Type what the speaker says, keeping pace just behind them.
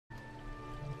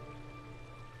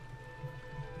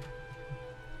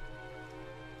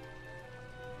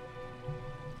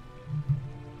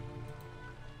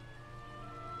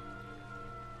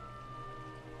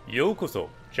Yokoso,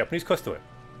 Japanese Quest to it.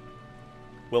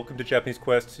 Welcome to Japanese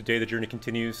Quest. Today the journey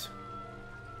continues.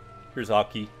 Here's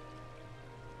Aki.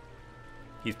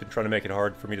 He's been trying to make it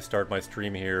hard for me to start my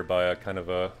stream here by kind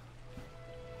of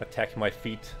attacking my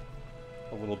feet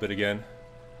a little bit again.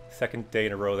 Second day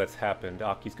in a row that's happened.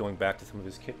 Aki's going back to some of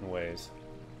his kitten ways.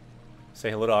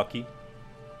 Say hello to Aki.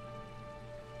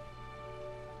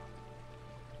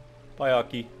 Bye,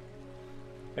 Aki.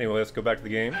 Anyway, let's go back to the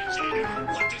game.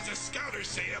 What does the scouter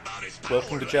say about his power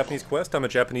Welcome to Japanese Quest. I'm a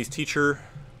Japanese teacher,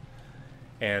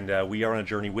 and we are on a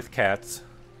journey with cats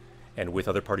and with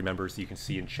other party members that you can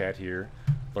see in chat here,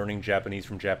 learning Japanese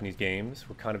from Japanese games.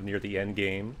 We're kind of near the end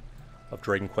game of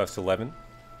Dragon Quest XI.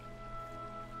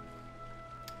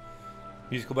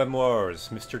 Musical memoirs,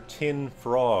 Mr. Tin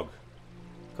Frog.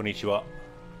 Konnichiwa.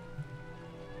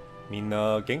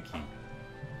 Minna genki.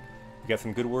 We got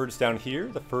some good words down here.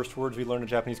 The first words we learned in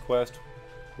Japanese Quest.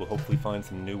 We'll hopefully find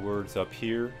some new words up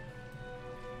here.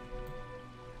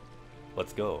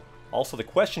 Let's go. Also, the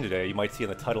question today, you might see in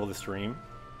the title of the stream.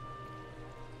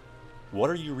 What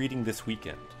are you reading this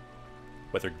weekend?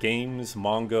 Whether games,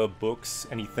 manga, books,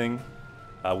 anything.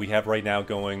 We have right now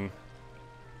going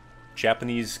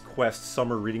Japanese Quest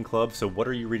Summer Reading Club. So what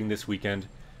are you reading this weekend?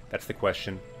 That's the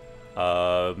question.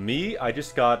 Me, I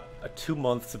just got a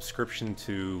 2-month subscription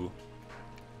to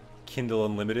Kindle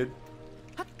Unlimited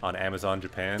on Amazon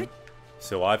Japan,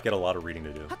 so I've got a lot of reading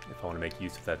to do if I want to make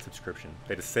use of that subscription.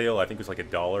 They had a sale, I think it was like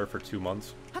 $1 for 2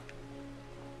 months,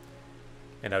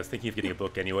 and I was thinking of getting a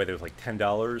book anyway. There was like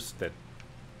 $10 that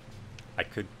I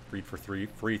could read for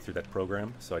free through that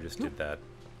program, so I just did that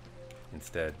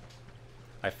instead.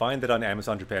 I find that on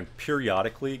Amazon Japan,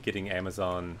 periodically getting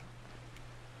Amazon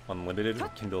Unlimited, or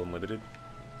Kindle Unlimited,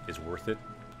 is worth it.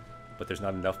 But there's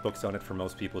not enough books on it for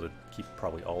most people to keep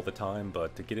probably all the time,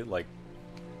 but to get it like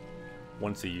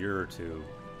once a year or two,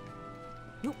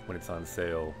 when it's on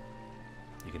sale,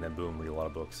 you can then boom, read a lot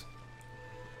of books.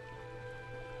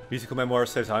 Musical Memoir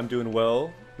says, I'm doing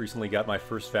well. Recently got my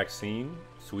first vaccine.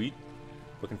 Sweet.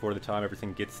 Looking forward to the time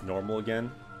everything gets normal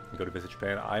again and go to visit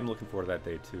Japan. I'm looking forward to that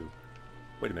day too.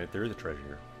 Wait a minute, there is a treasure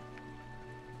here.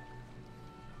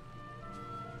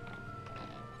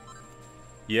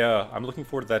 Yeah, I'm looking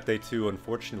forward to that day too.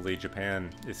 Unfortunately, Japan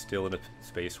is still in a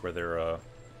space where they're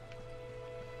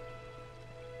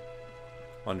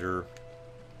under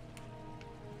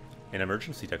an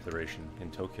emergency declaration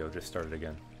in Tokyo just started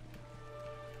again.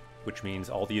 Which means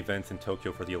all the events in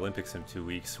Tokyo for the Olympics in 2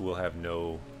 weeks will have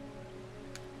no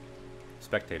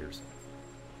spectators.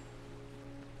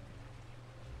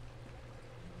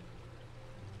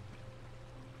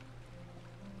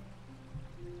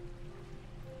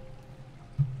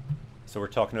 So we're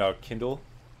talking about Kindle.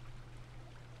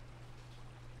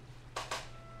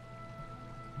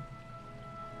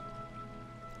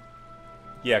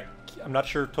 Yeah, I'm not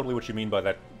sure totally what you mean by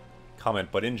that comment,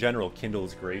 but in general, Kindle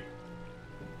is great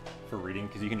for reading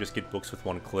because you can just get books with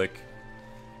one click.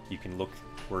 You can look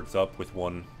words up with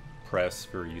one press.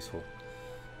 Very useful.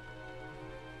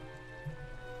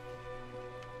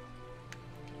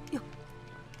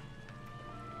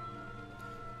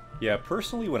 Yeah,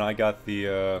 personally, when I got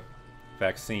the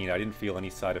vaccine, I didn't feel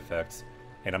any side effects,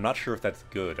 and I'm not sure if that's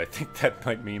good. I think that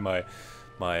might mean my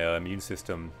immune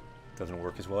system doesn't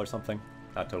work as well or something.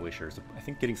 Not totally sure. So I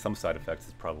think getting some side effects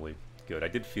is probably good. I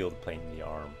did feel the pain in the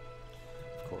arm,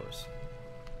 of course.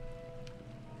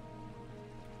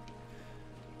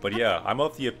 But yeah, I'm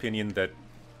of the opinion that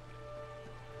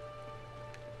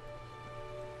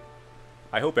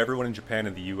I hope everyone in Japan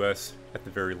and the US, at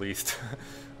the very least,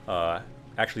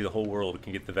 actually the whole world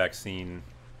can get the vaccine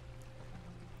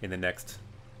in the next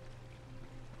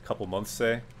couple months,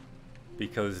 say,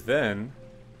 because then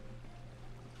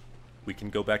we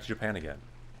can go back to Japan again.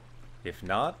 If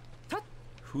not,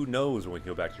 who knows when we can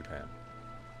go back to Japan.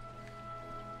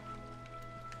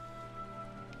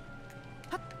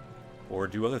 Or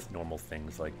do other normal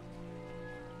things like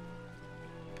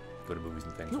go to movies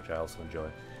and things, which I also enjoy.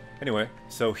 Anyway,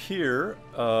 so here,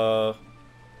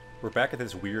 we're back at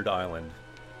this weird island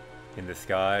in the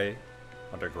sky,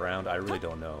 underground. I really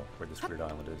don't know where this weird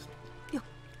island is.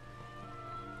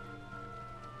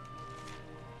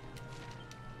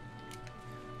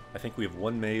 I think we have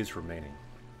one maze remaining.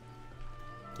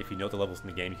 If you know the levels in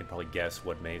the game, you can probably guess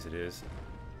what maze it is.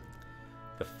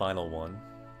 The final one.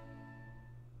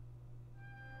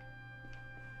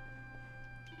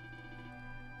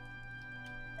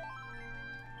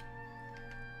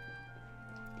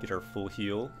 Get our full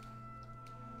heal.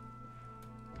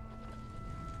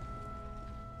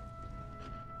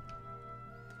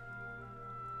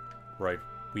 Right.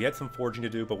 We had some forging to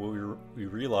do, but we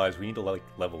realized we need to like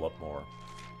level up more.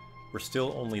 We're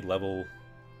still only level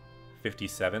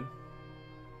 57.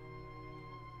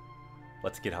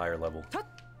 Let's get higher level.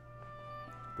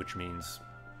 Which means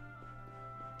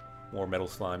more metal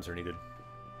slimes are needed.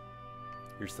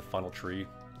 Here's the funnel tree.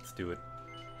 Let's do it.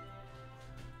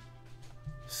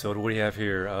 So what do we have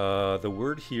here? The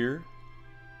word here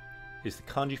is the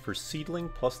kanji for seedling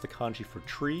plus the kanji for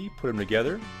tree. Put them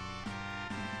together.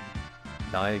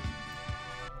 Naegi.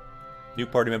 New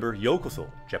party member,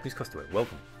 Yokoso. Japanese customer.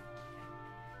 Welcome.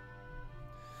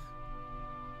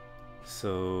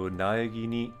 So, Naegi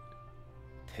ni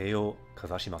te o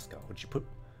kazashimasu ka?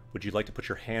 Would you like to put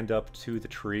your hand up to the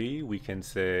tree? We can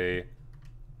say,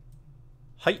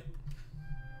 Hai.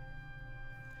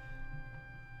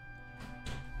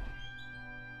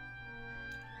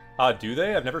 Do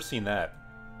they? I've never seen that.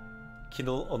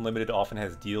 Kindle Unlimited often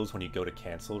has deals when you go to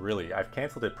cancel. Really, I've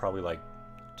canceled it probably like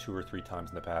 2 or 3 times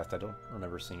in the past. I don't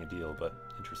remember seeing a deal, but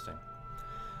interesting.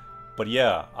 But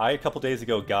yeah, I a couple days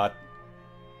ago got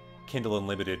Kindle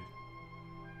Unlimited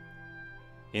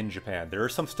in Japan. There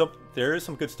is some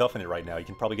good stuff in it right now. You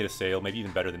can probably get a sale, maybe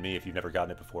even better than me if you've never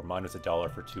gotten it before. Mine was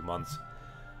 $1 for 2 months.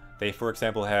 They, for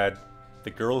example, had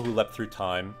The Girl Who Leapt Through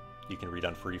Time. You can read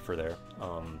on free for there.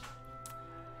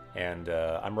 And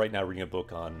I'm right now reading a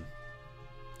book on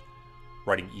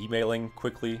emailing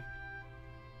quickly.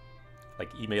 Like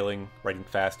writing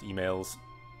fast emails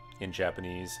in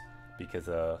Japanese, because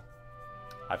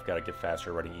I've got to get faster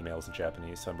at writing emails in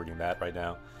Japanese, so I'm reading that right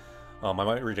now. I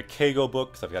might read a Keigo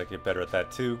book, because I've got to get better at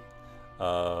that too.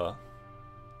 But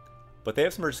they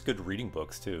have some just good reading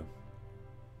books too.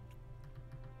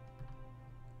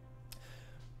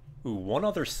 Ooh, one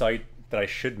other site that I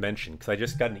should mention, because I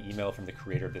just got an email from the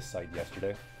creator of this site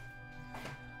yesterday.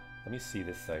 Let me see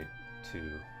this site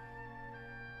too.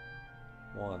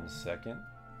 1 second.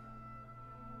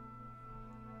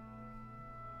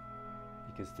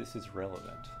 Because this is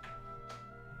relevant.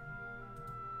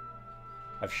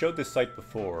 I've showed this site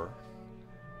before,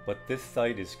 but this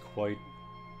site is quite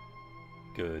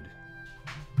good.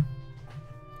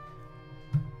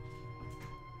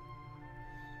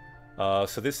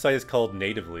 So this site is called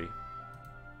Natively.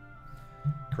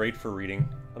 Great for reading.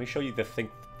 Let me show you the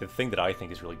thing that I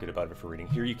think is really good about it for reading.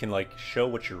 Here you can like show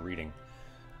what you're reading.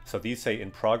 So these say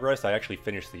in progress. I actually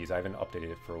finished these. I haven't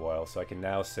updated it for a while, so I can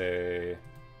now say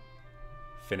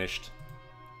finished.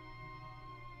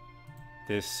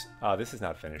 This is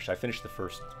not finished. I finished the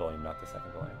first volume, not the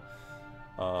second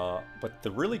volume. But the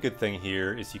really good thing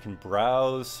here is you can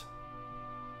browse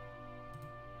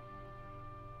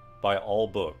by all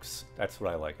books. That's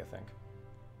what I like, I think.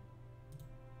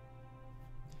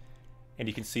 And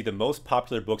you can see the most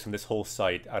popular books on this whole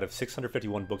site. Out of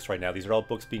 651 books right now, these are all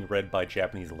books being read by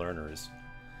Japanese learners.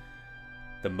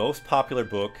 The most popular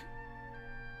book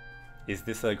is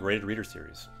this graded reader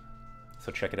series.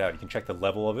 So check it out. You can check the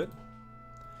level of it.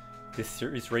 This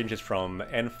series ranges from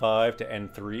N5 to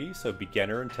N3, so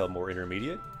beginner until more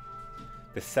intermediate.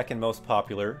 The second most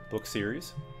popular book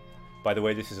series. By the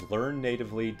way, this is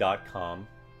learnnatively.com.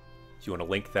 If you want to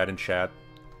link that in chat,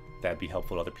 that'd be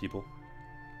helpful to other people.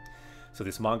 So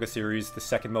this manga series, the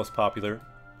second most popular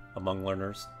among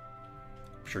learners.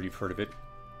 I'm sure you've heard of it.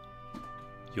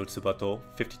 Yotsubato,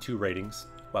 52 ratings.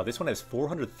 Wow, this one has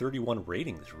 431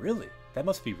 ratings, really? That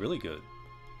must be really good.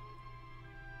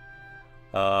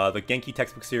 The Genki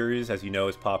textbook series, as you know,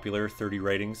 is popular, 30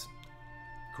 ratings.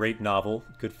 Great novel,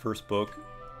 good first book.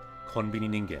 Konbini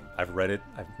Ningen. I've read it,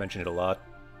 I've mentioned it a lot.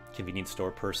 Convenience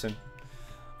store person.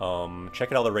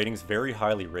 Check out all the ratings, very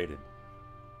highly rated.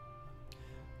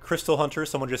 Crystal Hunter,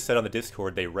 someone just said on the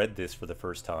Discord they read this for the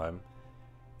first time.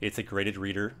 It's a graded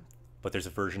reader, but there's a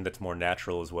version that's more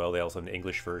natural as well. They also have an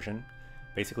English version.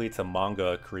 Basically, it's a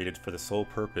manga created for the sole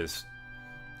purpose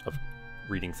of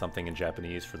reading something in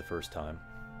Japanese for the first time.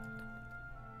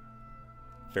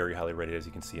 Very highly rated, as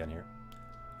you can see on here.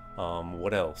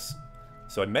 What else?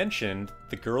 So I mentioned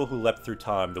The Girl Who Leapt Through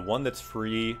Time. The one that's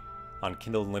free on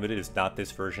Kindle Unlimited is not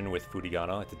this version with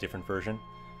Furigana. It's a different version.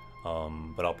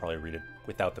 But I'll probably read it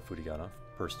without the Furigana,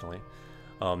 personally.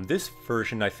 This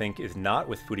version, I think, is not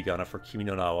with Furigana for Kimi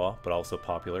no Na wa, but also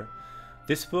popular.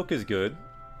 This book is good.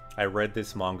 I read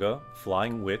this manga,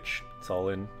 Flying Witch. It's all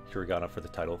in hiragana for the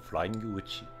title, Flying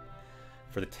Witch.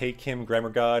 For the Take Him Grammar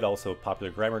Guide, also a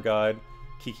popular grammar guide.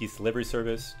 Kiki's Delivery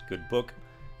Service, good book.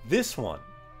 This one,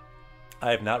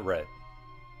 I have not read.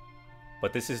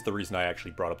 But this is the reason I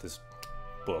actually brought up this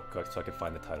book, so I could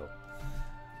find the title.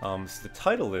 So the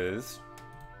title is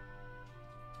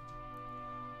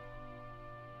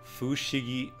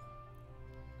Fushigi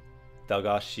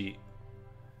Dagashi.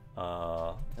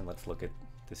 And let's look at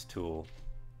this tool.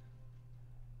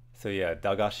 So yeah,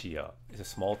 Dagashiya is a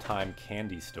small-time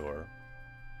candy store.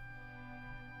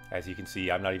 As you can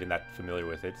see, I'm not even that familiar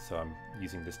with it, so I'm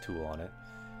using this tool on it.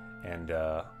 And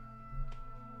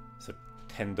so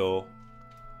Tendo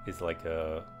is like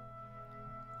in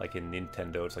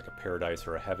Nintendo, it's like a paradise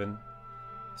or a heaven.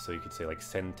 So you could say like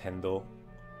Sentendo.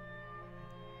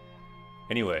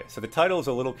 Anyway, so the title is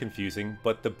a little confusing,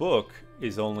 but the book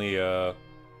is only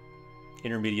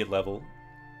intermediate level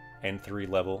and 3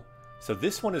 level. So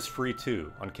this one is free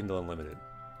too on Kindle Unlimited.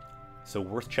 So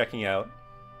worth checking out.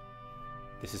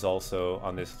 This is also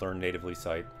on this Learn Natively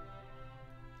site.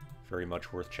 Very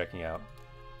much worth checking out.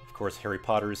 Of course, Harry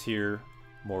Potter is here.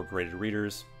 More graded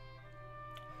readers.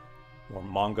 More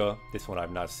manga. This one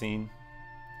I've not seen.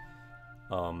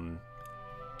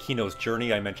 Kino's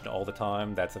Journey I mentioned all the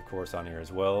time. That's of course on here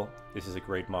as well. This is a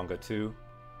great manga too.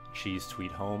 Cheese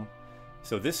Sweet Home.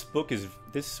 So this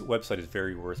website is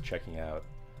very worth checking out.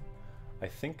 I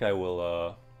think I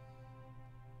will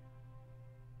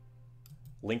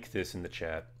link this in the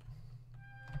chat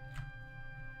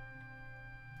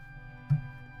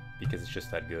because it's just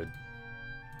that good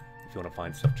if you want to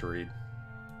find stuff to read.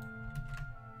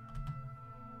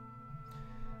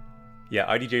 Yeah,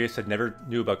 IDJ said never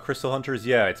knew about Crystal Hunters.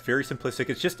 Yeah, it's very simplistic.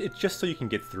 It's just so you can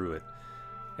get through it.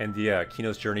 And yeah,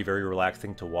 Kino's Journey, very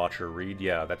relaxing to watch or read.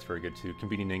 Yeah, that's very good too.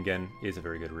 Konbini Ningen is a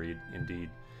very good read indeed.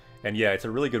 And yeah, it's a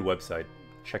really good website.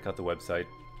 Check out the website.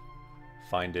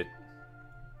 Find it.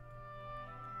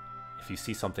 If you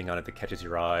see something on it that catches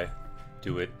your eye,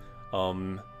 do it.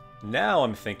 Now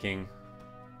I'm thinking...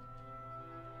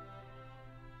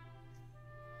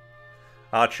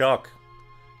 Ah, Chuck.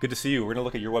 Good to see you. We're going to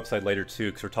look at your website later too,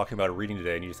 because we're talking about reading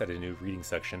today, and you just added a new reading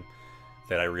section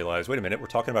that I realized, wait a minute, we're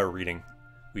talking about reading.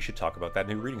 We should talk about that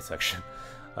new reading section.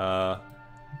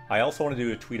 I also want to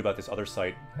do a tweet about this other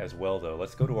site as well, though.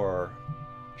 Let's go to our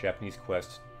Japanese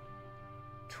Quest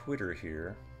Twitter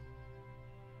here.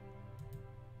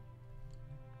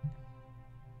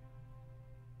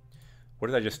 What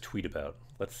did I just tweet about?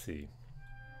 Let's see.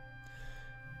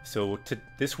 So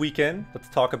this weekend, let's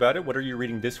talk about it. What are you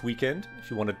reading this weekend? If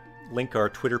you want to link our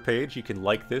Twitter page, you can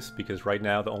like this, because right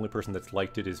now the only person that's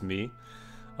liked it is me.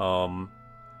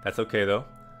 That's okay though.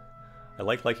 I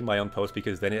like liking my own post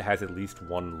because then it has at least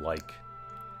 1 like.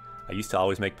 I used to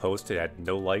always make posts that had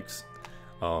no likes,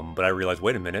 but I realized,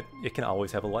 wait a minute, it can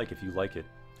always have a like if you like it.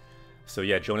 So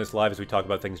yeah, join us live as we talk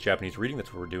about things Japanese reading.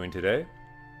 That's what we're doing today.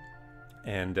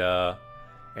 And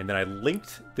then I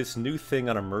linked this new thing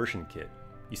on Immersion Kit.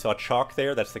 You saw Chalk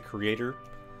there, that's the creator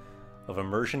of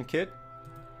Immersion Kit.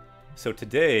 So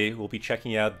today we'll be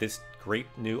checking out this great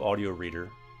new audio reader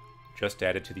just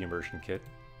added to the Immersion Kit.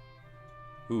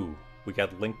 Ooh, we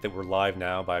got linked that we're live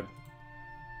now by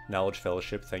Knowledge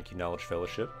Fellowship. Thank you, Knowledge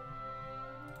Fellowship.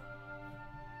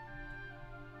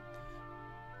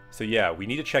 So yeah, we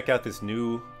need to check out this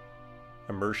new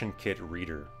Immersion Kit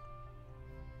reader.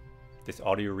 This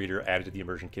audio reader added to the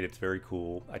Immersion Kit. It's very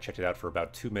cool. I checked it out for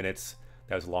about 2 minutes.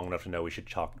 That was long enough to know we should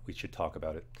talk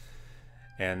about it.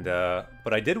 And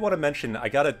but I did want to mention I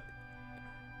got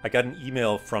an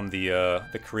email from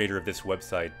the creator of this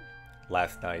website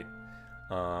last night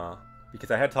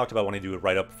because I had talked about wanting to do a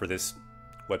write-up for this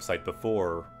website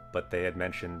before, but they had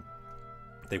mentioned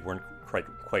they weren't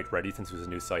quite ready since it was a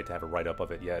new site to have a write-up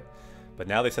of it yet. But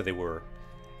now they said they were,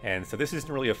 and so this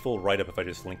isn't really a full write-up if I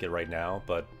just link it right now,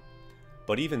 but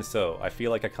even so, I feel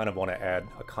like I kind of want to add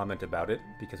a comment about it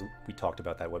because we talked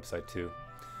about that website too.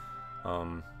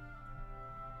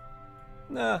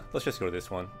 Nah, let's just go to this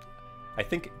one. I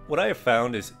think what I have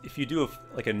found is if you do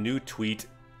like a new tweet,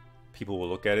 people will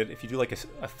look at it. If you do like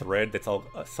a thread that's all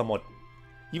somewhat,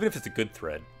 even if it's a good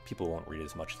thread, people won't read it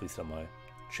as much, at least on my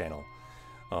channel.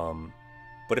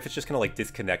 But if it's just kind of like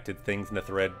disconnected things in the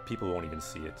thread, people won't even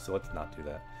see it. So let's not do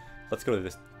that. Let's go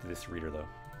to this reader though.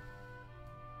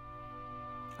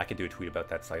 I can do a tweet about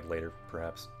that site later,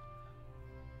 perhaps.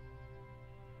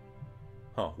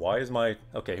 Huh, why is my...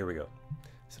 Okay, here we go.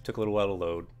 So it took a little while to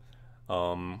load.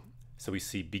 So we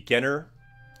see beginner,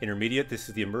 intermediate. This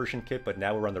is the Immersion Kit, but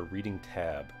now we're on the reading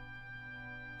tab.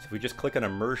 So if we just click on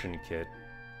Immersion Kit,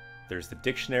 there's the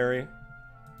dictionary,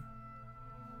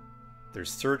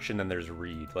 there's search, and then there's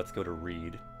read. Let's go to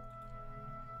read.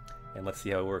 And let's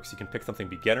see how it works. You can pick something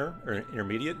beginner or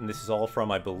intermediate, and this is all from,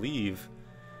 I believe,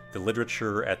 the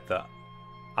literature at the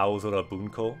Aozora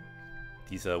Bunko.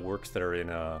 These works that are in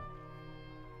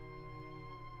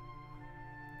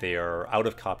they are out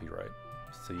of copyright,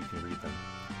 so you can read them.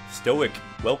 Stoic,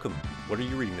 welcome. What are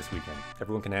you reading this weekend?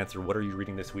 Everyone can answer, what are you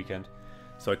reading this weekend?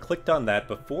 So I clicked on that.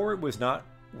 Before it was not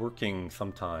working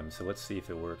sometimes, so let's see if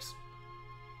it works.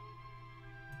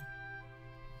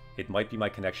 It might be my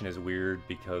connection is weird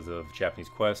because of Japanese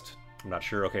Quest. I'm not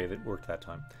sure. Okay, that worked that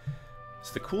time.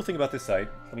 So the cool thing about this site,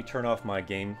 let me turn off my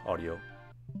game audio.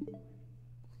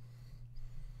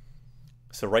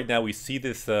 So right now we see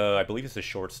this, I believe it's a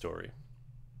short story.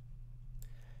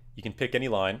 You can pick any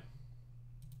line.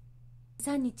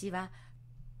 3日は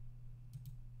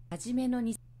初めの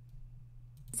2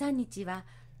 3日は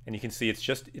And you can see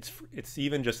it's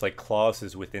even just like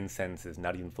clauses within sentences,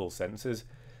 not even full sentences.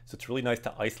 So it's really nice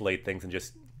to isolate things and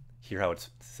just hear how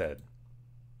it's said.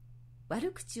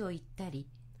 悪口を言ったり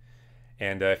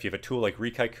And if you have a tool like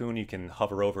Rikaikun, you can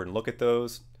hover over and look at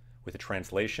those with a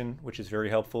translation, which is very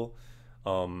helpful.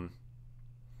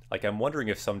 Like I'm wondering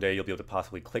if someday you'll be able to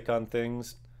possibly click on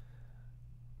things.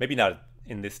 Maybe not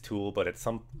in this tool, but at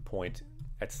some point,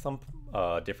 at some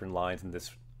different lines in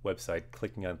this website,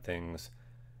 clicking on things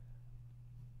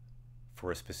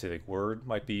for a specific word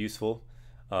might be useful.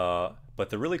 But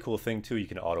the really cool thing too, you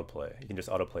can autoplay. You can just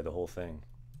autoplay the whole thing.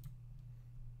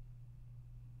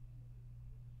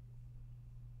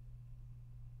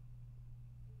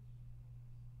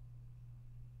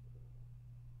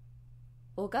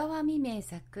小川未明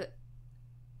作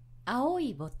青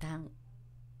いボタン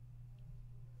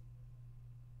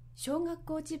小学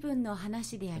校自分の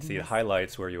話であり See, it ます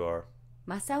highlights where you are.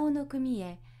 正雄の組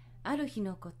へある日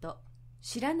のこと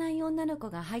知らない女の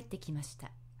子が入ってきまし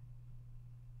た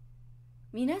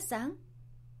皆さん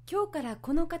今日から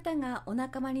この方がお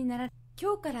仲間になら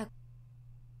今日から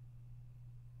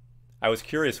I was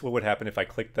curious what would happen if I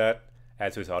clicked that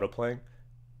as it was autoplaying.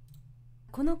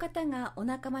 この方がお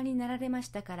仲間になられまし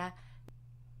たから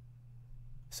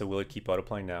So will it keep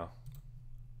autoplaying now?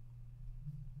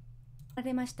 なら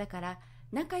れましたから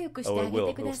仲良くして Oh, あ it げ will.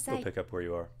 てく It'll ださ still い pick up where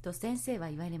you are. と先生は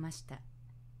言われました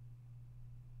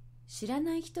知ら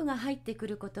ない人が入ってく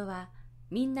ることは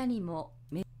みんなにも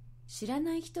知ら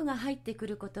ない人が入ってく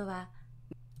ることは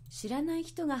知らない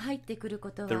人が入ってくる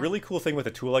ことは The really cool thing with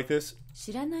a tool like this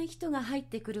知らない人が入っ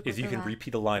てくるこ is と you can は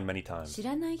repeat a line many times, 知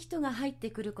らない人が入って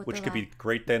くることは which could be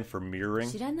great then for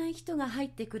mirroring. 知らない人が入っ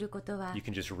てくることは You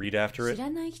can just read after 知 it. ら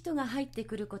ない人が入って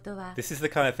くることは This is the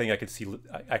kind of thing I could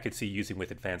see using with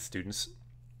advanced students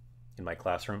in my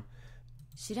classroom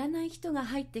知らない人が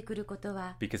入ってくること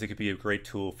は because it could be a great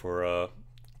tool for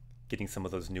getting some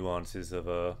of those nuances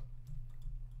of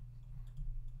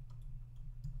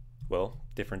well,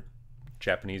 different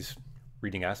Japanese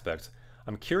reading aspects.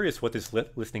 I'm curious what this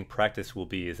listening practice will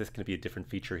be. Is this going to be a different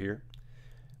feature here?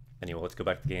 Anyway, let's go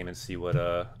back to the game and see what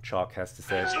Chalk has to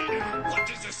say. What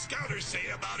does the scouter say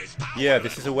about his power? Yeah,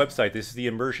 this is a website. This is the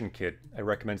immersion kit. I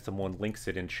recommend someone links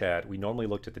it in chat. We normally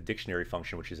looked at the dictionary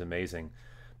function, which is amazing,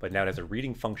 but now it has a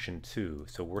reading function too,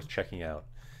 so worth checking out.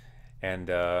 And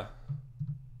I'm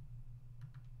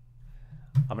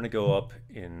going to go up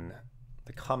in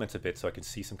the comments a bit so I can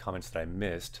see some comments that I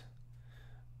missed.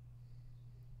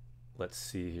 Let's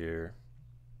see here.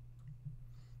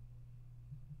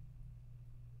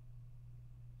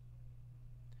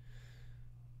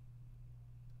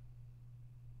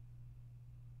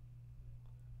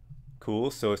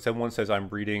 Cool. So someone says I'm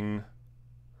reading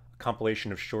a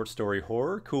compilation of short story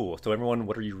horror. Cool. So everyone,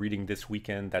 what are you reading this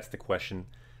weekend? That's the question.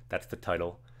 That's the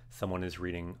title. Someone is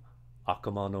reading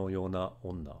Akama no Yona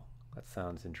Onna. That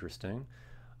sounds interesting.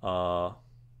 So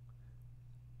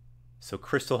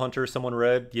Crystal Hunter, someone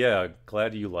read. Yeah,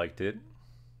 glad you liked it.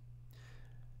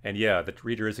 And yeah, the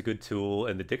reader is a good tool,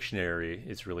 and the dictionary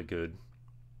is really good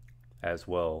as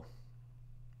well.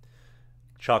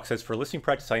 Chalk says, for listening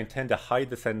practice, I intend to hide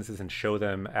the sentences and show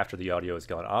them after the audio is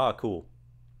gone. Ah, cool.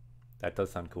 That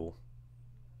does sound cool.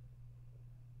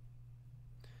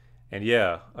 And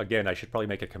yeah, again, I should probably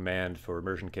make a command for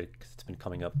Immersion Kit because it's been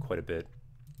coming up quite a bit.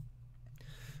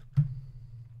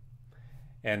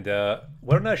 And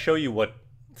why don't I show you what,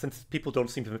 since people don't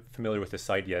seem familiar with the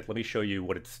site yet, let me show you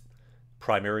what its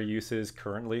primary use is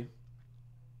currently.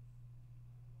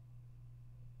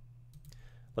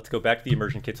 Let's go back to the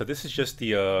immersion kit. So this is just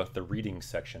the reading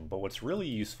section, but what's really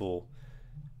useful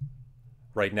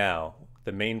right now,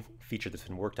 the main feature that's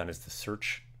been worked on is the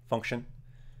search function,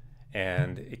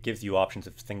 and it gives you options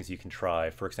of things you can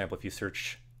try. For example, if you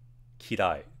search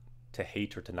kirai, to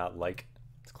hate or to not like,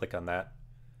 let's click on that.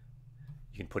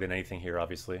 You can put in anything here,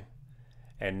 obviously.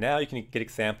 And now you can get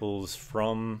examples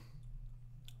from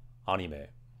anime.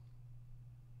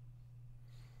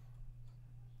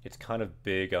 It's kind of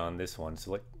big on this one,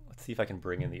 so let's see if I can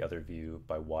bring in the other view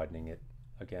by widening it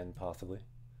again, possibly.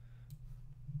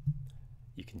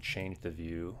 You can change the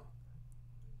view.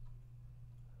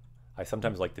 I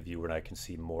sometimes like the view where I can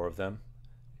see more of them.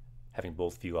 Having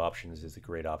both view options is a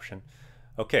great option.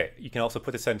 Okay, you can also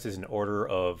put the sentences in order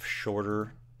of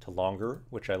shorter to longer,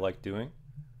 which I like doing.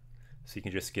 So you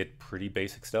can just get pretty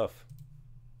basic stuff.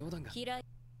 嫌い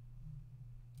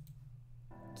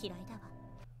嫌いだわ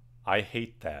I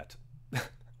hate that.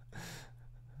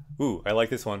 Ooh, I like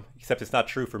this one, except it's not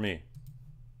true for me.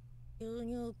 牛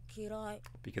乳嫌い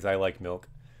Because I like milk.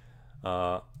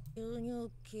 牛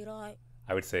乳嫌い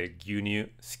I would say gyunyu,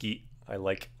 ski. I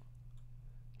like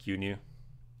gyunyu.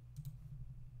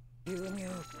 牛乳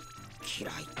嫌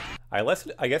い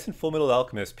I guess in Full Metal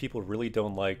Alchemist, people really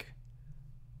don't like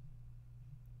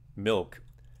milk.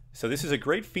 So this is a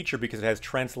great feature because it has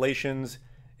translations.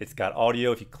 It's got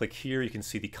audio. If you click here, you can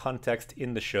see the context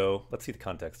in the show. Let's see the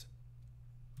context.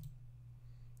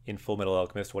 In Full Metal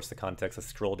Alchemist, what's the context? Let's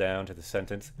scroll down to the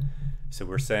sentence. So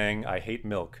we're saying, I hate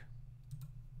milk.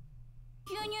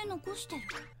 牛乳残してる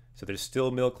So there's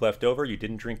still milk left over. You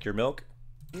didn't drink your milk.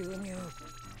 牛乳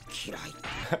嫌い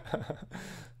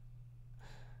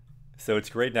So it's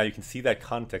great now. You can see that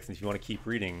context. And if you want to keep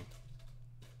reading,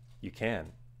 you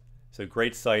can. So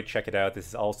great site. Check it out. This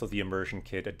is also the immersion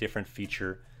kit, a different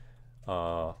feature.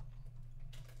 Very,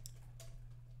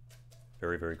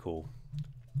 very cool.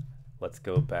 Let's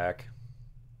go back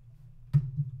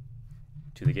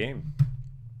to the game.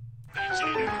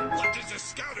 Vegeta, what does the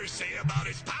scouter say about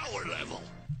his power level?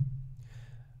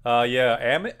 Yeah,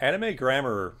 anime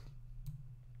grammar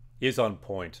is on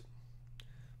point.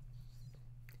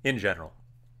 In general.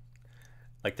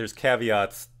 Like, there's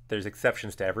caveats, there's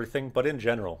exceptions to everything, but in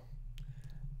general,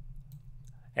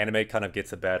 anime kind of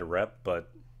gets a bad rep,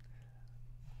 but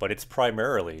it's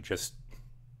primarily just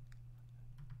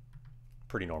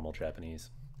pretty normal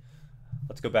Japanese.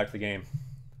 Let's go back to the game.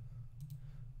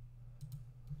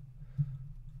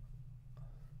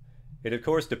 It of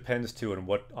course depends too on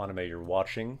what anime you're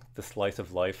watching. The slice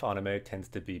of life anime tends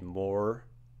to be more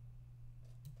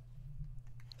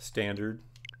standard.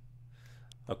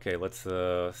 Okay, let's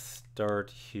start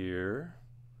here.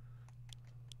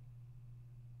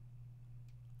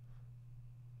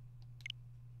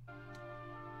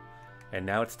 And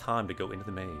now it's time to go into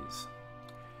the maze.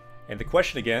 And the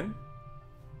question again.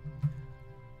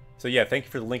 So yeah, thank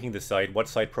you for linking the site. What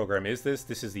site program is this?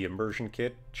 This is the immersion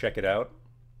kit. Check it out.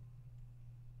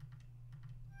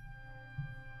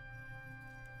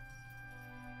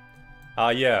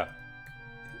 Yeah.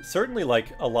 Certainly, like,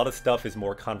 a lot of stuff is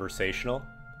more conversational.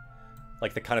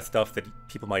 Like the kind of stuff that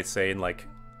people might say in, like,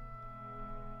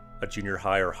 a junior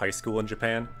high or high school in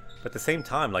Japan. But at the same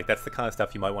time, like, that's the kind of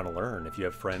stuff you might want to learn if you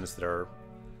have friends that are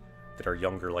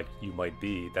younger like you might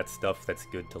be. That's stuff that's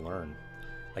good to learn.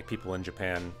 Like, people in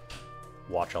Japan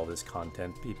watch all this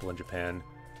content. People in Japan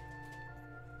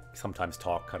sometimes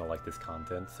talk kind of like this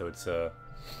content. So it's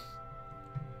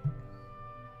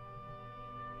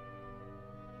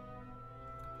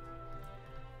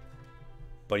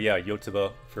But yeah,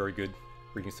 Yotsuba, very good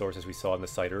reading source, as we saw on the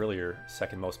site earlier.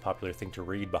 Second most popular thing to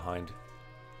read behind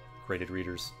graded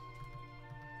readers.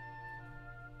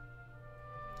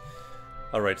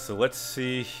 Alright, so let's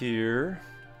see here.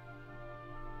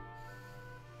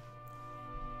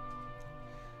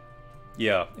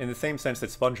 Yeah, in the same sense that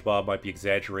SpongeBob might be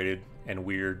exaggerated and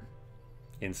weird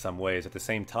in some ways, at the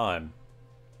same time,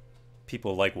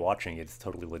 people like watching it. It's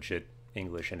totally legit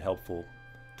English and helpful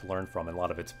to learn from, and a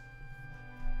lot of it's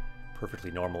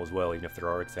perfectly normal as well, even if there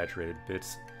are exaggerated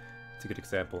bits. It's a good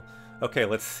example. Okay,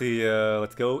 let's see,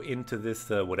 let's go into this,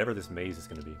 whatever this maze is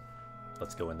going to be.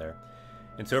 Let's go in there.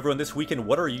 And so everyone, this weekend,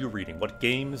 what are you reading? What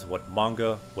games, what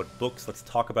manga, what books? Let's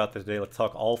talk about that today. Let's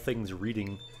talk all things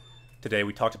reading today.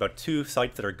 We talked about 2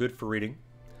 sites that are good for reading.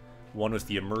 One was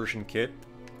the Immersion Kit,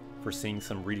 for seeing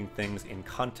some reading things in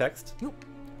context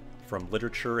from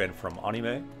literature and from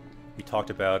anime. We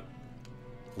talked about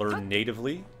Learn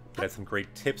Natively. It had some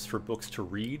great tips for books to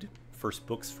read. First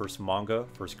books, first manga,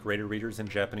 first graded readers in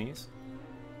Japanese.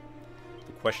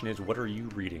 The question is, what are you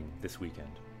reading this weekend?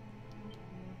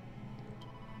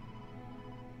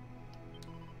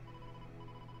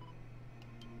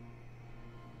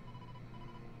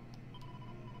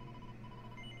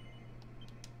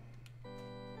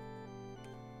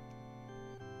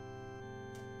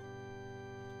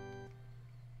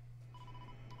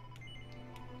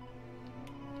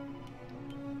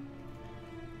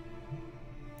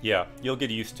 Yeah, you'll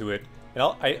get used to it. And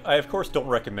I of course don't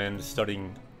recommend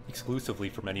studying exclusively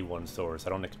from any one source. I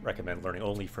don't recommend learning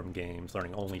only from games,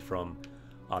 learning only from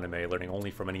anime, learning only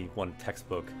from any one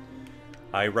textbook.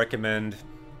 I recommend,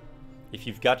 if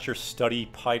you've got your study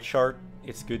pie chart,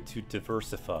 it's good to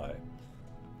diversify.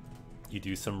 You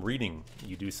do some reading,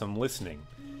 you do some listening,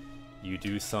 you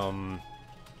do some...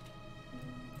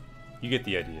 You get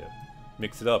the idea.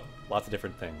 Mix it up, lots of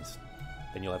different things.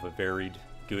 Then you'll have a varied,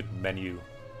 good menu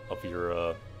of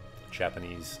your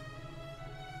Japanese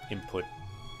input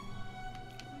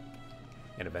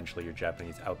and eventually your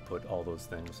Japanese output, all those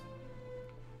things.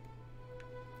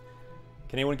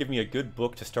 Can anyone give me a good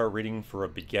book to start reading for a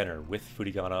beginner? With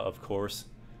Furigana, of course.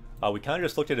 We kind of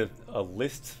just looked at a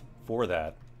list for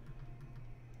that.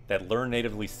 That Learn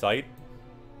Natively site.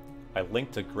 I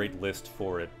linked a great list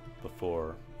for it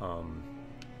before.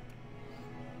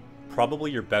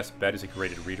 Probably your best bet is a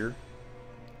graded reader,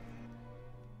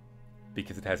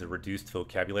 because it has a reduced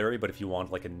vocabulary, but if you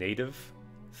want like a native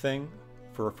thing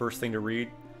for a first thing to read,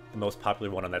 the most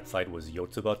popular one on that site was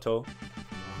Yotsubato.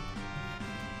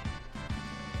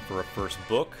 For a first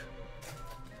book,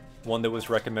 one that was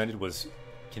recommended was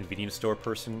Convenience Store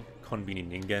Person, Konbini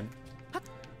Ningen.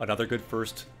 Another good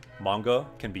first manga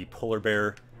can be Polar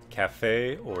Bear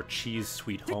Cafe or Cheese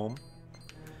Sweet Home.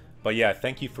 But yeah,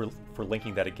 thank you for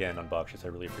linking that again, Unboxers. I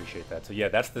really appreciate that. So yeah,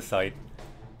 that's the site.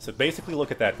 So basically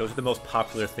look at that. Those are the most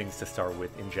popular things to start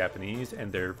with in Japanese,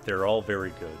 and they're all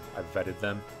very good. I've vetted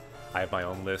them. I have my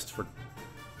own list for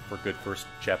good first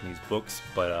Japanese books,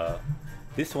 but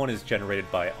this one is generated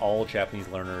by all Japanese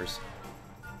learners,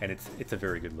 and it's a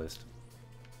very good list.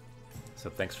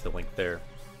 So thanks for the link there.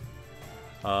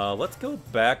 Let's go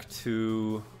back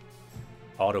to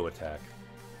auto attack,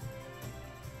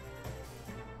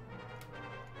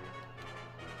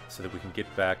 so that we can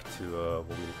get back to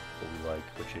what we like,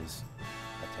 which is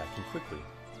attacking quickly.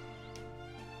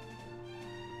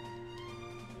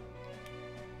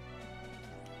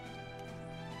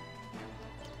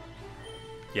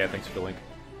 Yeah, thanks for the link.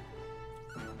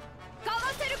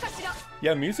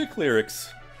 Yeah, music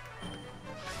lyrics.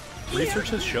 Research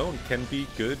has shown can be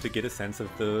good to get a sense of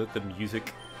the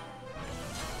music,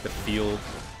 the feel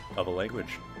of a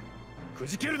language.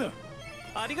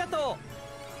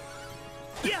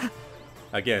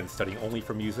 Again, studying only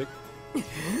for music,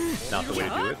 not the way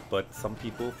to do it, but some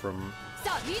people from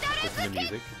listening to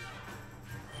music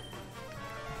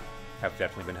have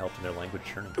definitely been helped in their language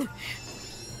learning.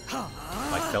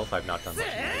 Myself, I've not done much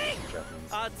in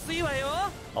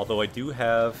Japanese. Although I do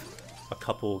have a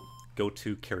couple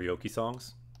go-to karaoke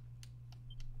songs.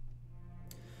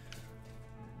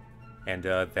 And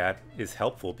that is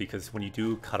helpful because when you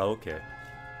do karaoke,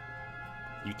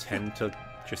 you tend to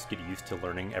just get used to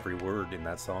learning every word in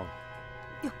that song.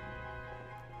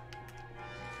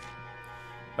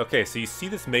 Okay, so you see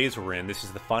this maze we're in. This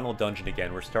is the final dungeon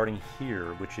again. We're starting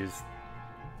here, which is,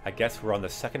 I guess we're on the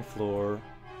second floor.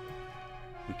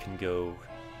 We can go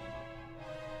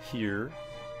here.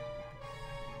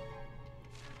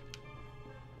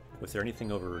 Was there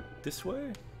anything over this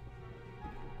way?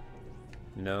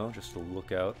 No, just a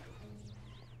lookout.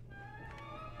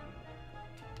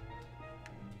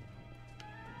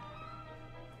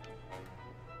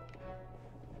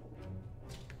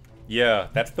 Yeah,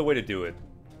 that's the way to do it.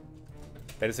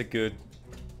 That is a good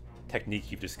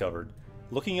technique you've discovered.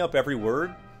 Looking up every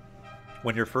word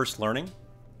when you're first learning,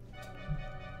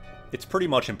 it's pretty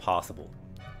much impossible.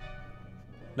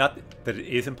 Not that it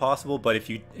is impossible, but if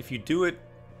you do it,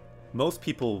 most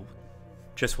people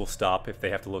just will stop if they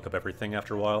have to look up everything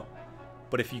after a while.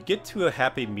 But if you get to a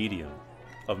happy medium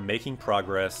of making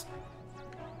progress,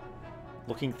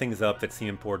 looking things up that seem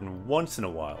important once in a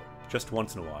while, just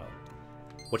once in a while,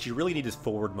 what you really need is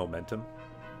forward momentum,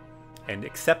 and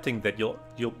accepting that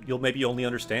you'll maybe only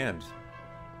understand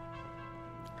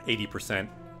 80%,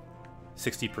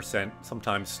 60%,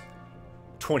 sometimes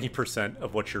 20%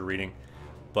 of what you're reading,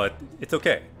 but it's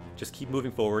okay. Just keep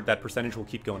moving forward. That percentage will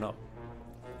keep going up.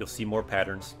 You'll see more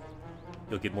patterns.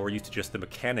 You'll get more used to just the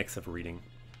mechanics of reading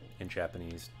in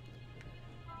Japanese.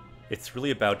 It's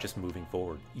really about just moving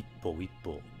forward. Ippo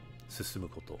ippo susumu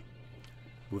koto.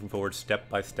 Moving forward step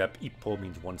by step. Ippo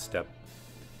means one step.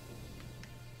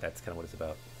 That's kind of what it's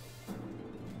about.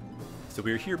 So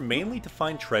we're here mainly to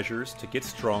find treasures, to get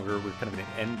stronger. We're kind of in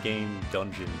an endgame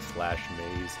dungeon /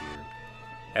 maze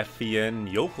here. FEN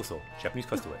Yokoso, Japanese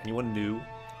Quest. Anyone new?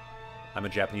 I'm a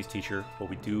Japanese teacher. What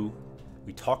we do,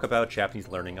 we talk about Japanese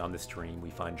learning on this stream. We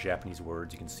find Japanese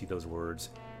words. You can see those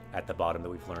words at the bottom that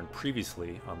we've learned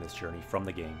previously on this journey from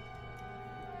the game.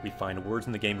 We find words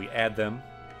in the game, we add them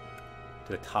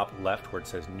to the top left where it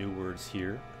says new words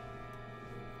here.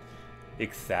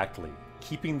 Exactly.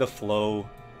 Keeping the flow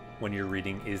when you're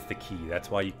reading is the key.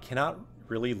 That's why you cannot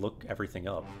really look everything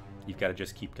up. You've got to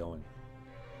just keep going.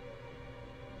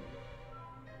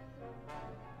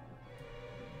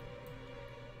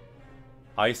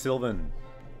 Hi, Sylvan.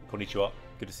 Konnichiwa.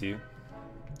 Good to see you.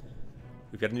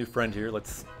 We've got a new friend here.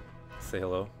 Let's say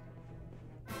hello.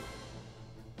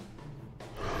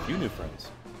 A few new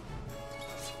friends.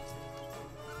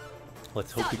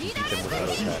 Let's hope we can beat them with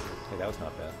auto attack. Hey, that was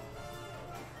not bad.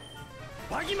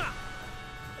 バギマ。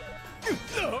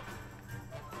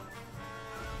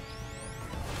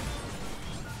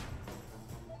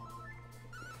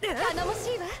頼も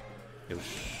しいわ。よし。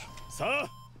さあ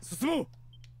進もう。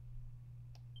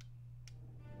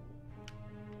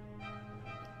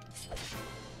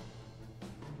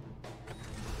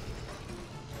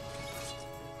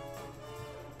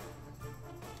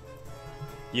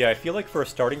Yeah, I feel like for a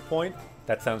starting point,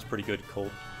 that sounds pretty good,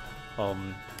 Colt.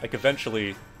 Like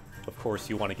eventually, of course,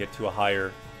 you want to get to a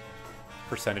higher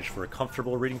percentage for a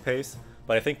comfortable reading pace,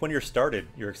 but I think when you're started,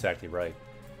 you're exactly right.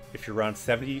 If you're around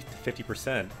 70 to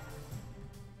 50%,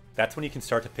 that's when you can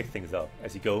start to pick things up.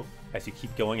 As you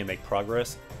keep going and make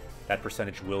progress, that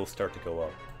percentage will start to go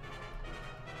up.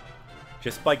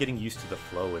 Just by getting used to the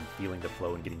flow and feeling the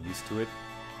flow and getting used to it,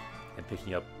 and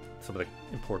picking up some of the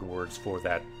important words for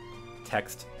that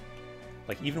text.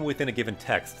 Like even within a given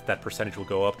text, that percentage will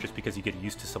go up just because you get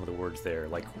used to some of the words there.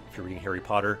 Like if you're reading Harry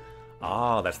Potter,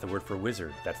 that's the word for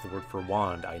wizard, that's the word for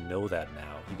wand, I know that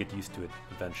now. You get used to it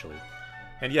eventually.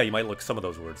 And yeah, you might look some of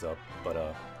those words up, but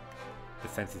the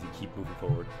sense is you keep moving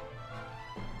forward.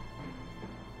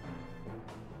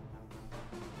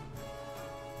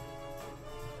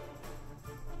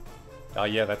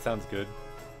 Yeah, that sounds good.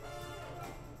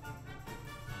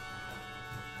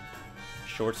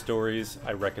 Short stories,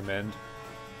 I recommend.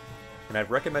 And I've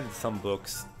recommended some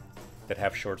books that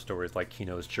have short stories like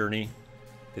Kino's Journey.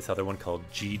 This other one called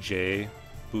GJ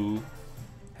Boo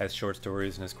has short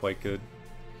stories and is quite good.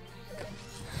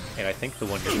 And I think the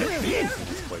one you're mentioning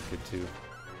is quite good too.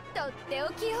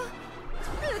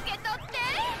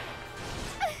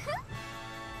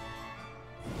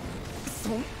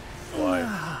 Why?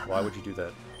 Why would you do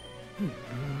that?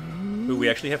 Ooh, we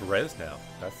actually have res now.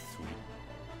 That's sweet.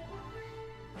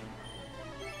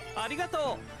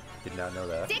 Did not know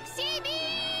that.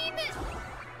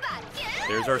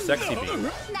 There's our sexy beam.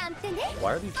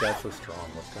 Why are these guys so strong?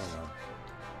 What's going on?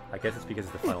 I guess it's because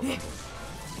it's the final number.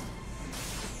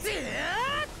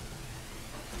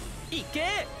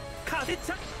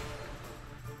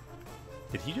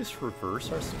 Did he just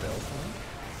reverse our spell?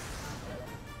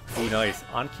 Ooh, nice.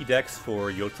 Anki Dex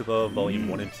for Yotsuba Volume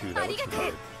 1 and 2. That looks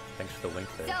really good. Thanks for the link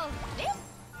there.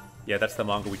 Yeah, that's the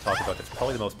manga we talked about. That's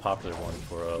probably the most popular one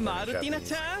for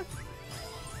Japanese.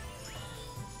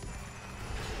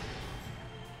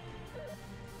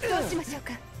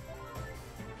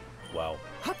 Wow.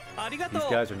 These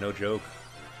guys are no joke.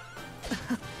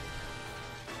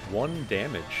 1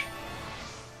 damage.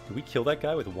 Did we kill that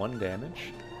guy with 1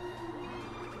 damage?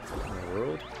 In the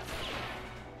world?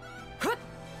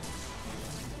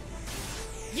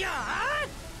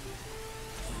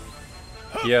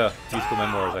 Yeah, Peaceful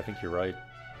Memoirs, I think you're right.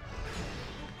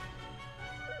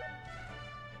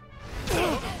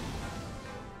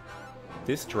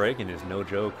 This dragon is no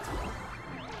joke.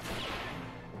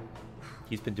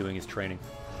 He's been doing his training.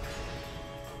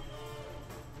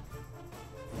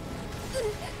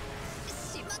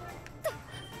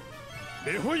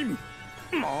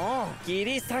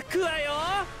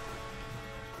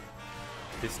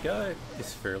 This guy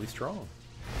is fairly strong.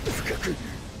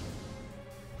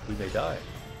 We may die.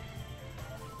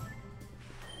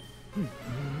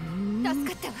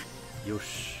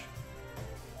 Yosh.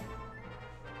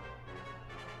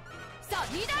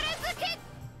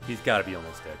 He's gotta be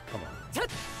almost dead. Come on.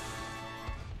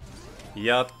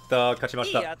 Yatta,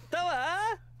 kachimashita.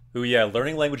 Ooh, yeah,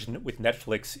 learning language with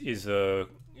Netflix is a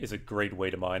great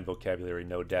way to mine vocabulary,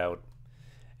 no doubt.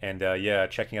 And yeah,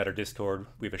 checking out our Discord,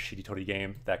 we have a Shiritori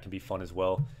game that can be fun as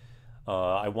well.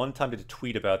 I one time did a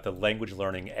tweet about the language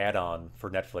learning add-on for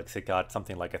Netflix. It got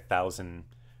something like 1,000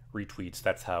 retweets.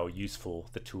 That's how useful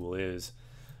the tool is.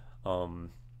 You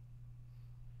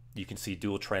can see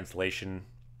dual translation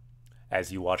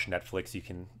as you watch Netflix. You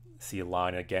can see a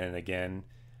line again and again.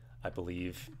 I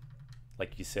believe,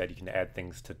 like you said, you can add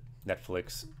things to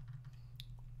Netflix.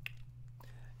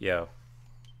 Yeah,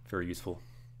 very useful.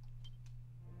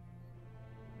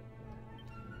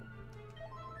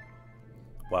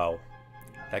 Wow,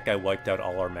 that guy wiped out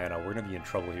all our mana. We're gonna be in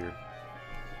trouble here.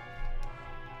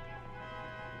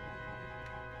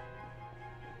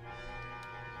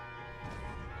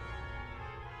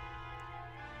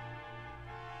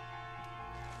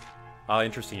 Ah,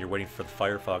 interesting. You're waiting for the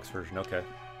Firefox version. Okay.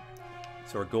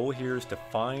 So our goal here is to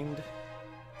find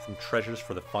some treasures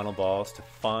for the final boss, to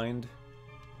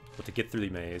get through the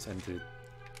maze, and to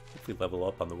hopefully level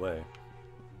up on the way.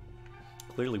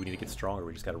 Clearly we need to get stronger.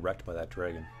 We just got wrecked by that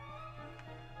dragon.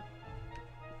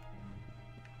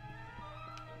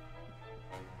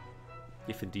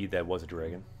 If indeed that was a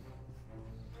dragon.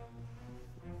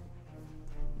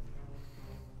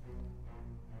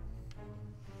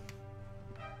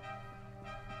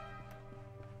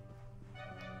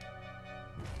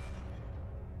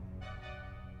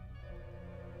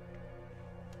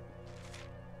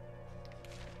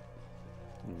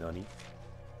 Nani.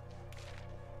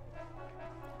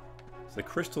 So the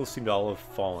crystals seem to all have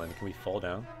fallen. Can we fall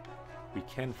down? We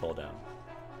can fall down.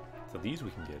 So these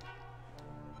we can get.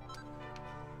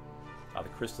 Ah, the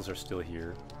crystals are still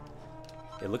here.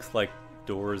 It looks like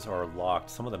doors are locked.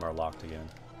 Some of them are locked again.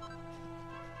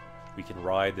 We can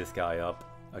ride this guy up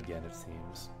again, it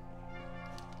seems.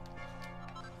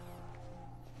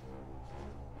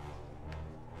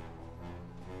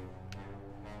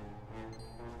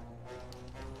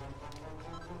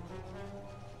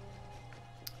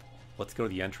 Let's go to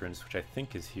the entrance, which I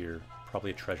think is here.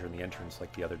 Probably a treasure in the entrance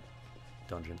like the other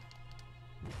dungeon.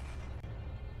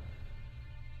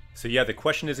 So yeah, the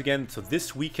question is again, so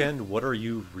this weekend, what are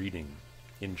you reading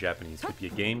in Japanese? Could be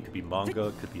a game, could be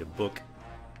manga, could be a book.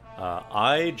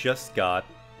 I just got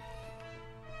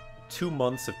 2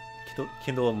 months of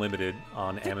Kindle Unlimited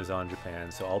on Amazon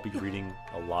Japan, so I'll be reading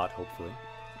a lot, hopefully.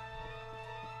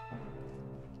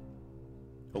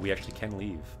 But we actually can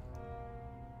leave.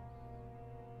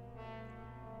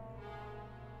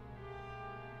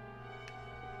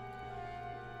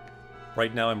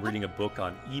 Right now I'm reading a book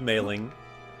on emailing.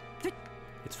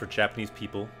 It's for Japanese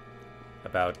people,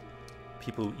 about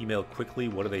people who email quickly,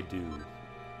 what do they do?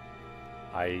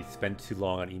 I spent too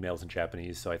long on emails in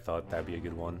Japanese, so I thought that'd be a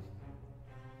good one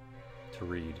to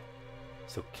read.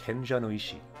 So Kenja no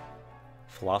Ishi,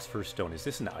 Philosopher's Stone. Is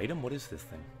this an item? What is this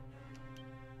thing?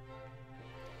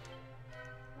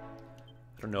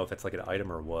 I don't know if that's like an item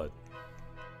or what.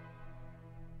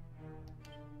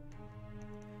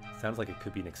 Sounds like it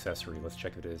could be an accessory. Let's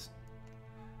check if it is.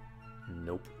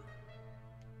 Nope.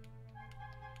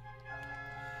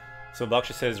 So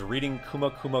Baksha says, reading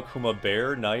Kuma Kuma Kuma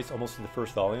Bear. Nice. Almost in the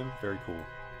first volume. Very cool.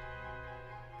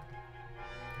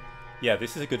 Yeah,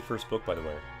 this is a good first book, by the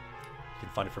way. You can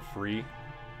find it for free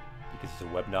because it's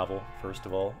a web novel, first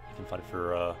of all. You can find it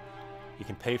for, you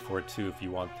can pay for it too if you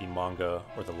want the manga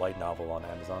or the light novel on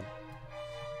Amazon.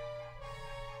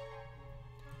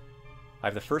 I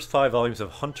have the first 5 volumes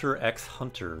of Hunter x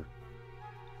Hunter.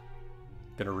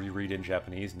 Gonna reread in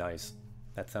Japanese. Nice.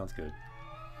 That sounds good.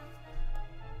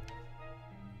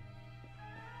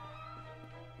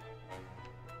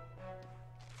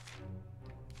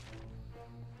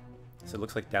 So it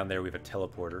looks like down there we have a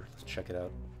teleporter. Let's check it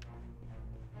out.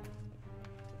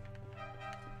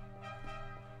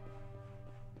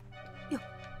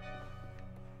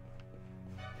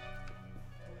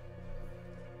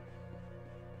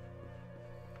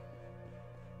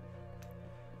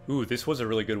 Ooh, this was a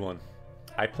really good one.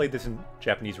 I played this in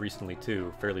Japanese recently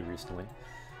too, fairly recently.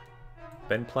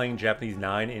 Been playing Japanese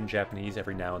 9 in Japanese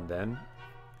every now and then.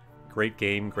 Great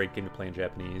game to play in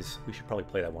Japanese. We should probably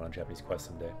play that one on Japanese Quest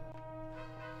someday.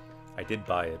 I did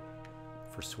buy it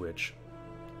for Switch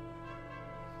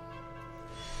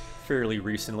fairly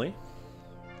recently.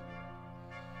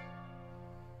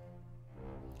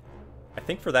 I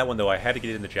think for that one though, I had to get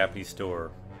it in the Japanese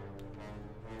store.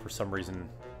 For some reason,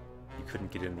 you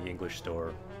couldn't get it in the English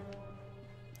store.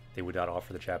 They would not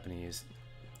offer the Japanese.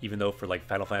 Even though for like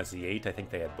Final Fantasy VIII, I think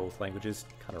they had both languages.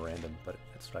 Kind of random, but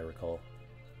that's what I recall.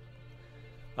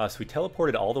 So we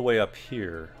teleported all the way up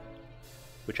here,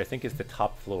 which I think is the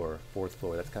top floor, 4th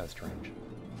floor. That's kind of strange.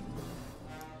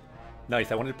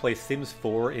 Nice, I wanted to play Sims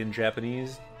 4 in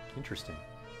Japanese. Interesting.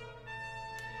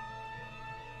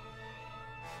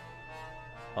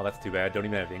 Oh, that's too bad. Don't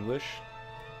even have English?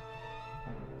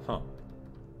 Huh.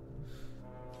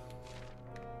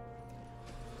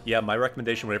 Yeah, my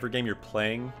recommendation, whatever game you're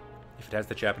playing, if it has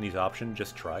the Japanese option,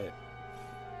 just try it.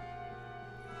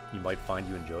 You might find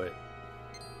you enjoy it.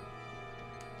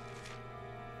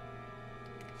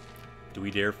 Do we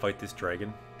dare fight this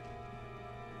dragon?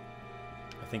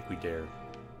 I think we dare.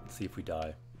 Let's see if we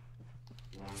die.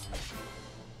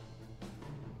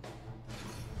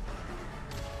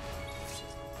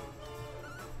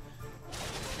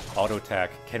 Auto attack.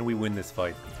 Can we win this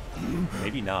fight?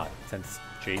 Maybe not, since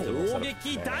Jade's a little set up.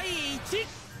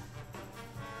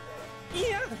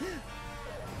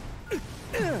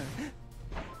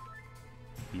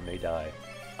 We may die.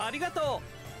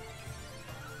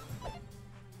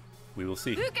 We will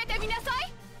see. The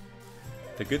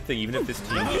good thing, even if this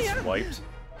team gets wiped,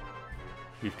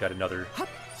 we've got another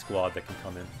squad that can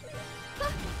come in.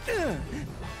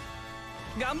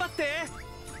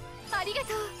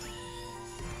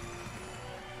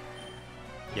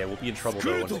 Yeah, we'll be in trouble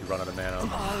though once we run out of mana.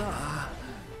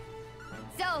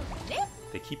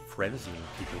 They keep frenzying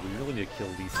people. We really need to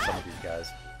kill at least some of these guys.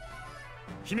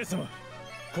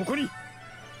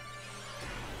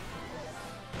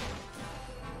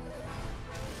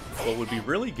 What would be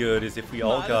really good is if we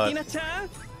all got...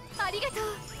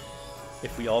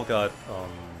 If we all got,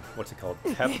 what's it called?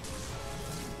 Pep.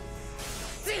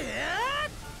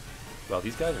 Wow,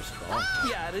 these guys are strong.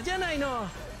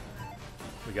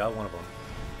 We got one of them.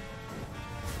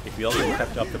 If we all get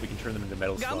kept up, then we can turn them into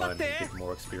metal slime and get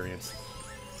more experience.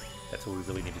 That's what we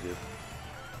really need to do.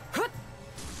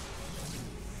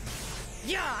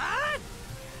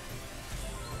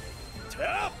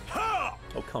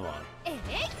 Oh, come on.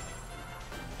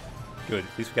 Good,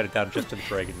 at least we got it down just to the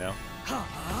dragon now.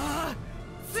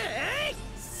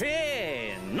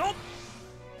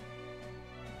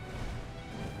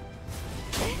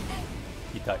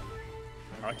 He died.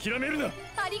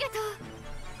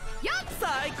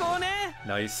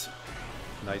 Nice.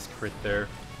 Nice crit there.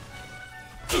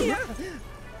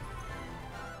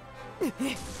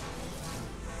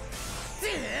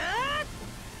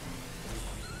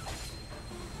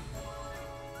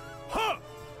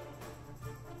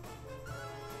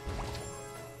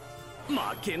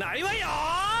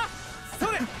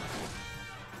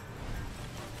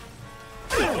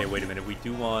 Okay, wait a minute. We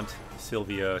do want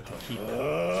Sylvia to keep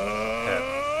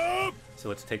Pep. So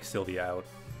let's take Sylvia out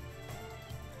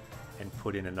and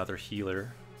put in another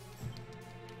healer.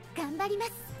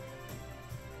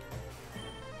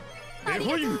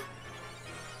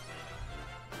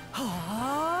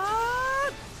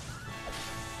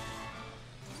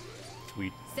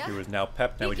 Sweet. Here is now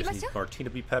Pep. Now we just need Martina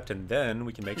to be pepped, and then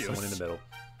we can make someone in the middle.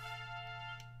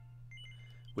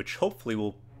 Which hopefully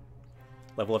will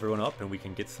level everyone up and we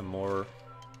can get some more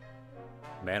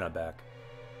mana back,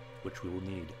 which we will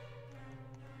need.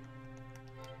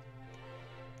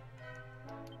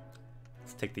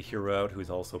 Let's take the hero out who is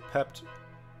also pepped.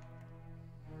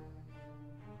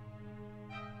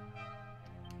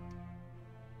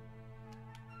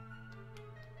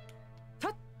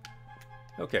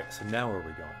 Okay, so now where are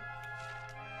we going?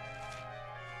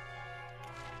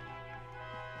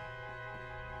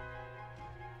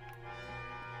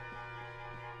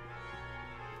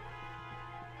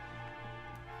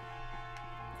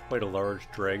 Quite a large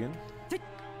dragon.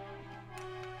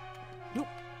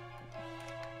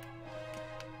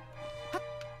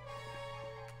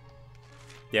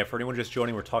 Yeah, for anyone just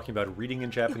joining, we're talking about reading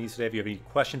in Japanese today. If you have any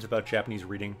questions about Japanese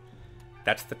reading,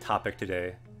 that's the topic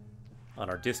today. On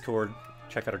our Discord,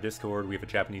 check out our Discord. We have a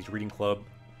Japanese reading club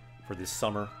for this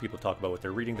summer. People talk about what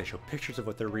they're reading. They show pictures of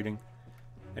what they're reading.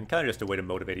 And kind of just a way to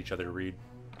motivate each other to read.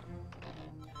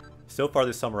 So far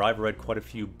this summer, I've read quite a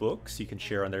few books. You can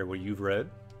share on there what you've read.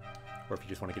 Or if you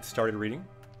just want to get started reading,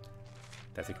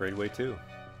 that's a great way too.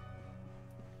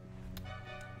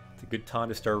 It's a good time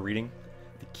to start reading.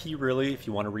 The key really, if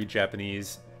you want to read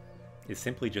Japanese, is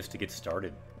simply just to get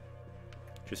started.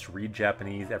 Just read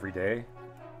Japanese every day.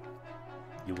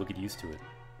 You will get used to it.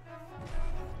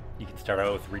 You can start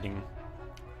out with reading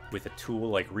with a tool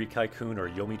like Rikai-kun or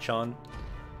Yomi-chan.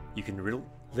 You can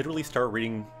literally start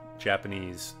reading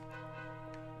Japanese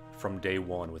from day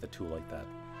one with a tool like that.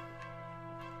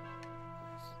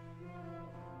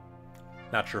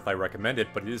 Not sure if I recommend it,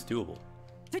 but it is doable.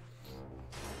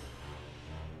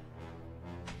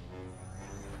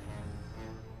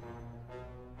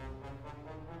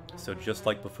 So just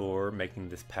like before, making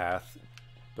this path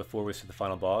before we see the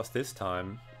final boss, this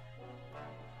time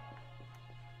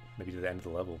maybe to the end of the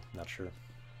level, not sure.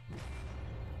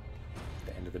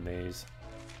 The end of the maze.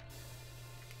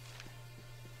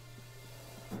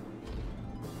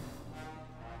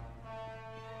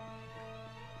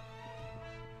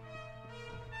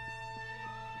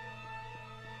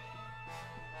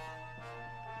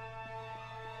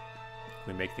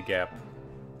 We make the gap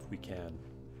if we can.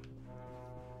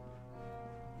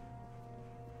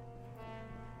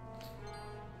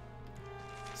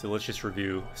 So let's just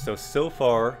review. So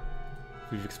far,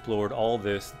 we've explored all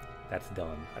this. That's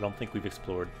done. I don't think we've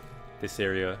explored this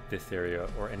area,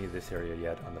 or any of this area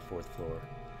yet on the 4th floor.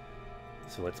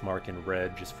 So let's mark in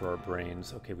red just for our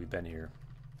brains. Okay, we've been here.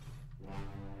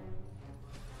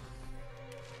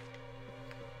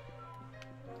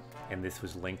 And this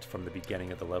was linked from the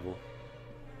beginning of the level.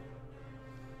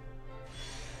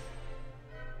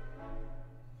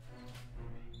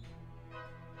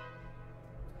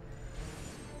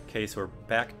 Okay, so we're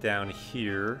back down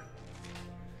here.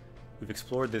 We've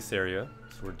explored this area,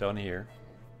 so we're done here.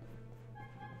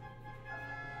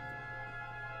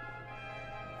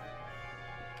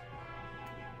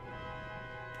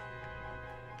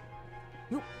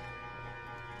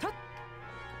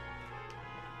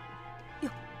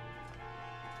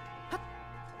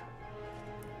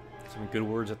 Some good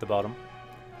words at the bottom.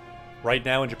 Right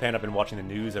now in Japan, I've been watching the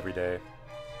news every day.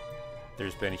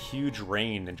 There's been huge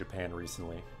rain in Japan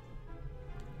recently.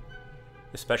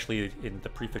 Especially in the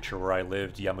prefecture where I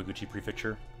lived, Yamaguchi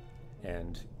Prefecture,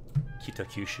 and Kita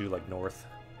Kyushu, like north.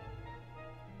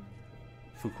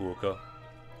 Fukuoka.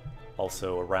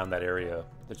 Also, around that area,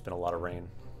 there's been a lot of rain.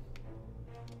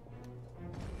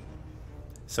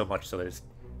 So much so that it's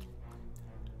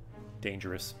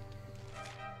dangerous.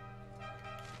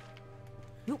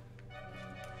 Yo.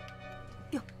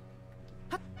 Yo.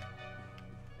 Ha.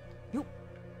 Yo.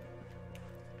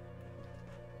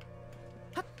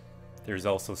 Ha. There's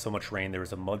also so much rain, there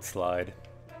was a mudslide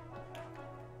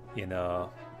in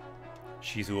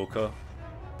Shizuoka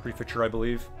Prefecture, I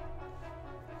believe.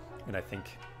 And I think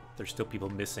there's still people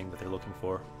missing that they're looking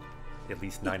for. At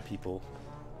least 9 people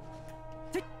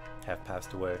have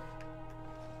passed away.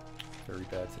 Very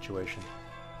bad situation.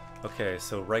 Okay,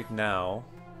 so right now,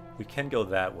 we can go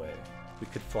that way. We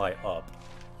could fly up.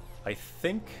 I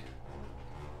think...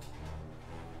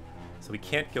 So we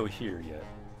can't go here yet.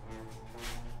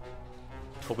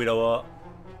 Tobira wa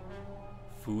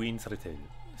fuin sareteru.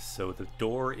 So the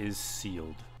door is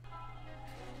sealed.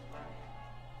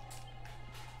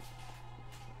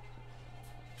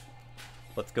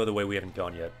 Let's go the way we haven't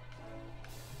gone yet.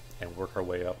 And work our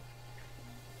way up.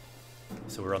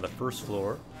 So we're on the first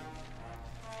floor.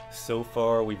 So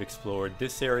far we've explored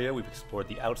this area, we've explored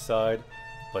the outside,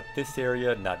 but this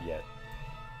area, not yet.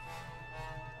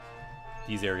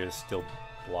 These areas still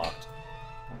blocked.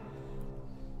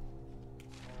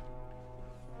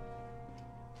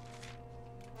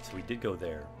 So we did go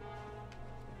there.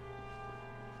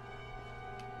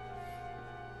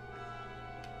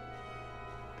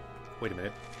 Wait a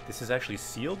minute, this is actually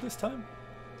sealed this time?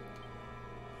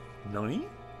 Nani?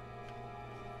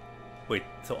 Wait,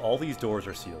 so all these doors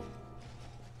are sealed.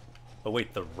 Oh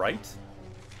wait, the right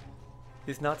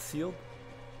is not sealed?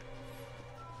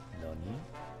 Nani?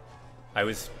 I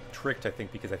was tricked, I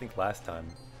think, because I think last time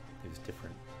it was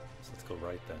different. So let's go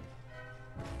right then.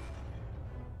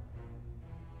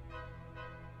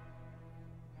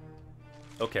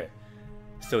 Okay,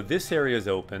 so this area is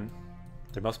open.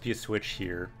 There must be a switch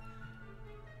here.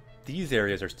 These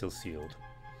areas are still sealed.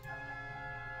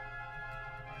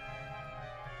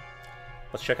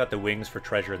 Let's check out the wings for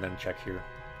treasure and then check here.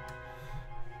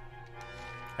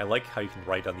 I like how you can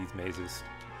write on these mazes.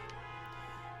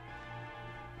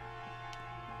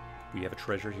 We have a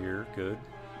treasure here, good.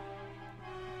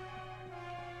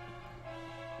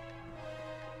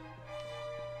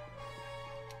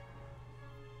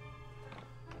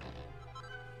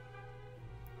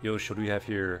 Yo, should we have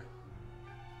here?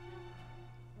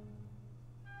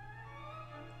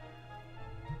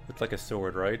 Looks like a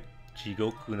sword, right?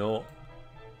 Jigoku no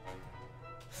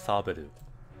Saberu.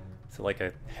 So like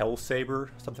a hell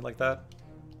saber, something like that.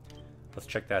 Let's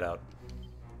check that out.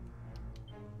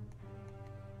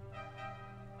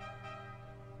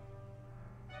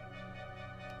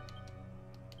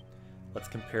 Let's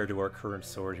compare to our current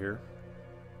sword here.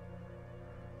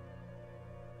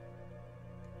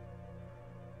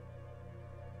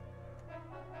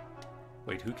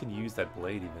 Wait, who can use that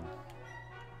blade even?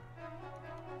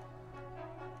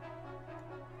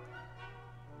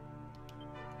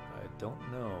 I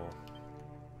don't know.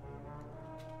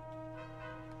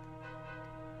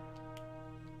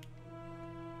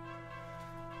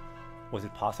 Was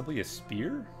it possibly a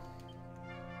spear?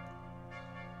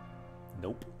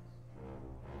 Nope.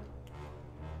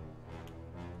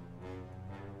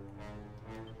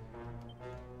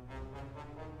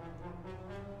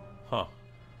 Huh.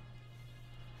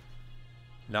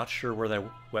 Not sure where that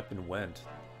weapon went.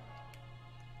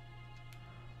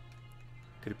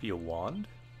 Could it be a wand?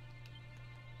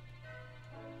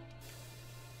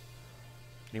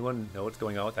 Anyone know what's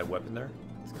going on with that weapon there?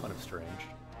 It's kind of strange.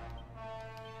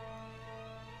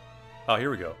 Oh, here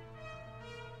we go.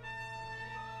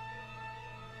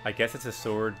 I guess it's a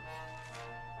sword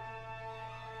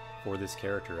for this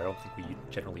character. I don't think we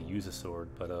generally use a sword,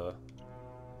 but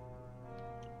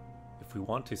if we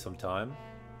want to sometime,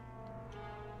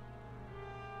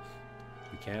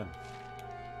 we can.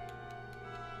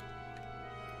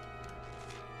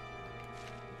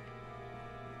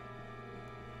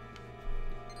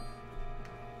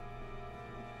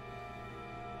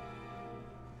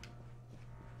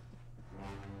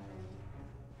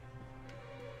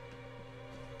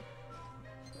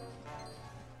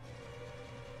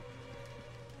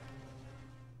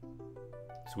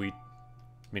 Sweet.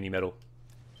 Mini medal.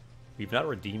 We've not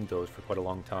redeemed those for quite a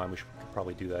long time. We should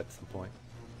probably do that at some point.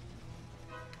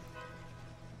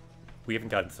 We haven't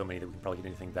gotten so many that we can probably get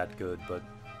anything that good, but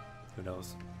who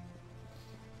knows.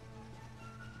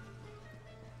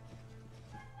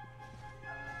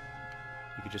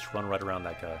 We could just run right around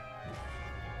that guy.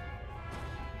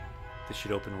 This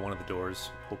should open one of the doors,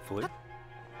 hopefully.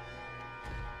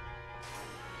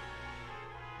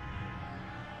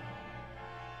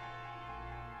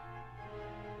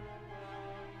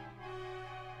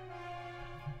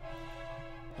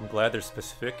 I'm glad they're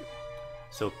specific.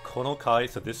 So Konokai,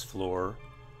 so this floor,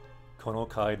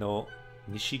 Konokai no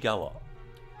Nishigawa.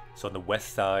 So on the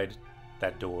west side,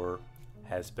 that door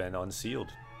has been unsealed.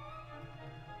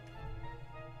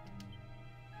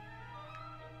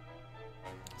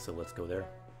 So let's go there.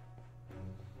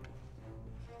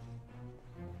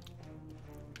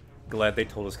 Glad they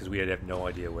told us because we had have no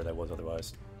idea where that was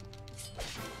otherwise.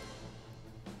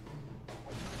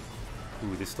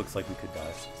 Ooh, this looks like we could die.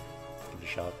 Let's give it a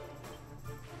shot.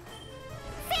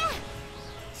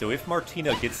 So if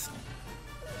Martina gets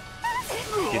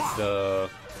the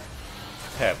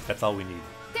pep, that's all we need.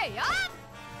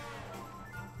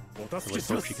 So let's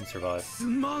hope she can survive.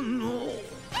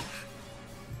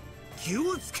 あり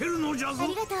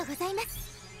がとうございま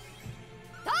す。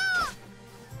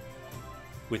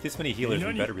 With this many healers,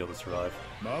 we better be able to survive.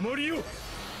 守りよ。お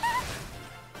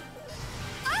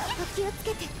気をつ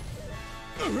けて。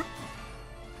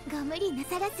ご無理な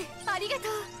さらずありがと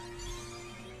う。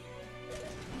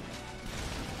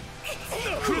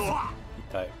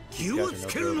 Tight. These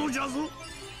guys are no joke.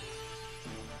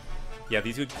 Yeah,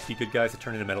 these would be good guys to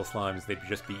turn into metal slimes. They'd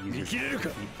just be easier to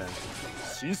defeat then.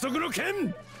 神速の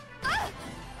剣。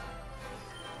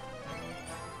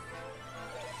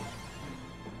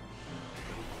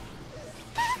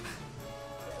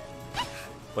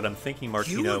 But I'm thinking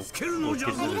Martina will get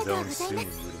into the zone soon, you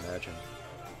would imagine.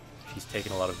 She's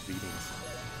taken a lot of beatings.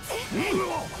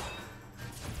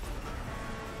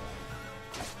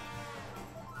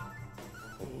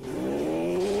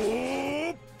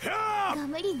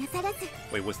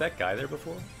 Wait, was that guy there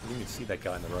before? I didn't even see that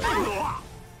guy on the right.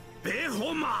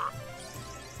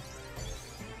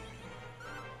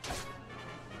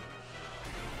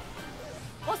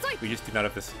 We just do not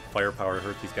have this firepower to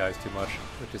hurt these guys too much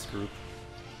with this group.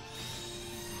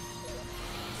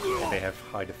 And they have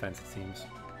high defense, it seems.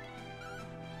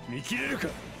 見切れるか。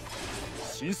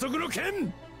神速の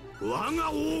剣。我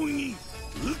が王に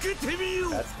受けてみよ。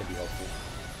 That's gonna be helpful.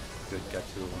 Good, got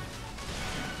two of them.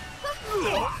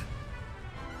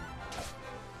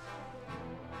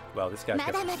 Wow, this guy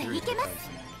kept serious defense.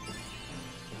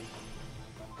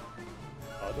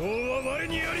 波動は我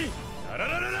にあり。ララ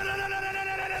ラララララララ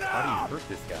ラララ。 How do you hurt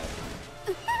this guy?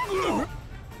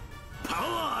 パ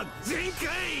ワー全開。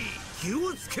気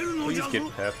をつけるの Please じゃぞ。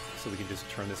 get pep so we can just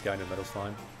turn this guy into metal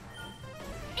slime.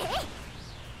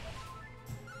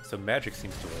 So magic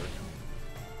seems to work.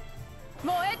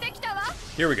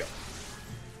 Here we go.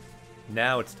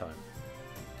 Now it's time.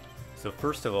 So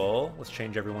first of all, let's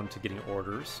change everyone to getting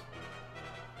orders.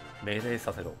 Melee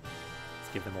Sasero. Let's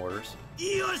give them orders.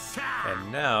 よっしゃ。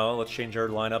 And now let's change our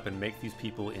lineup and make these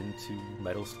people into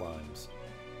metal slimes.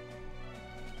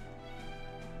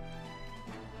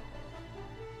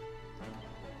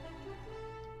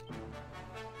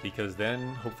 Because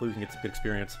then, hopefully we can get some good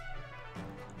experience.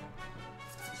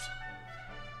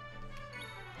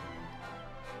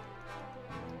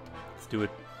 Let's do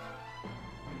it.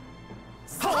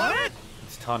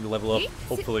 It's time to level up,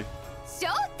 hopefully.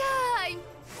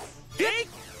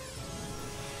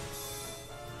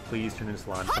 Please turn into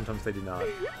slime. Sometimes they do not.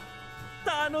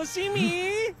 楽し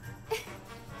み。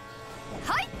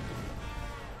はい。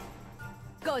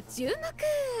ご注目。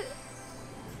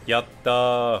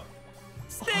 Yatta!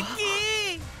 素敵。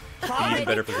 It'd be even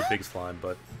better if it was a big slime,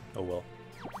 but oh well.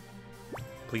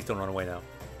 Please don't run away now.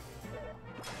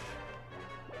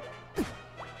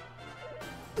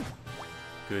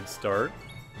 Good start.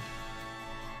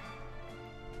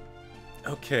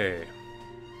 Okay.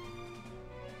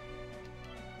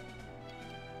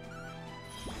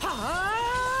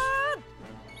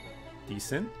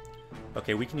 Decent.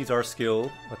 Okay, we can use our skill.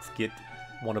 Let's get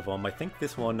one of them. I think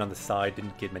this one on the side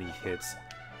didn't get many hits.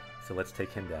 So let's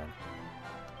take him down.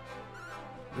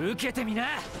 受けてみな。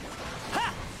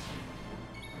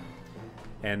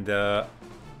 And I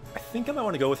think I might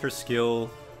want to go with her skill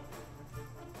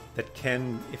that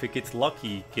can, if it gets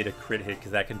lucky, get a crit hit,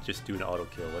 because that can just do an auto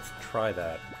kill. Let's try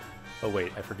that. Oh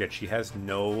wait, I forget, she has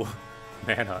no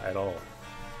mana at all.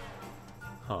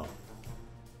 Huh.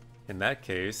 In that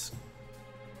case,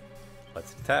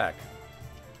 let's attack.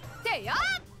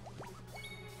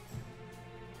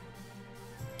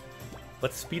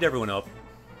 Let's speed everyone up.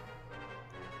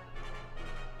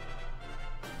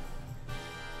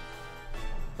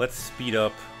 Let's speed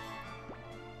up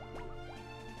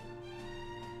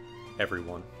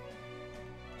everyone.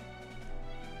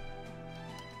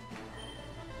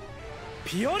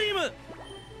 Piorim!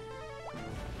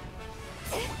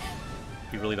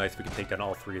 Be really nice if we could take down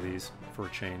all three of these for a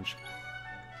change.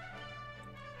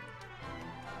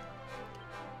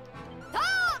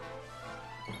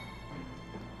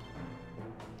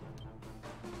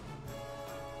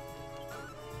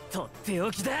 てお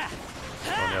きだ。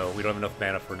 Oh no, we don't have enough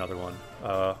mana for another one.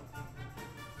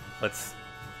 Let's...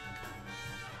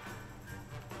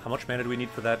 How much mana do we need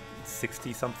for that?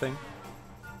 60 something?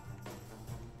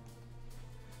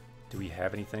 Do we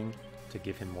have anything to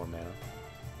give him more mana?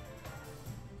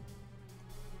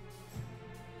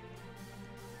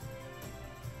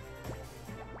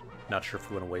 Not sure if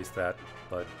we want to waste that,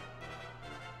 but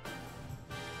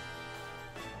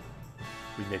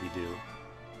we maybe do.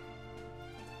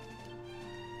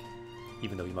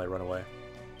 Even though he might run away.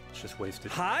 Let's just waste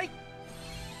it. Hi.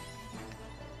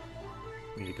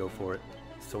 We need to go for it.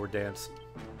 Sword dance.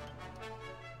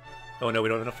 Oh no, we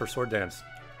don't have enough for sword dance.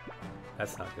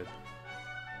 That's not good.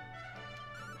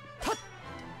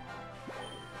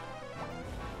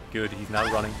 Good, he's now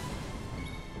running.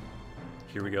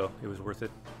 Here we go. It was worth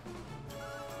it.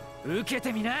 受け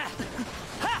てみな。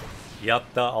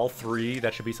 Yatta, all three.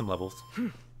 That should be some levels.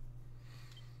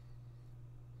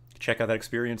 Check out that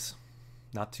experience.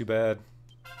 Not too bad.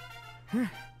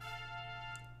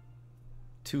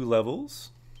 2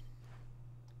 levels.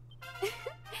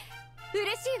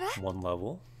 嬉しいわ。 1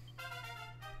 level.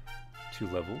 2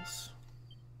 levels.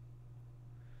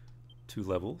 2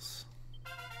 levels.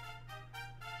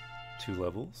 2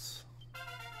 levels.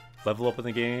 Level up in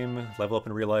the game, level up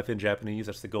in real life in Japanese.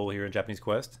 That's the goal here in Japanese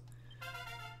Quest.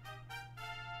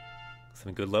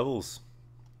 Some good levels.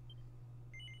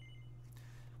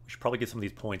 We should probably get some of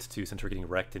these points too, since we're getting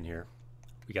wrecked in here.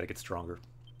 We gotta get stronger.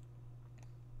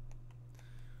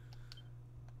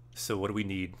 So what do we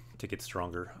need to get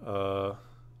stronger?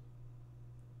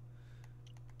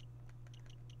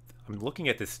 I'm looking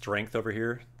at this strength over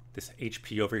here, this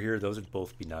HP over here. Those would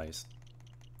both be nice.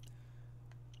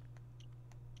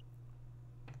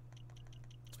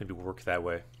 Let's maybe work that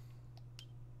way.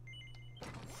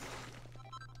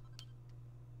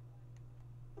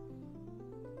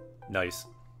 Nice.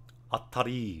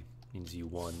 Atari means you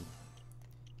won.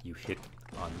 You hit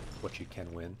on what you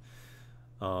can win.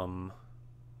 Nakama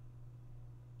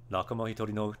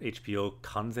Hitori no HP o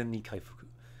kanzen ni kaifuku.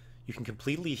 You can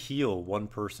completely heal one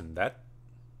person. That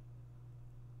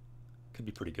could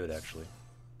be pretty good, actually.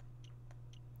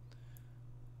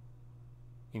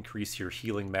 Increase your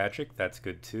healing magic. That's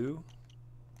good, too.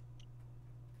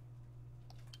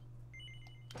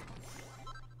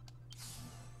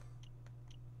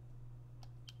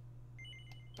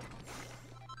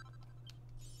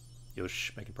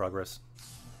 Yosh, making progress.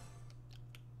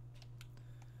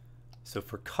 So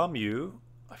for Kamyu,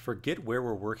 I forget where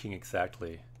we're working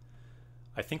exactly.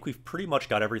 I think we've pretty much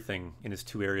got everything in his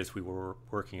 2 areas we were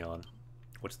working on.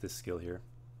 What's this skill here?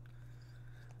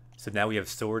 So now we have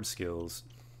sword skills.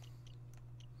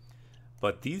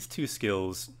 But these 2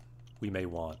 skills we may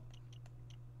want.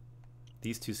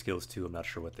 These 2 skills too, I'm not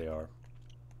sure what they are.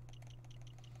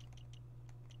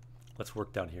 Let's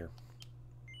work down here.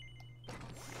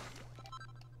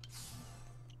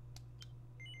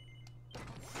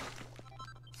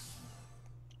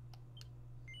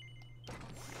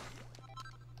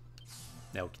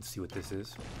 Now we can see what this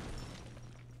is.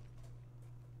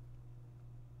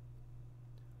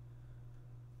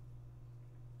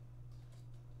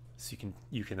 So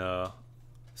you can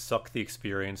suck the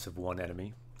experience of one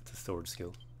enemy. It's a sword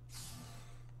skill.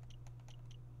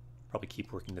 Probably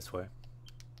keep working this way.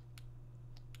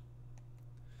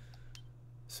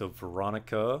 So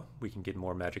Veronica, we can get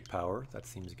more magic power. That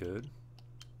seems good.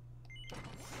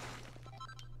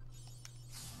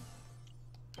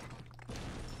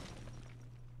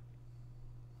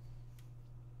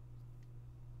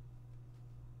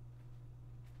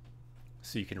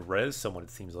 So you can res someone, it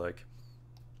seems like.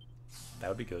 That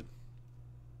would be good.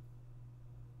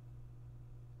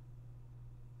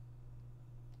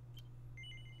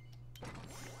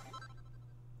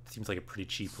 Seems like a pretty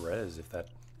cheap res if that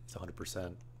is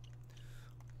 100%.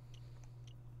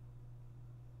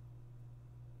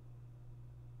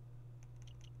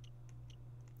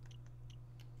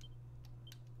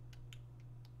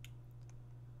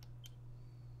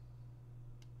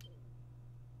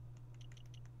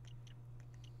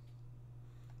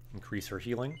 Increase her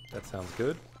healing. That sounds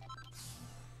good.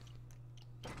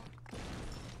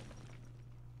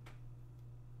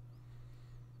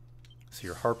 So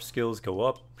your harp skills go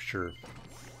up? Sure.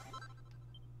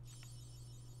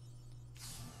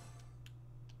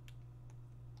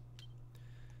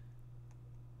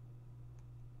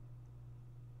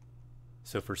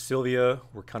 So for Sylvia,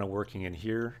 we're kind of working in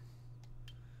here.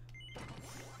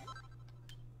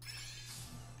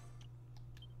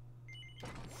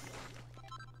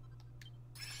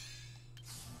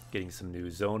 Getting some new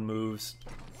zone moves.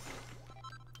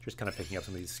 Just kind of picking up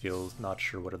some of these skills. Not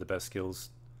sure what are the best skills.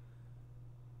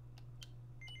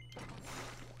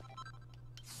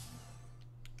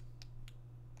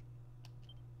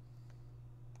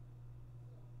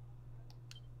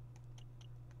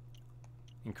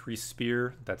 Increased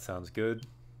spear, that sounds good.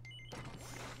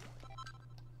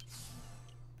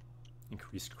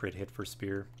 Increased crit hit for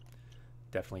spear,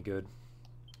 definitely good.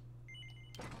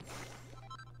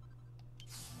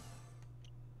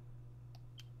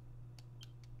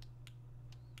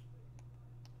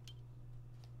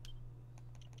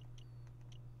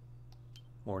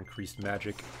 More increased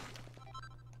magic,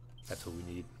 that's what we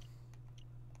need.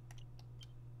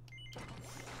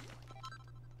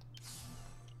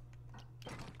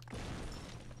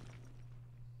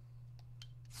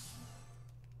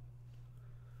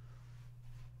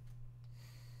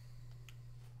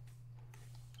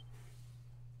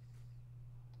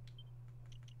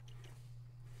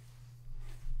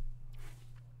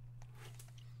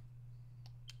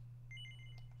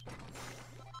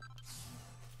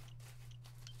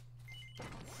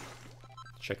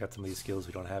 Check out some of these skills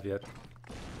we don't have yet.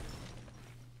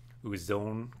 Ooh,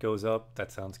 zone goes up.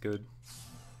 That sounds good.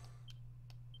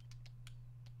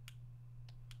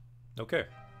 Okay.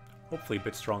 Hopefully a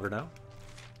bit stronger now.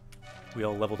 We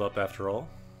all leveled up after all.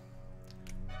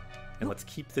 And let's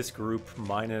keep this group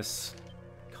minus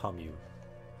Kamyu.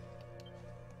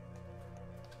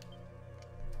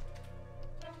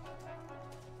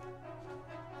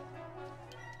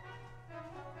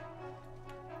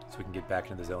 So we can get back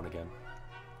into the zone again.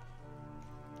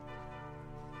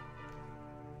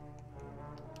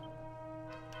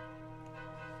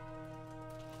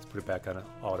 Put it back on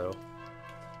auto.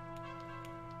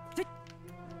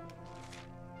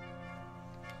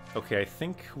 Okay, I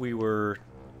think we went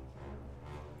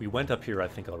up here, I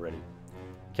think, already.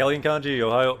 Kelly and Kanji,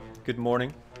 Ohio, good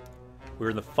morning. We're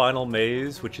in the final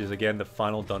maze, which is, again, the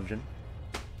final dungeon.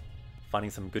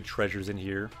 Finding some good treasures in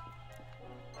here.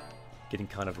 Getting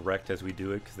kind of wrecked as we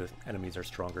do it, because the enemies are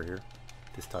stronger here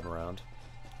this time around.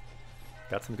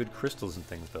 Got some good crystals and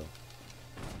things, though.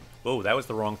 Whoa, that was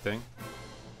the wrong thing.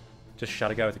 Just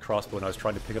shot a guy with a crossbow and I was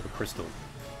trying to pick up a crystal.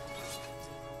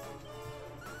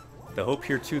 The hope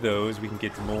here too, though, is we can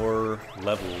get more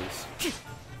levels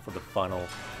for the final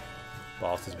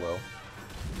boss as well.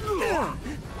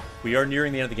 We are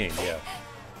nearing the end of the game, yeah.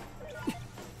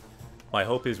 My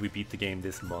hope is we beat the game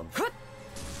this month.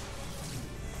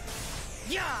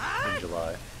 In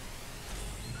July.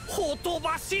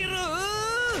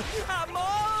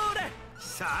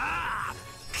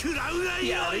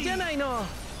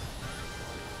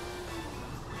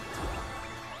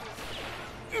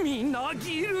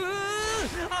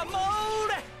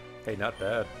 Hey, not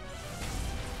bad.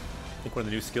 I think one of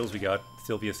the new skills we got,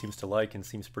 Sylvia seems to like and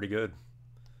seems pretty good.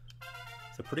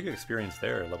 It's a pretty good experience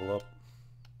there, level up.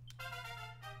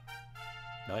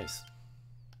 Nice.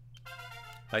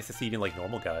 Nice to see even like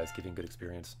normal guys giving good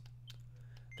experience.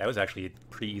 That was actually a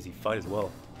pretty easy fight as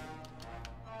well.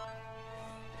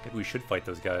 Maybe we should fight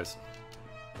those guys.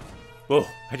 Whoa,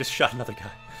 I just shot another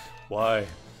guy. Why?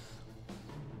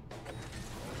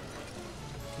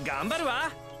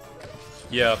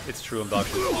 Yeah, it's true,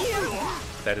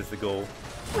 Mbaku. That is the goal.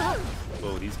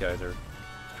 Whoa, these guys are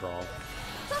strong.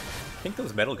 I think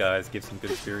those metal guys give some good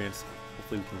experience.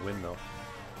 Hopefully we can win, though.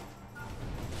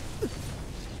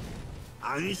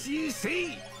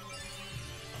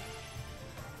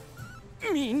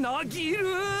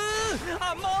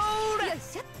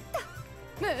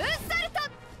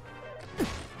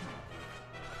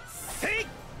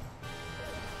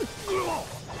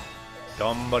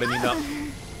 Ganbare minna.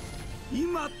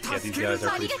 Yeah, these guys are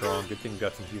pretty strong. Good thing we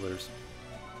got some healers.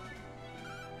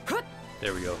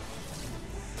 There we go.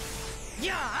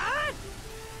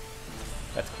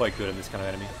 That's quite good in this kind of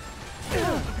enemy.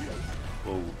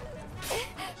 Whoa.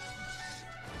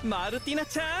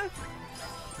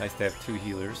 Nice to have two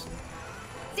healers.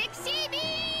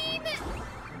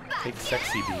 Take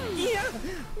Sexy Beam.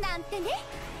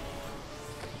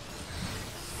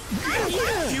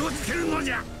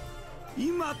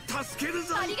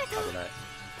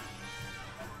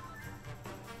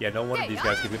 Yeah, no wonder these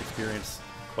guys give good experience.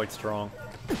 Quite strong.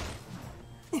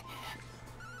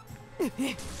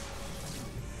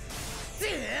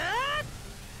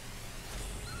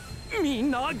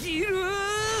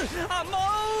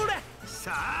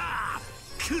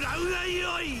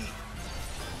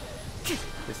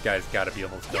 This guy's gotta be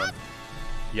almost done.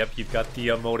 Yep, you've got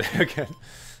the mode again.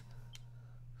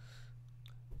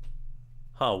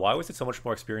 Huh, why was it so much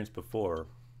more experience before?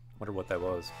 Wonder what that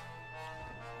was.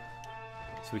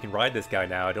 So we can ride this guy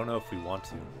now. I don't know if we want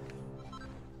to.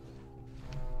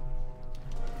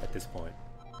 At this point.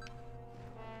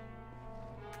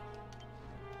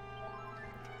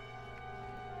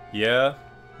 Yeah,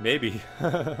 maybe.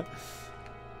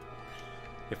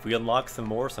 If we unlock some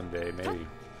more someday, maybe.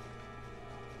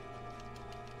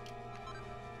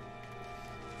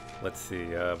 Let's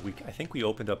see. I think we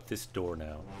opened up this door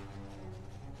now.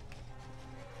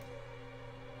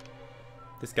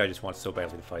 This guy just wants so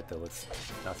badly to fight, though. Let's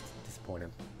not disappoint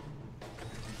him.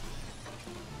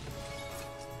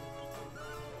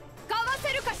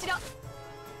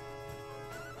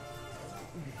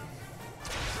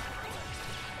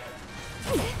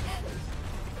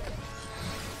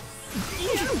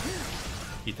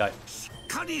 He died.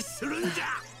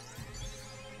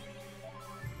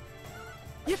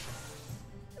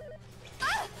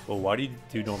 Well, why do you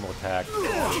do normal attack?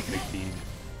 Big beam.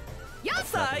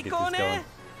 That's not gonna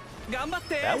get this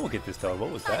done. That will get this done.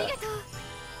 What was that?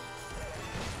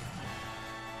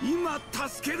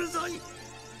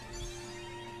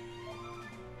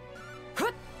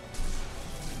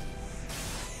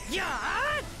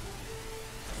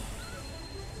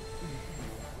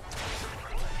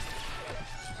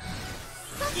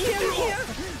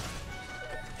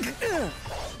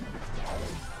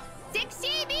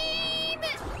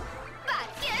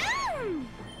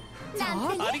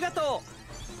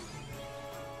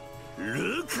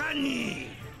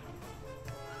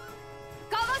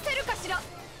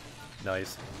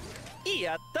 Nice.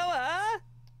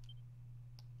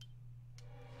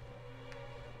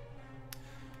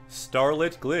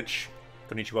 Starlit Glitch.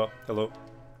 Konnichiwa. Hello.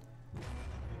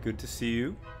 Good to see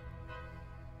you.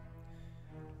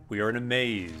 We are in a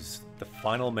maze. The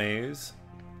final maze,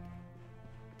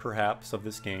 perhaps, of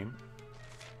this game.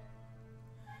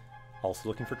 Also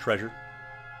looking for treasure.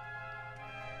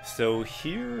 So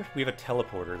here we have a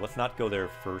teleporter. Let's not go there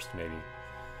first, maybe.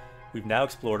 We've now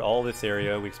explored all this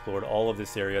area. We explored all of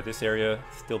this area. This area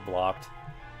still blocked.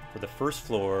 For the first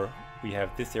floor, we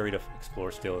have this area to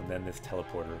explore still, and then this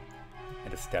teleporter.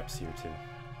 And the steps here, too.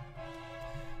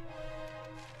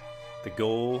 The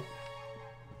goal,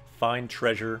 find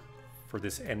treasure for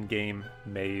this endgame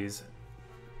maze.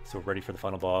 So we're ready for the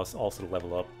final boss. Also to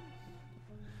level up.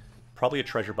 Probably a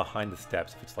treasure behind the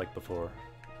steps, if it's like before.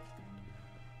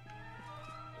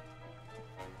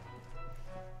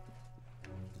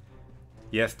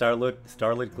 Yeah, Starlit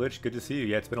Glitch, good to see you.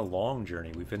 Yeah, it's been a long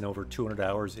journey. We've been over 200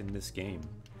 hours in this game.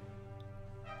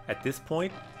 At this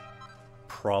point,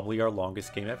 probably our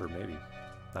longest game ever, maybe.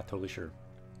 Not totally sure.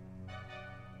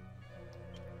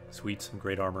 Sweet, some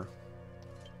great armor.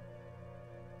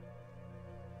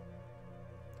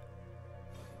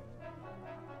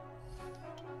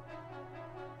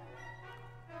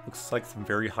 Looks like some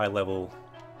very high level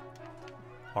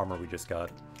armor we just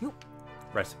got.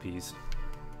 Recipes.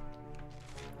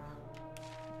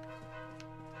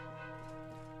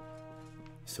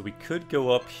 So we could go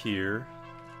up here.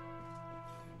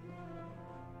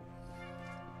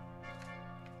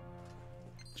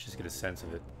 Let's just get a sense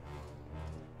of it.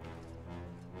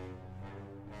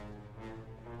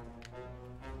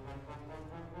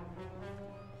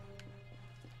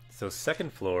 So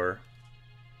second floor.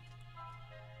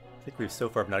 I think we've so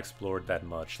far not explored that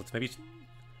much. Let's maybe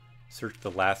search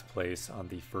the last place on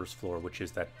the first floor, which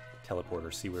is that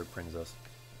teleporter, see where it brings us.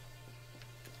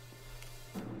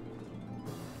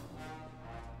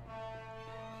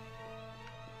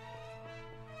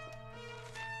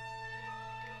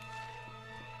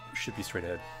 Should be straight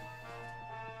ahead.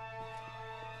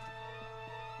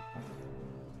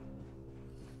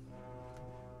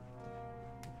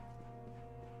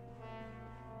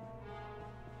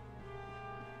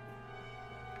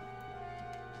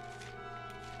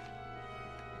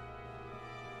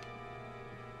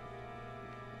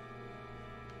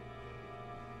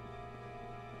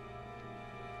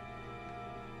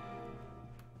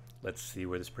 Let's see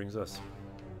where this brings us.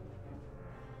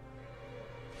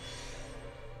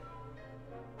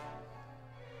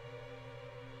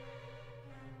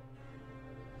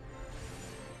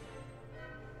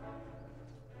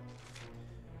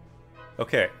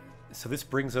 Okay, so this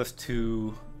brings us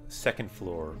to second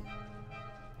floor.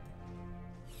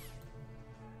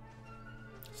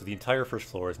 So the entire first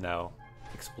floor is now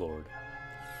explored.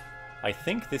 I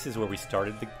think this is where we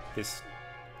started this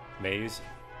maze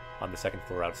on the second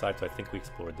floor outside, so I think we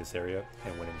explored this area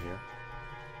and went in here.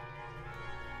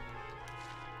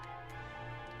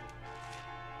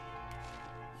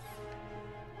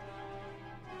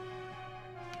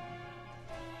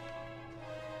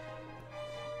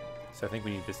 So I think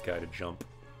we need this guy to jump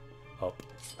up.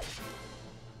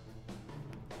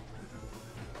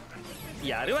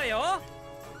 Yaru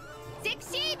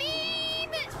Sexy beam!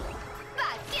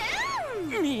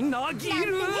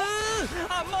 Minagiru!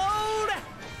 Amore!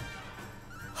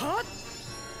 Hot!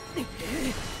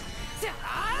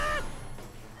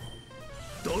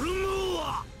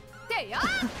 Dorumua!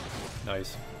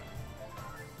 Nice.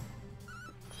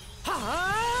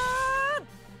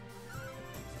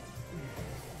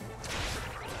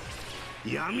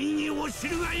 闇に落ち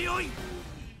るがよい。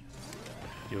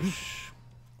よし。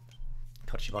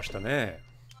勝ちましたね。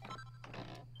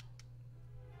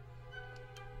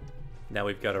Now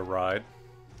we've got a ride.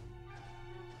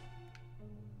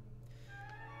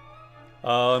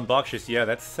 And Bakshis, yeah,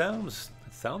 that sounds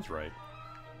right.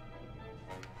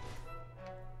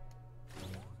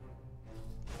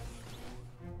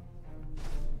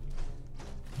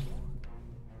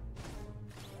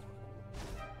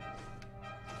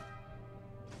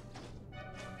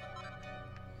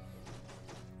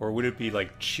 Or would it be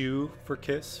like chew for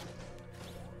kiss?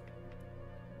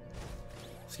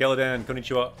 Skeleton,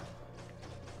 konnichiwa.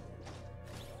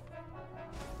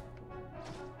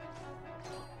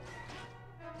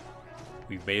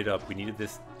 We made it up. We needed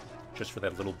this just for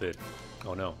that little bit.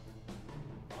 Oh no.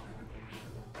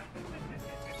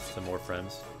 Some more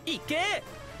friends. Ike!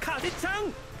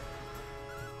 Kaze-chan!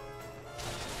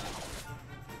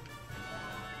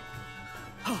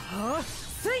 はあ、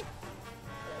せい！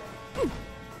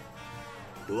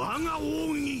我が奥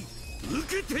義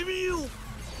受けてみよう。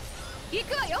行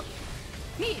くわよ。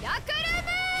ミラクルム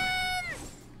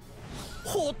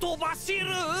ーン。ほとばしる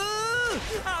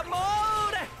アモ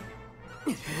ーレ。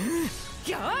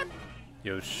やっ。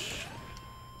Yosh.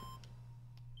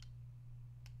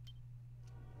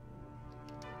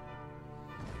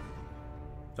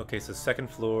 Okay, so second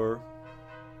floor.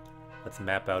 Let's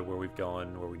map out where we've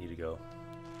gone, where we need to go.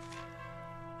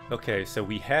 Okay, so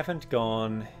we haven't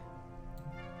gone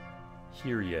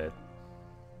here yet.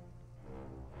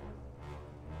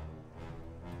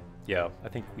 Yeah, I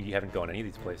think we haven't gone any of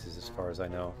these places as far as I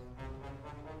know.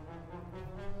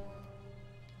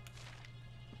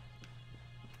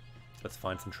 Let's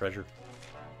find some treasure.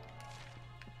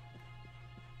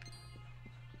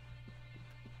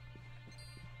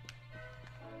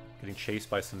 Getting chased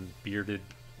by some bearded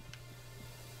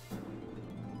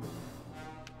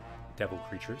devil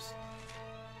creatures.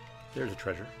 There's a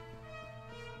treasure.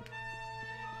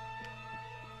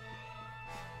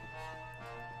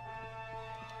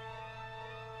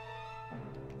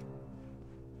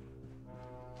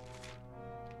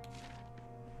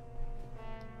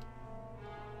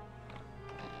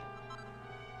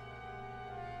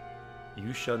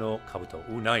 Yusha no Kabuto.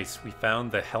 Ooh, nice. We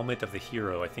found the helmet of the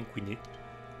hero. I think we need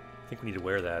to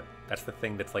wear that. That's the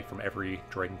thing that's like from every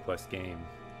Dragon Quest game.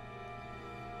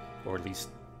 Or at least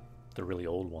the really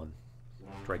old one.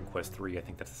 Dragon Quest 3, I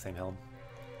think that's the same helm.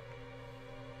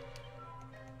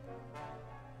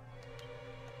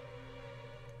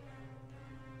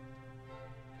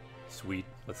 Sweet,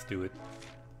 let's do it.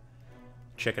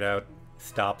 Check it out.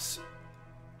 Stops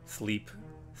sleep,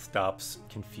 stops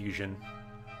confusion,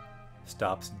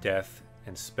 stops death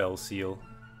and spell seal,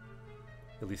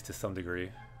 at least to some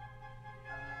degree.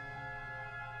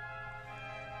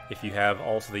 If you have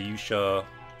also the Yusha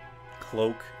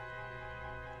cloak,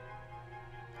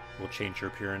 will change your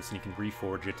appearance and you can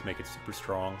reforge it to make it super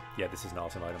strong. Yeah, this is an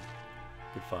awesome item.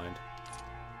 Good find.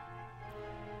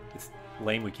 It's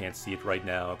lame we can't see it right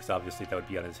now because obviously that would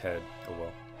be on his head. Oh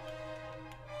well.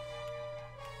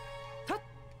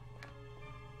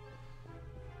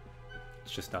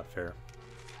 It's just not fair.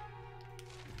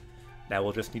 Now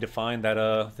we'll just need to find that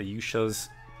the Yusha's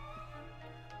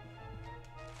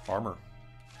armor.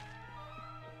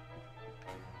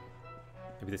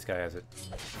 Maybe this guy has it.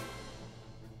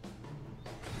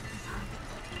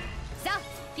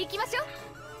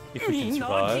 If we can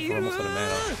survive, we're almost out of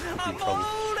mana.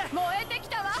 We'll be in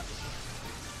trouble.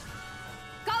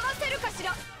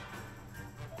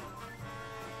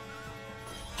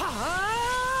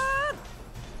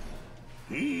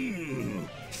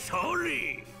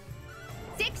 Sorry.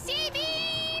 Sexy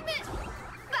beam!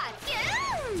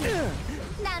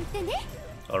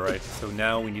 Alright, so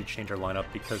now we need to change our lineup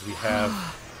because we have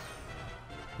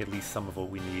at least some of what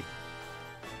we need.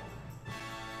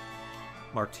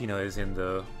 Martina is in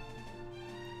the...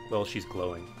 Well, she's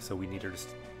glowing, so we need her to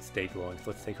stay glowing. So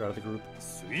let's take her out of the group.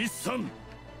 Sui-san!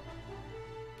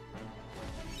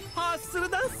 ハッスル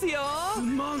ダンスよ。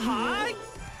はい。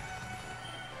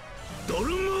ドル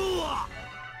ムーア。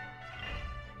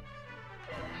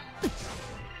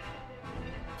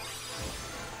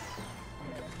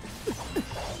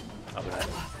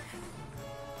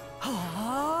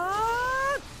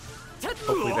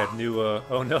Hopefully that new,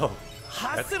 oh no,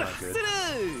 that's not good.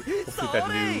 Hopefully that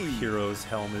new hero's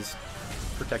helm is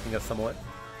protecting us somewhat.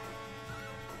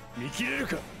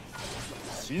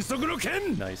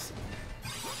 Nice.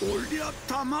 おりゃ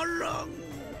たまらん。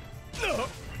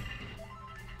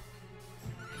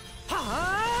は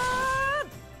あ。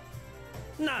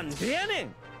なんでやね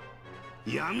ん。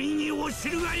闇に落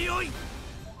ちるがよい。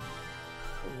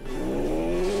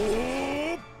お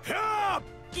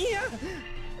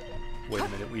Wait a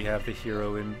minute, we have the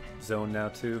hero in zone now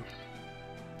too.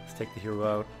 Let's take the hero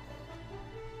out.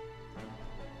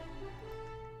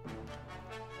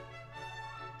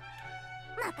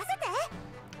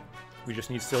 We just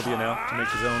need Sylvia now to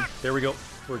make the zone. There we go.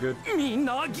 We're good.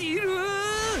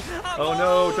 Oh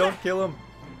no, don't kill him.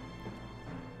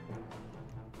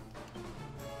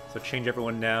 So change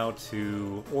everyone now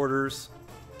to orders.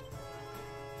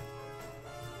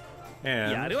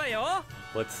 And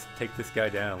let's take this guy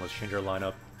down. Let's change our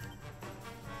lineup.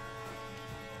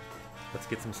 Let's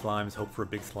get some slimes. Hope for a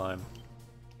big slime.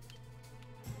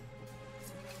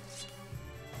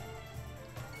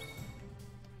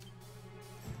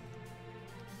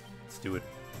 Let's do it.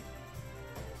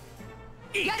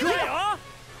 It's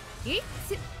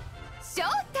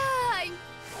showtime!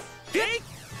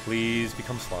 Please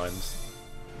become slimes.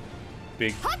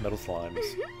 Big metal slimes. So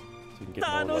you can get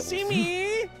more levels.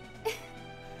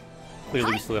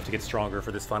 Clearly we still have to get stronger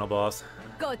for this final boss.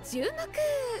 ご注目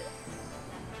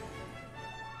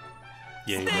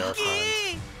Yay, there are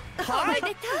slimes. おめでと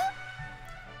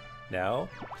う Now,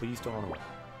 please don't run away.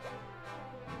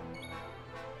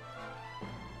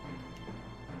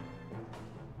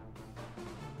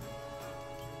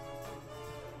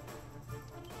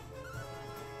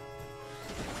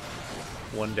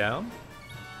 One down.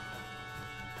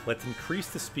 Let's increase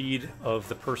the speed of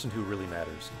the person who really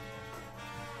matters.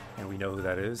 And we know who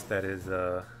that is. That is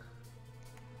our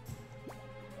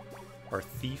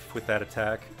thief with that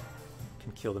attack.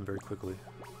 Can kill them very quickly.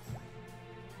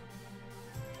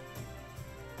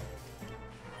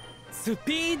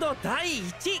 Speed 第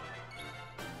一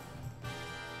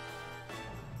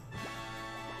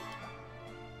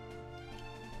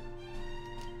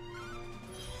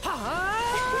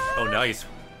Oh, nice.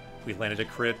 We landed a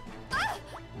crit.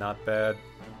 Not bad.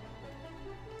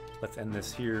 Let's end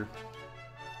this here.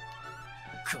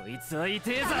 こいつは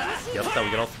痛えぞ Yep, thought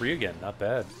we got all three again. Not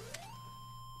bad.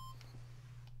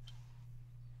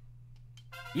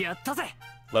 やったぜ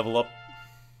Level up.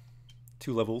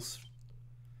 2 levels.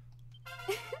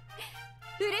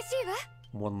 嬉しいわ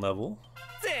 1 level.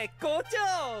 絶好調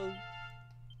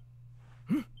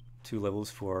 2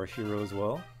 levels for our hero as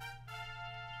well.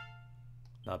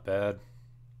 Not bad.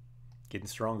 Getting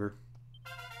stronger.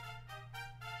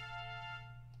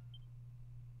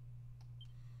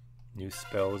 New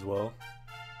spell as well.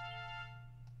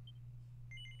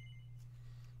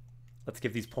 Let's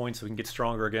give these points so we can get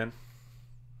stronger again.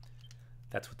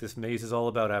 That's what this maze is all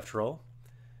about after all.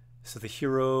 So the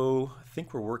hero, I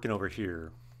think we're working over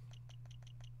here.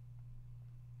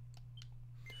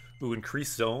 Ooh,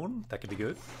 increase zone? That could be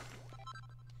good.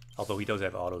 Although he does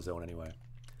have auto zone anyway.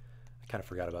 I kind of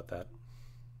forgot about that.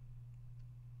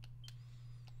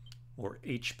 Or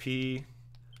HP,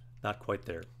 not quite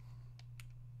there.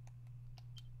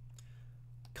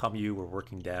 Kamyu, we're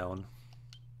working down.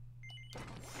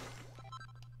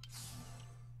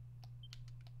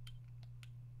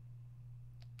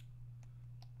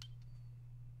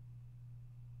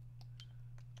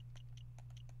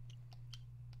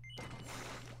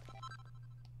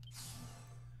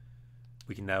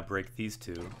 We can now break these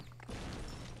two.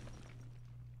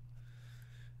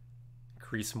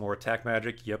 Increase more attack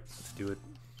magic. Yep, let's do it.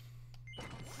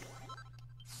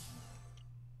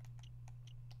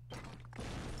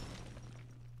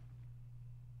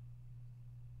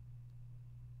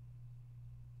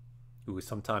 Ooh, we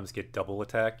sometimes get double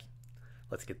attack.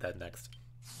 Let's get that next.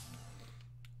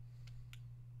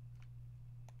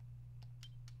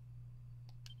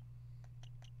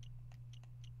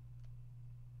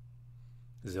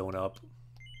 Zone up.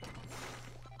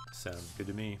 Sounds good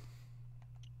to me.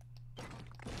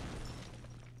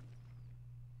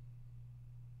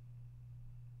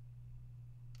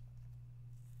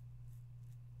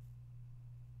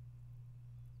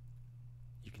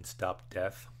 You can stop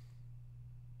death.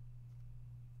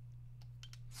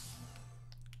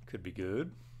 Could be good.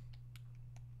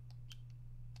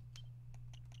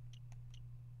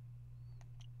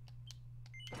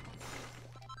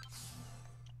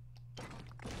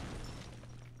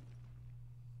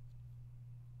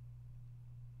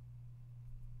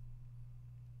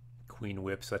 Queen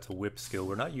whip, so that's a whip skill.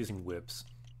 We're not using whips.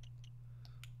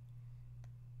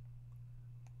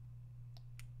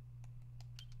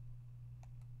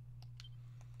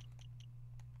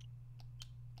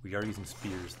 We are using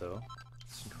spears though.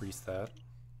 Let's increase that.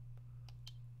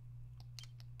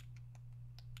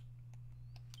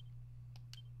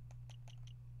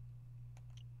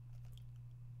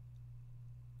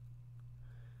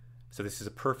 So this is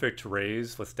a perfect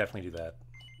raise. Let's definitely do that.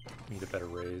 We need a better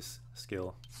raise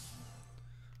skill.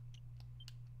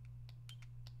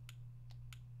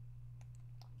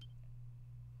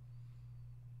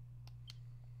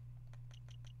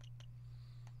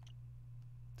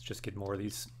 just get more of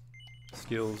these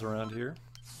skills around here.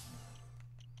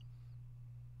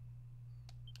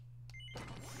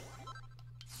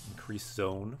 Increase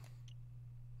zone.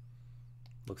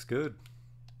 Looks good.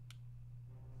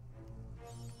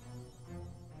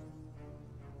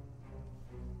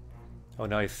 Oh,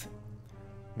 nice.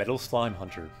 Metal Slime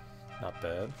Hunter. Not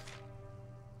bad.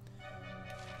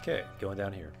 Okay, going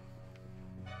down here.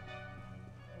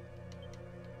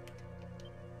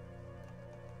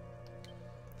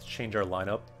 Let's change our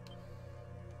lineup.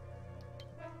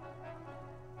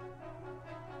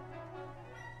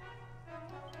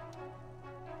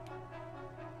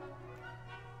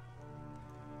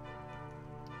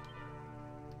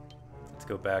 Let's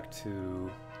go back to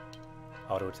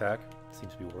auto attack.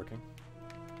 Seems to be working.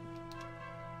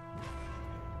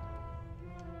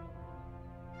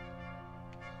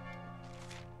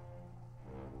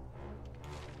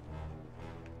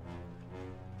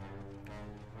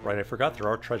 Right, I forgot there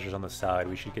are treasures on the side.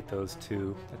 We should get those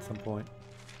too at some point.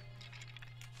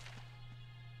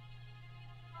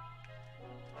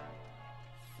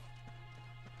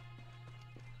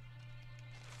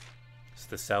 It's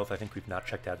the south I think we've not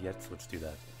checked out yet, so let's do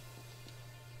that.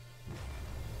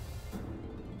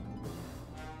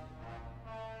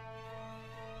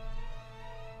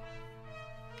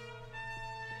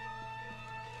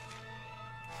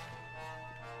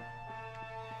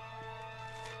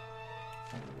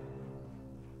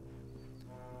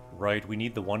 Right, we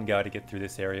need the one guy to get through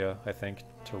this area, I think,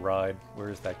 to ride. Where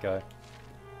is that guy?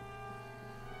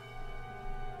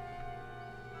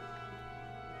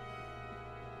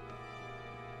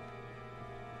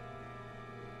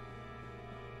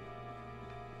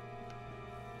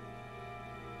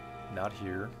 Not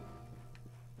here.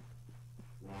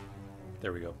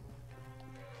 There we go.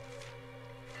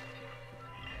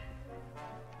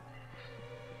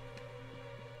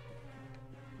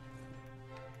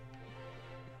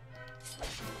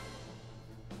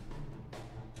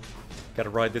 Gotta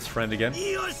ride this friend again. か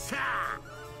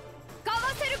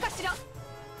わせるかしら。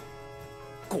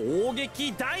攻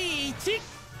撃第一。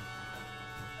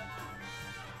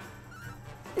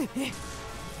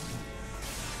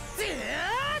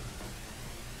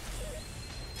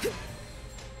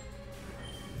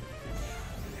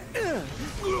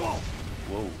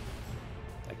Whoa.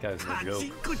 That guy's no joke.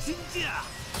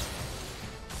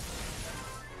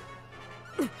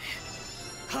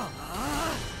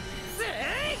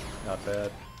 Not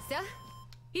bad. さあ、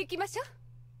行きましょう。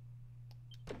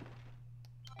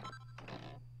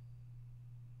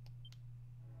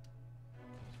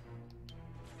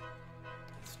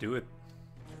Let's do it.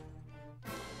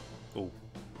 Oh.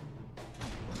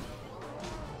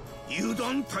 油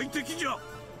断大敵じゃ。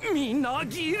みな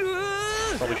ぎる。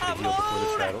 Probably should have healed before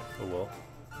this battle. Oh well.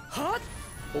 はっ。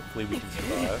 Hopefully we can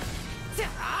survive. じゃ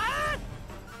あ。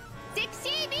セクシ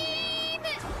ービーム。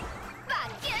バ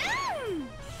キューン。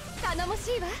頼も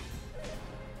しいわ。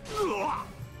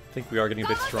 I think we are getting a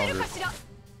bit かわせる stronger. かしら。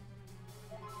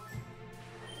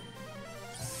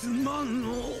すまん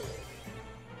の。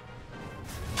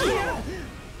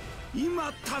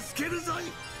今助けるぞい。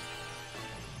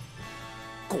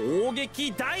攻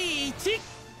撃第一。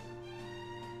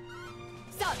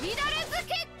さみだれ漬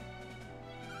け。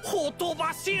ほと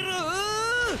ばしる。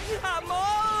アモ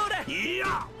ーレ。い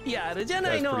や。やるじゃな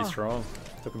That い was の。 pretty strong.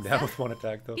 Took him down with one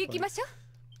attack though. 行きましょう。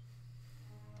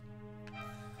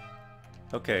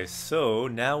 Okay, so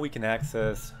now we can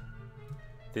access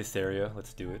this area.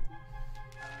 Let's do it.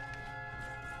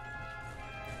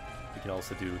 We can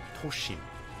also do Toshin.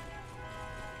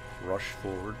 Rush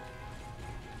forward.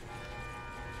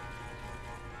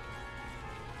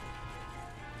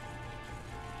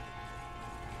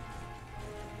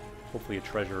 Hopefully a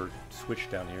treasure switch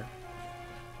down here.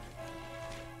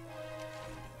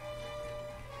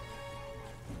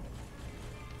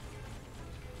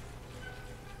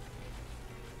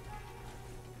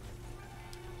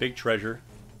 Big treasure.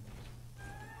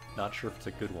 Not sure if it's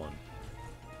a good one.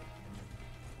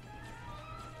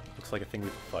 Looks like a thing we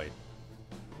can fight.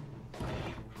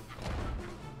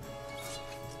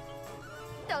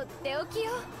 とっておき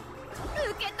を受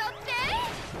け取って。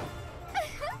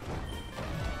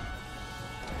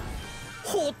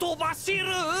ほとばしる。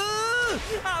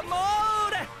アモ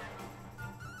ーレ。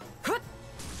ふっ。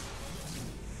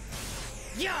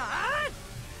やあ。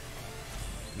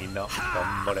 Minna,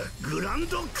 gambare. グラン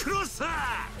ドクロス。 Oh,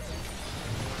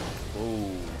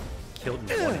 killed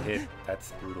in one hit.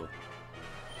 That's brutal.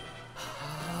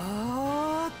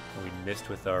 And we missed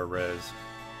with our res.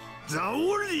 ザ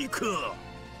オリク。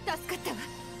助かったわ。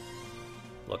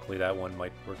 Luckily that one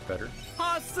might work better.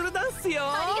 ハッスルダンスよ。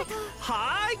ありがとう。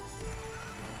はい。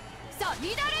さ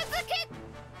みだれ漬け。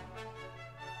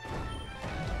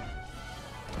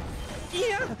い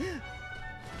や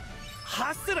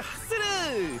ハッスルハッス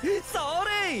ルそ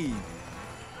れ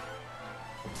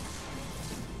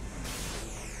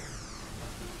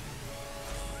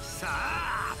さ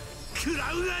あ食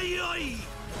らうがよい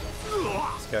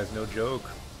This guy's no joke.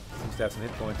 Seems to have some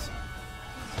hit points.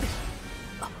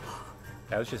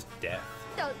 That was just death.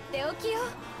 とっておきを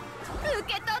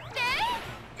受け取っ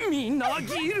てみんな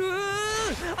ギル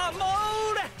アモ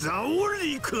ーレザオ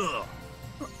リク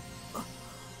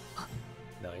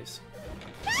Nice.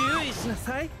 注意しな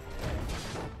さい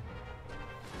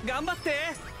頑張って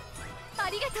あ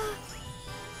りがとう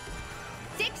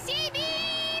セクシービー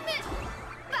ム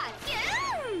バキュ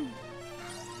ーン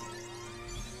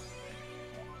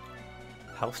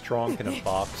How strong can a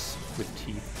box with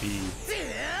teeth be?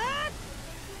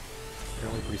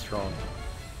 Apparently pretty strong.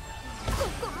 こ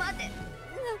こまで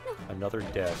Another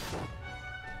death.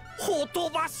 ほと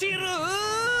ばしる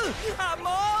アモ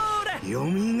ーレよ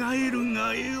みがえる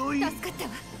がよい助かった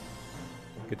わ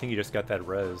Good thing you just got that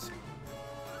res.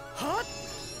 はっ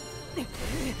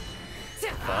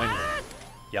Finally.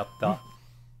 Yatta.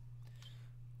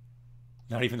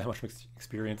 Not even that much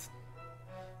experience.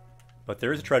 But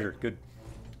there is a treasure. Good.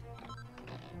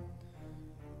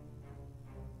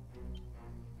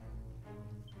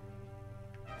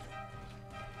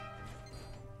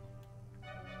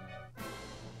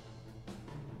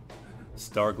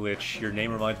 Starglitch, your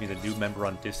name reminds me of the new member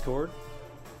on Discord.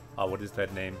 What is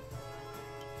that name?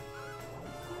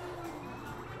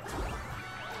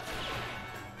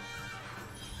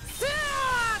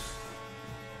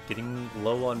 Getting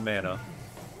low on mana.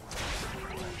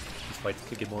 These fights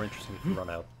could get more interesting if you run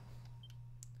out.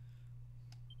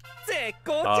 絶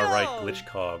好調 Alright, Glitch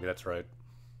Cog, that's right.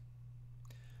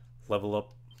 Level up.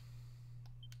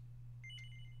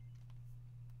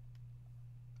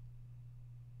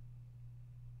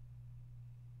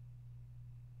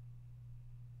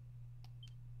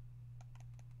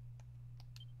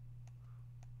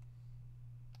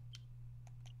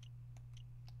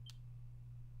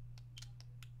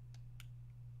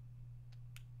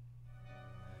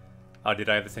 Did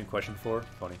I have the same question before?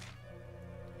 Funny.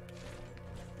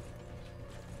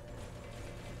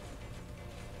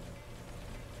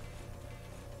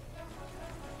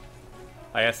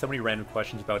 I asked so many random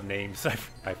questions about names,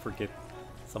 I forget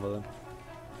some of them.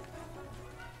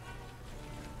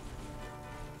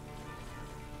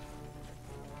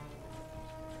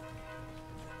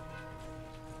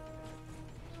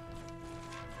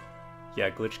 Yeah,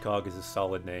 Glitchcog is a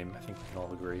solid name, I think we can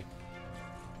all agree.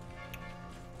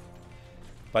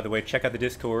 By the way, check out the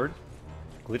Discord.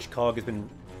 Glitchcog has been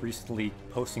recently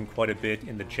posting quite a bit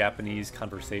in the Japanese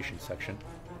conversation section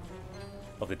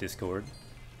of the Discord.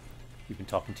 We've been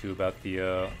talking to you about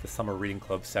the Summer Reading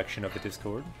Club section of the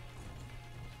Discord.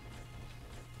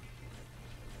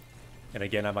 And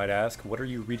again, I might ask, what are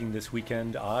you reading this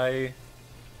weekend? I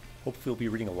hopefully will be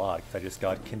reading a lot, because I just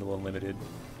got Kindle Unlimited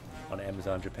on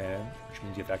Amazon Japan, which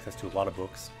means you have access to a lot of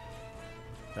books.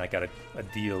 And I got a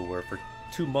deal where for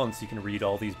 2 months you can read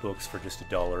all these books for just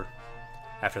 $1.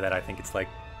 After that, I think it's like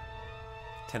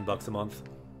 $10 a month,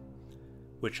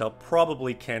 which I'll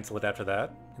probably cancel it after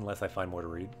that, unless I find more to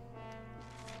read.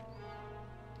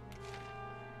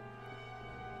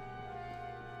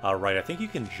 Alright, I think you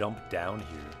can jump down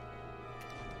here.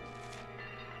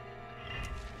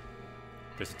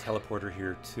 There's a teleporter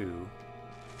here too.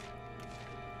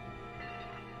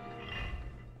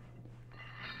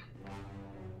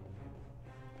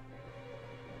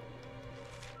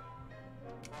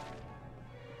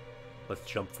 Let's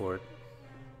jump for it.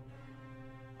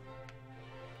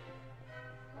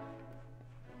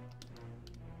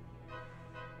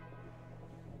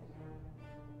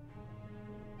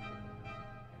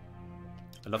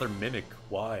 Another mimic,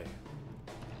 why?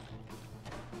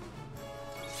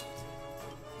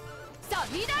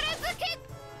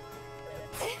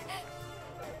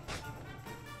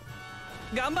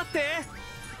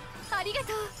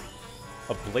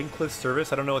 A Blinklist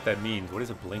service? I don't know what that means. What is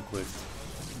a Blinklist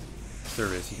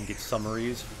service? You can get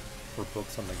summaries for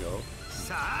books on the go.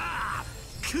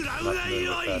 I'm not familiar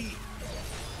with that.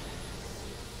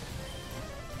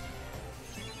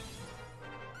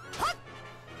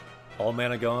 All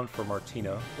mana gone for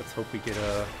Martina. Let's hope we get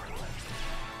a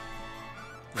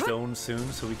zone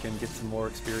soon so we can get some more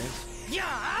experience.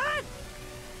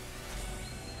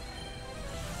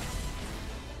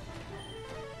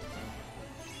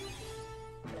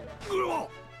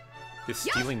 This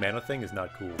stealing mana thing is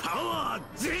not cool. Power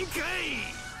Zenkai!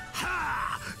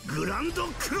 Ha! Grand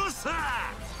Crosser!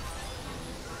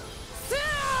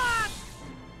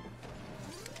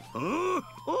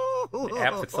 The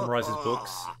app that summarizes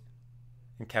books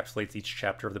encapsulates each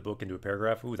chapter of the book into a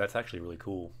paragraph. Ooh, that's actually really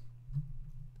cool.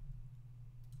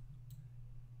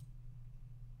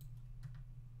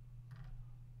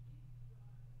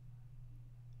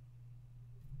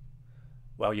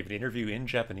 Wow, you have an interview in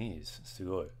Japanese. す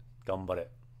ごい。頑張れ。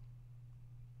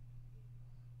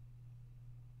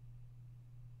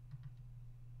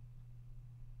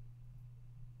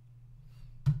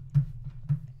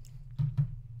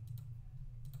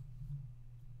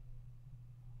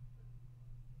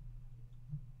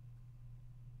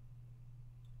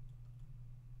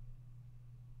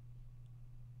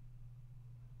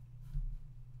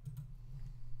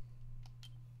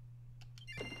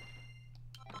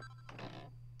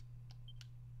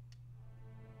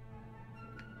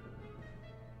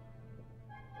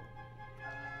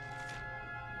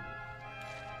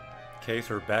Okay,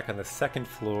 so we're back on the second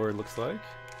floor, it looks like.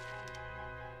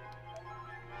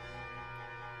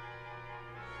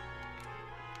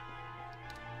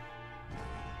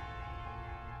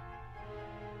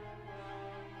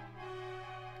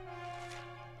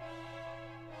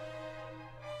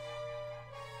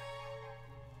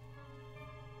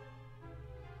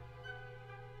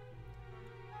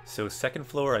 So second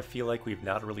floor, I feel like we've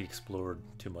not really explored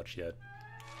too much yet.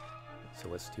 So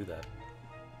let's do that.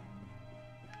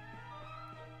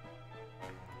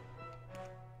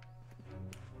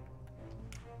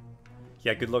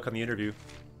 Yeah, good luck on the interview.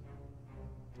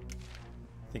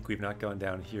 I think we've not gone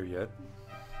down here yet.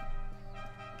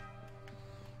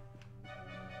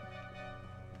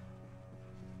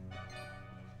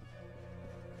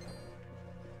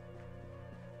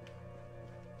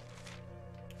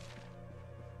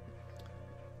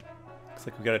 Looks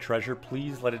like we got a treasure.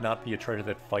 Please let it not be a treasure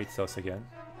that fights us again.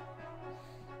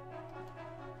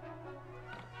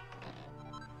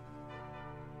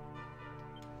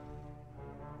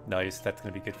 Nice, that's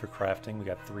going to be good for crafting. We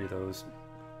got 3 of those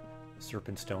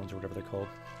serpent stones or whatever they're called.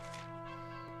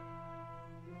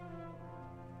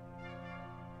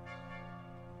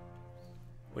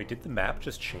 Wait, did the map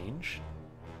just change?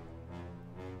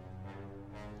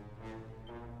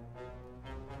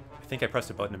 I think I pressed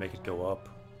a button to make it go up.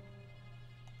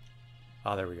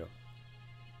 Ah, there we go.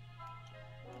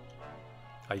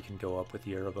 Ah, you can go up with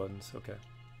the arrow buttons, okay.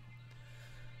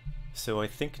 So I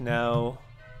think now...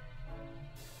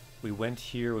 We went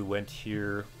here, we went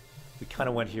here. We kind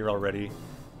of went here already.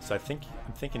 So I'm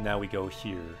thinking now we go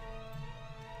here.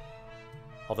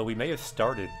 Although we may have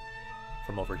started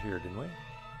from over here, didn't we?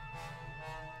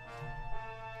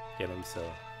 Yeah, maybe so.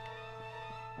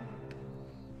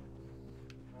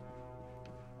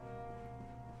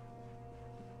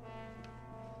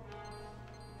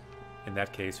 In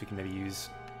that case, we can maybe use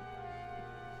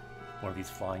one of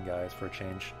these flying guys for a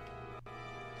change.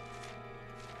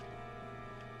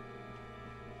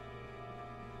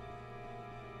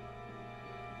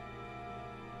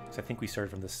 So I think we started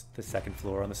from the second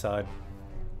floor on the side.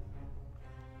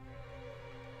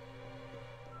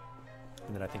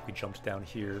 And then I think we jumped down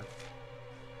here.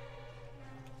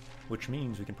 Which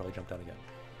means we can probably jump down again.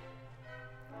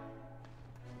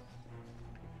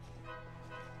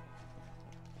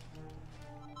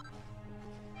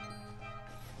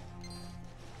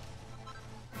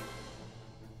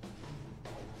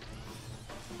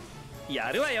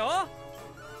 Yaru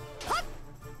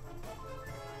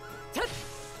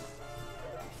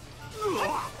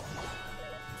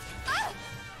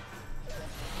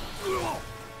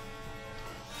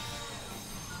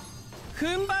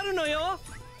踏ん張るのよ。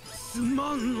す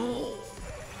まんの。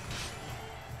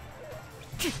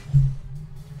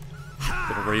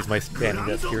Gonna raise my standing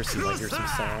desk here so you might hear some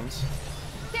sounds.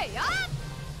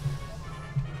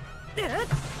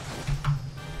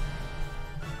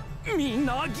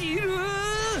 Minagiru!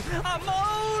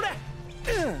 Amore!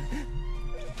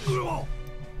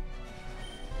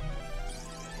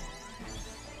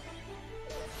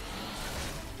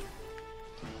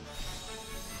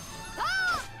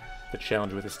 The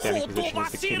challenge with a standing position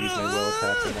is the kitties may well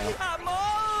attack me now.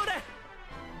 Amore!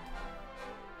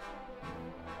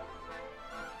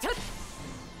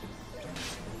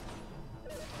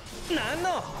 なん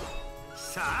の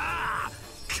さあ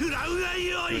食らうが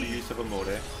よ Good い use of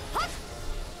Amore.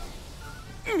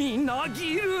 みな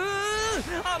ぎる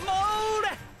アモー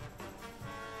レ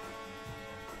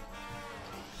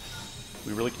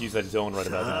We really could use that zone right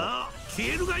about now.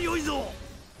 消えるがよいぞ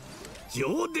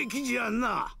上出来じゃ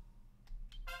な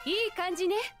いい感じ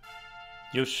ね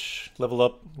Yosh, level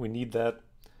up. We need that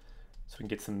so we can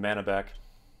get some mana back.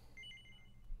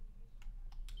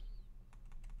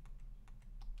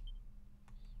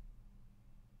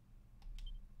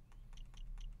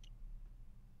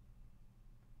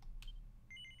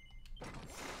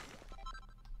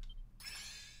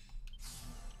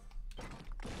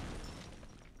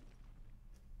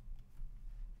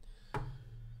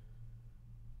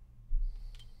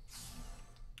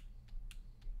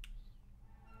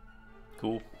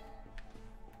 Cool.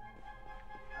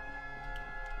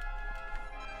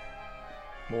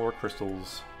 More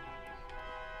crystals.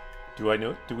 Do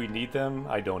we need them?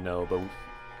 I don't know, but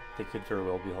they could very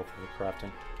well be helpful for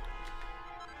crafting.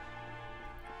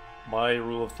 My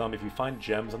rule of thumb, if you find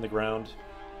gems on the ground,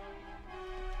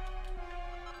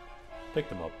 pick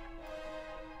them up.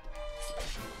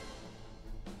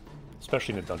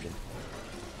 Especially in a dungeon.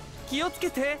 気をつけ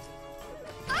て。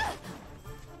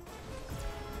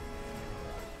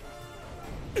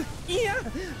いや。か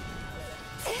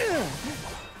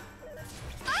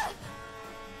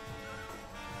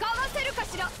わせるか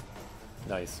しら。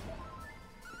 Nice.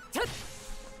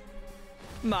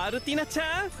 マルティナち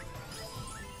ゃん。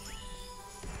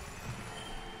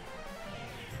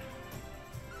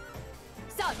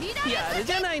さあ、みんなやる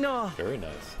じゃないの。 Very nice.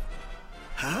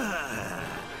 はあ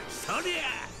そりゃ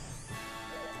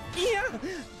いや。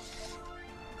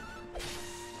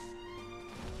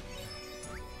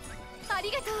あり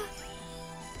がとう。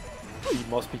 He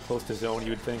must be close to zone.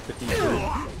 You would think that he's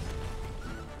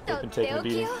と been って taking a おき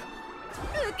beating. を受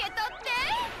け取っ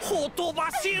て。ほと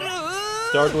ばしる。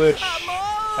 Star Glitch.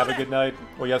 Have a good night.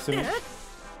 Oyasumi.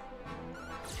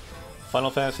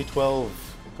 Final Fantasy 12.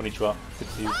 Konnichiwa. Good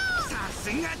to see you. さす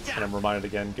がじ And ゃ I'm reminded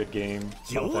again. Good game.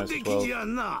 Final 上 Fantasy 出来 12. じゃ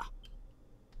な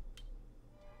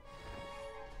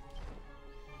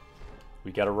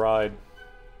We got a ride.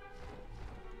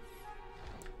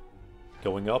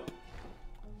 Going up.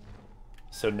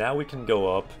 So now we can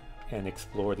go up and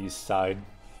explore these side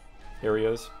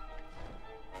areas,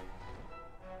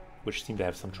 which seem to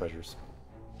have some treasures.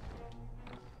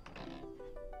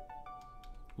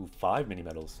 Ooh, 5 mini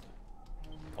medals.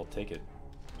 I'll take it.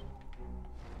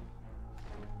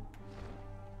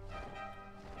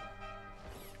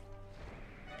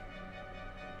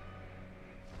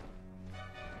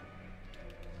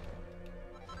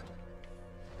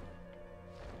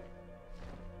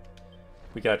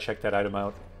 We gotta check that item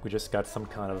out. We just got some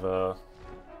kind of a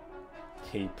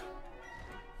cape.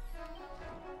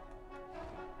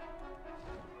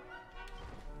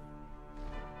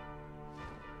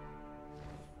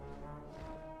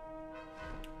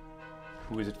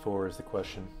 Who is it for is the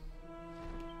question.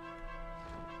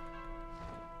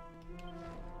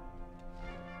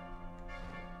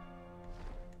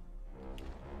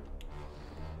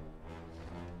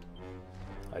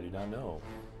 I do not know.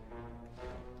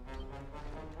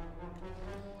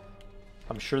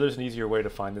 I'm sure there's an easier way to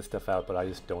find this stuff out, but I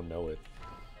just don't know it.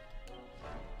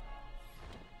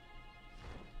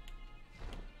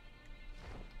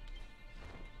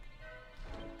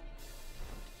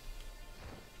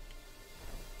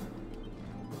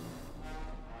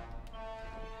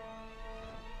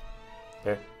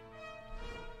 Okay.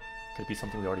 Could it be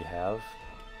something we already have?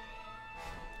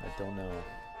 I don't know.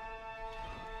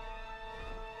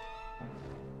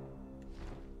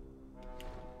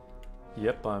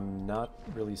 Yep, I'm not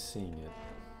really seeing it.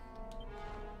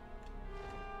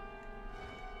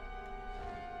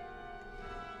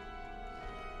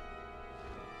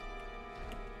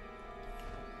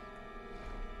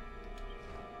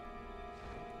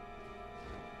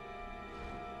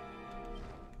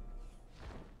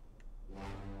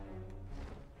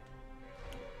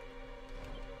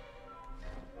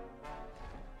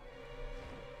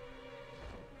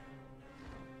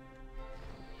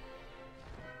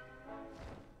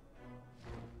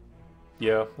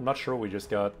 Yeah, I'm not sure what we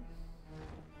just got.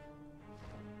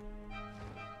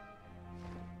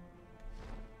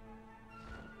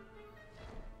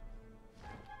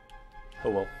 Oh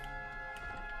well.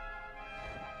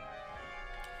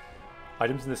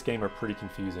 Items in this game are pretty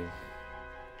confusing.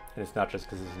 And it's not just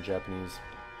because it's in Japanese.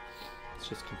 It's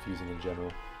just confusing in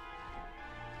general.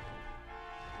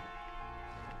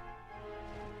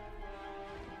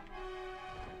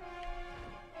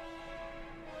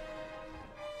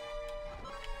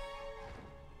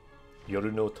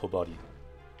 Yoru no Tobari.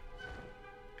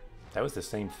 That was the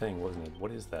same thing, wasn't it?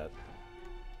 What is that?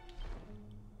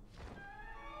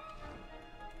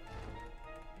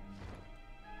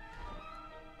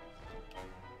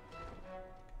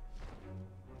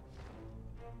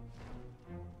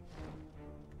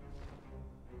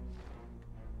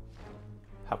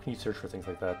 How can you search for things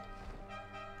like that?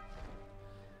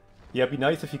 Yeah, it'd be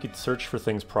nice if you could search for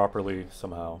things properly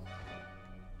somehow.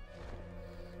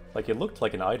 Like, it looked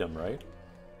like an item, right?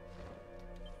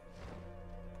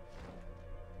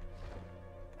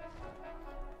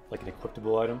 Like an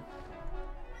equipable item?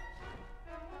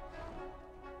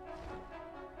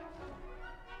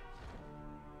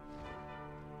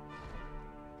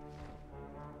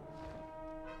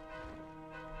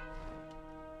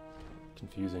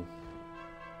 Confusing.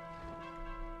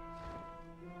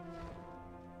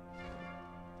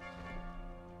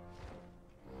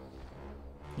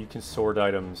 You can sort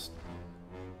items.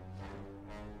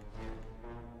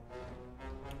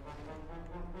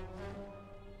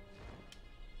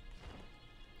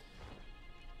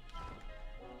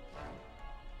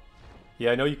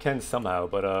 Yeah, I know you can somehow,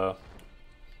 but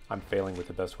I'm failing with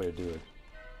the best way to do it.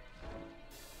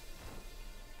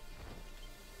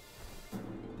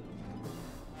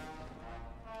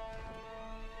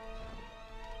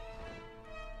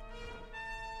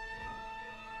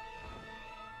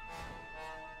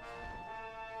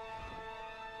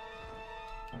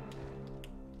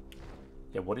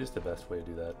 Yeah, what is the best way to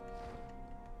do that?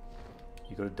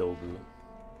 You go to Dogu. You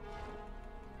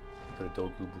go to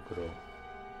Dogu Bukuro.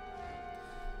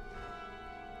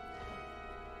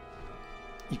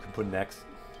 You can put next,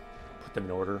 put them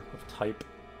in order of type.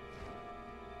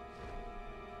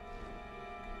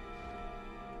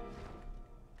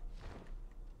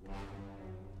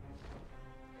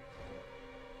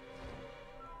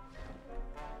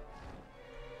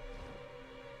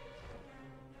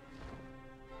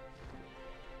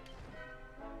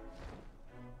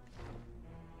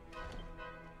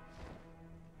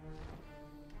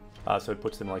 So it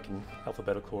puts them like in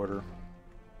alphabetical order.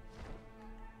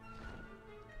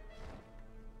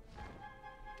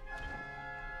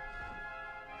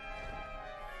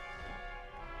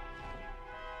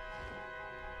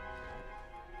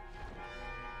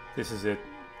 This is it.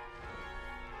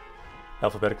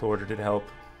 Alphabetical order did help.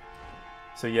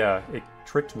 So yeah, it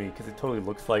tricked me because it totally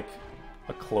looks like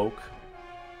a cloak.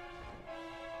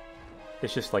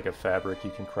 It's just like a fabric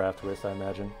you can craft with, I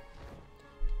imagine.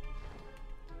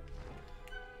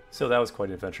 So that was quite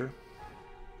an adventure.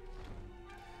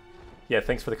 Yeah,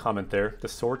 thanks for the comment there. The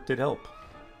sort did help.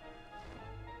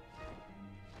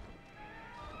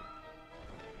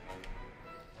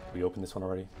 We opened this one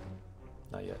already?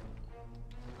 Not yet.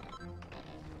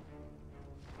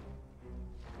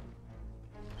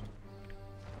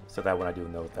 So that one I do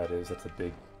know what that is. That's a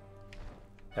big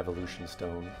evolution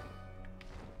stone.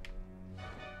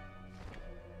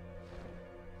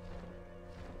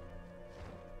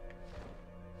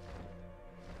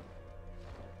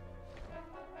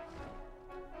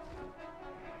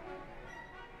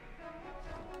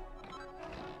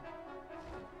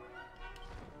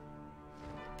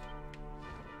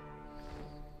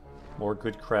 More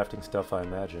good crafting stuff, I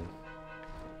imagine.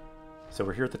 So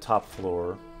we're here at the top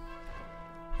floor.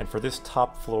 And for this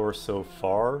top floor so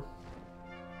far,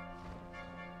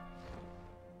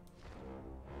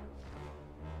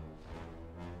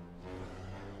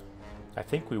 I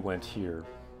think we went here.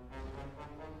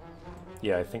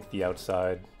 Yeah, I think the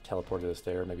outside teleported us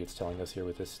there. Maybe it's telling us here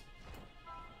with this.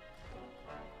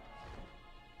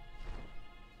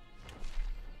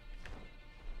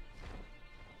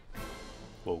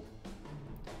 Whoa.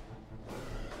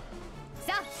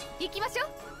 さあ行きましょう。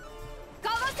か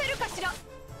わせるかしら。は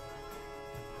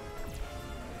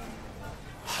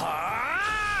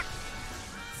あ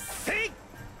せ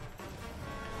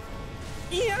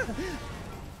い。いや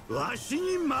わし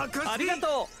に任せ。ありが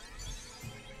とう。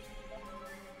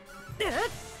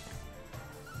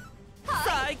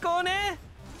最高ね。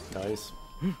Nice.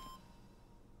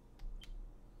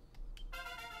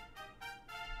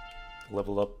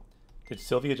 Level up. Did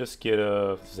Sylvia just get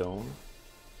a zone?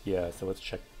 Yeah, so let's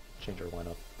change our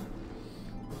lineup.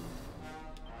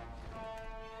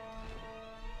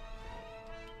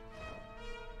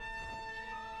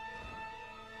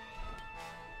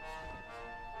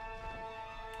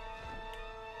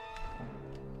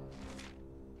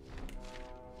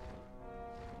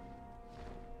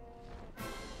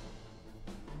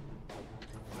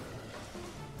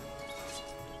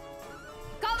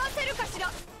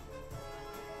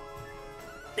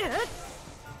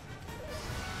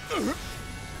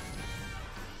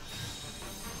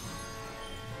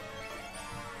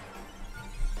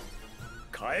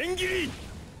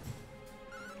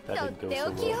 That didn't go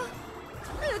so well.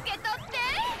 受け取って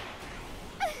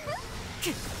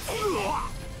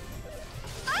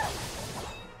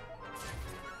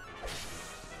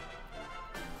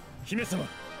姫様、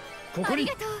ここに。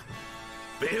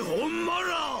ベホンマ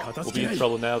ラ。 We'll be in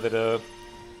trouble now that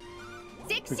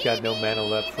we've got no mana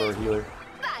left for a healer.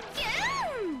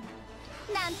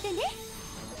 なんてね。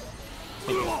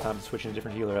 I think it's time to switch in a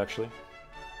different healer actually.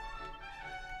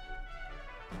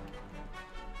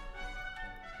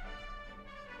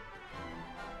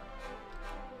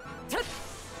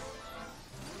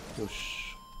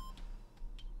 Yosh.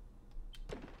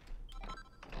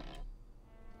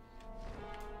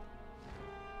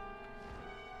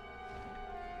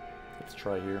 Let's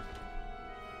try here.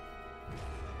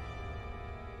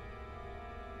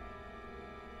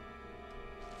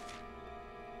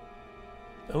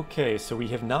 Okay, so we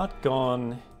have not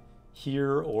gone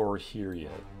here or here yet.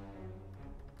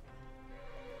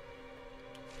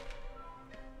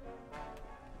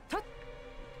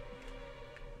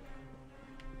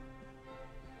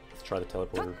 Let's try the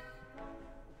teleporter.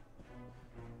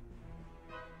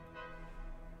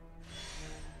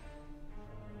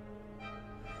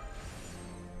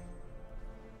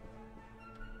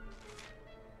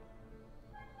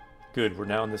 Good, we're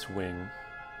now in this wing.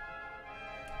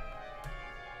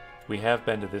 We have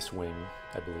been to this wing,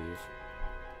 I believe.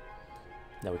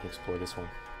 Now we can explore this one.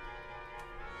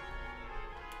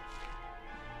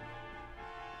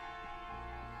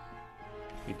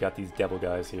 We've got these devil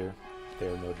guys here.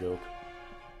 They're no joke.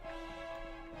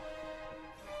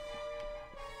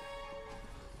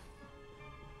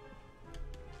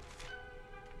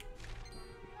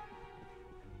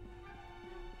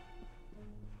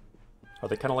 Are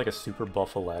they kind of like a super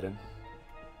buff Aladdin?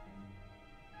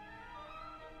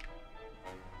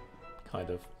 Kind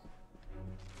of.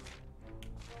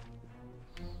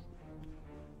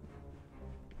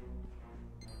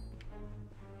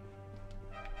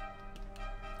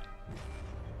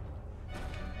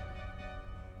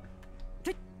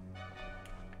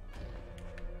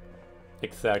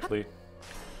 Exactly.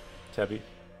 Tebby.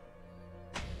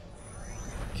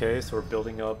 Okay, so we're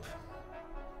building up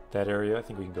that area. I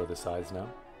think we can go this size now.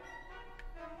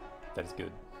 That is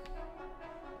good.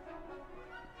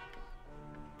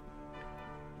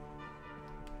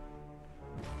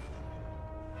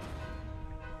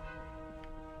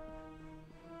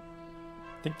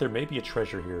 I think there may be a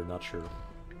treasure here, not sure.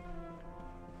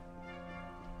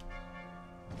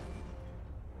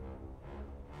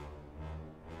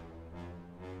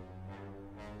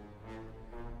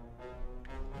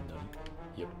 None.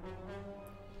 Yep.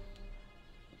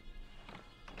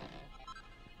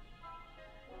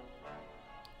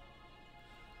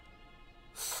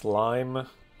 Slime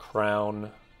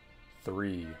Crown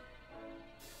 3.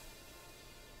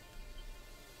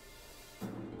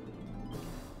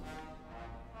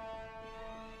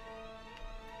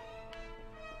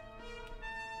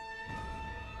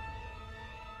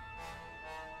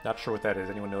 Not sure what that is.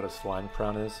 Anyone know what a slime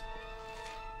crown is?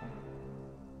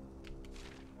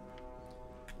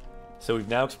 So we've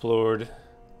now explored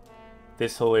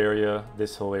this whole area,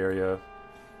 this whole area.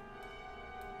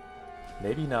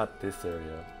 Maybe not this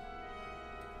area.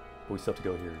 But we still have to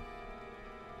go here.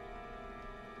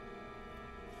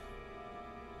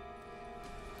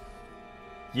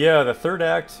 Yeah, the third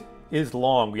act is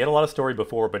long. We had a lot of story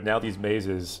before, but now these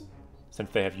mazes,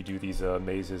 since they have you do these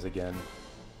mazes again,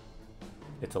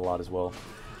 it's a lot as well.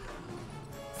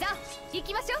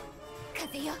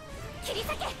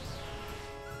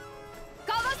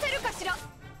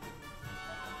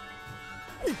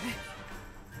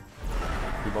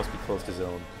 You must be close to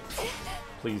zone.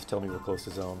 Please tell me we're close to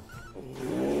zone.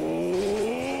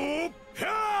 We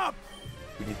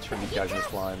need to turn these guys into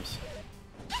slimes.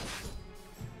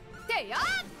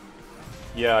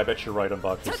 Yeah, I bet you're right on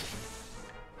Bacchus.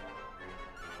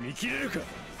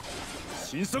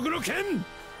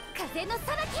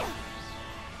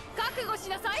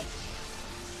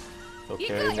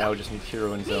 Okay, now we just need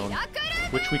Hero in zone,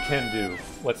 which we can do.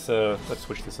 Let's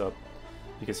switch this up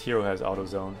because Hero has auto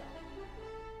zone.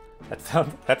 That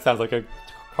sounds like a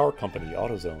car company,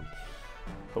 AutoZone,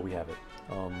 but we have it.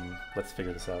 Let's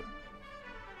figure this out.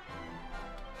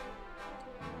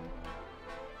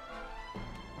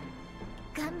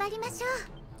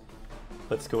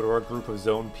 Let's go to our group of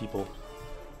zone people.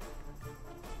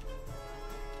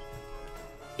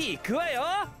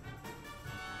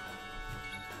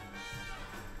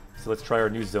 So let's try our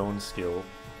new zone skill.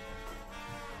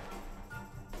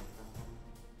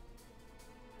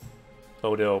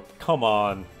 Oh no, come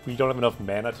on. We don't have enough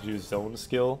mana to do zone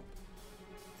skill?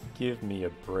 Give me a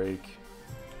break.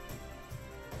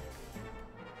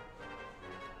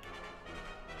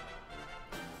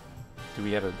 Do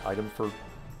we have an item for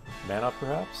mana,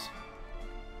 perhaps?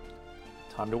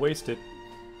 Time to waste it.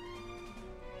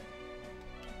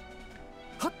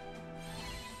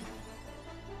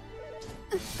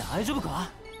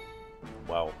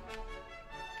 Wow.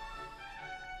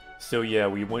 So yeah,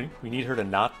 we need her to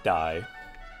not die.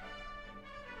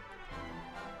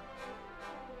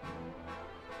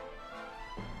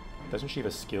 Doesn't she have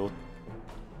a skill?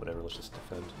 Whatever, let's just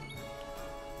defend.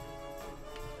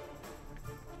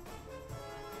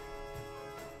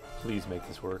 Please make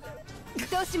this work.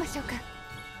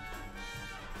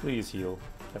 Please heal,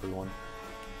 everyone.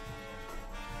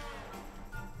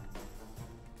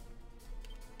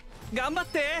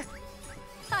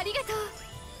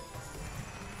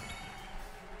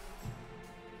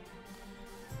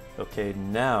 Okay,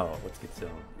 now let's get zone.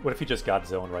 What if he just got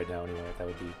zone right now anyway? That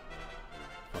would be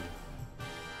funny.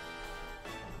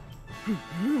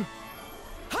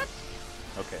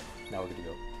 Okay, now we're good to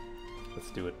go.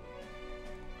 Let's do it.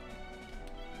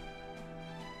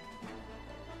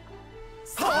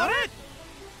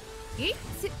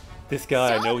 This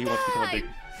guy, I know he wants to become a big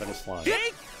metal slime.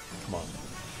 Come on.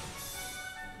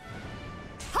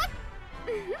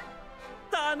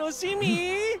 楽し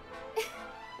み。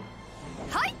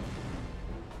はい。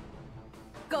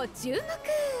ご注目。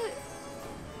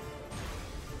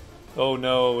 Oh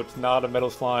no, it's not a metal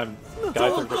slime.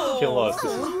 Guys are gonna kill us.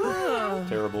 This is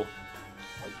terrible.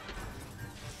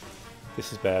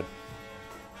 This is bad.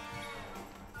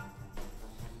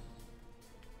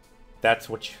 That's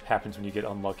what happens when you get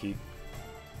unlucky.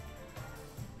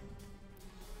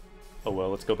 Oh well,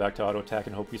 let's go back to auto attack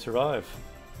and hope we survive.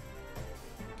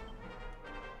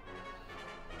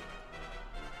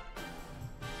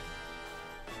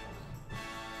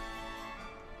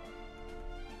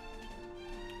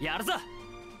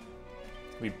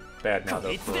 We bad now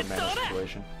though for a mana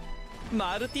situation.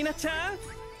 マルティナちゃん。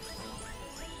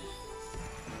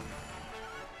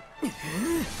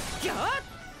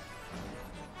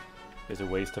Is a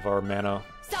waste of our mana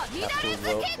after as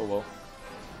well. Oh well.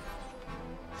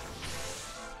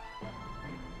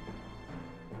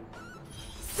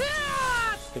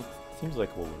 Seems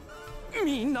like we'll win.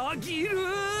 みなぎる。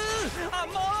ア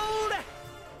モーレ。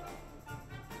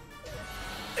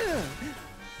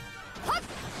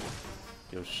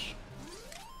 Yosh.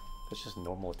 That's just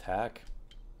normal attack.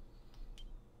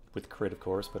 With crit, of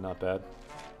course, but not bad.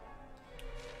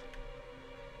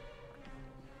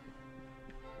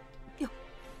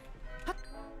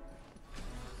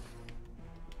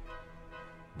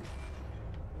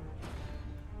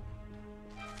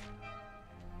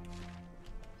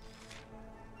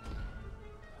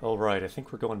 Alright, I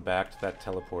think we're going back to that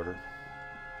teleporter.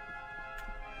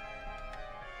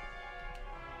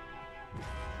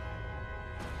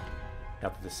 Now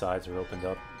that the sides are opened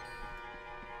up.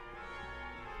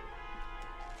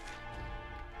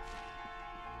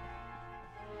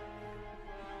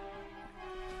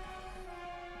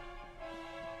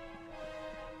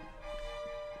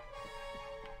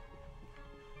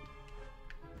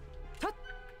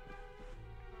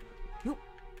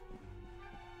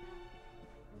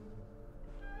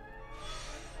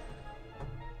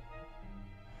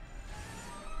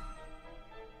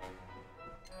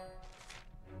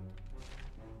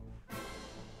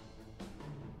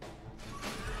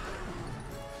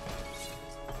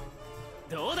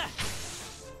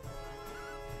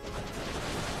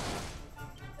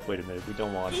 Wait a minute, we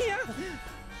don't want...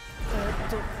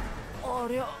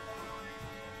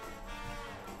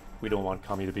 We don't want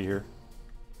Kami to be here.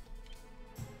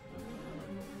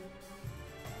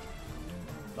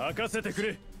 任せてく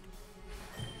れ。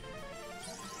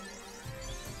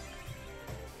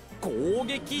攻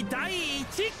撃第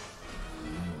一。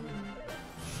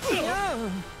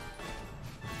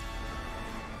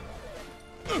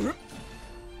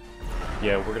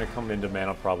Yeah, we're gonna come into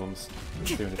mana problems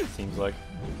soon, it seems like.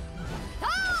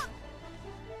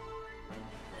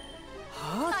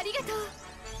 ありがとう。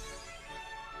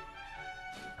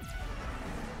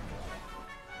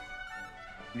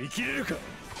見切れるか。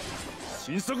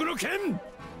神速の剣。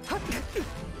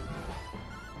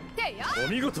お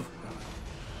見事。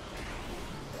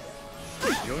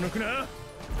気を抜くな。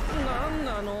なん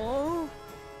なの。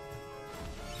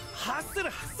ハッスル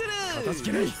ハッスル。片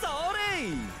付けない。それ。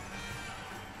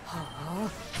はあ。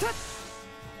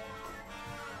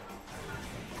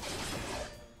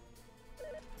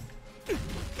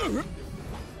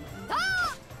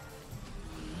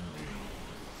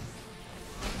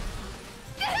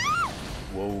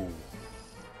Whoa.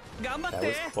 That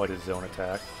was quite a zone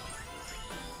attack.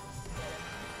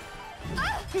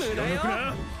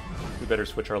 We better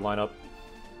switch our lineup.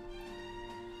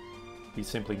 We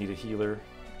simply need a healer.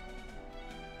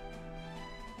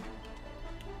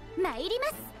 参りま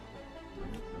す。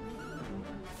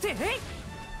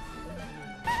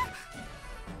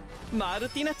マル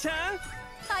ティナちゃん。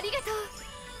ありがとう。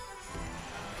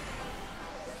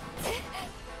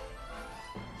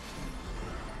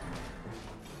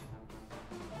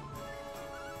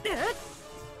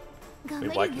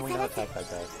Wait, why can we not attack that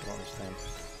guy? I don't understand.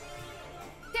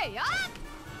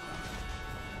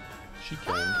 She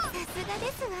can. さすが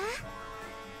ですわ。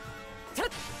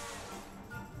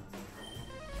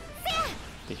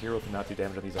 The hero cannot do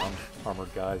damage on these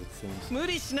armored guys, it seems. 無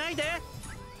理しないで。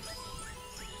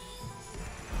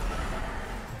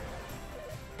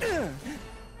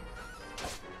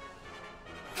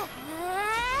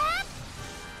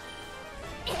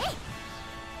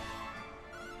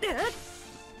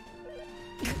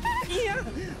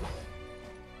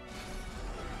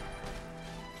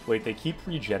Wait, they keep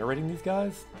regenerating these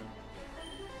guys?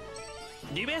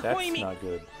 リベホ That's イミ not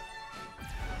good.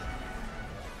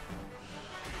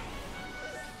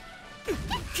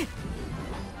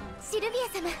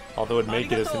 Although it may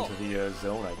get us into the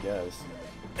zone, I guess.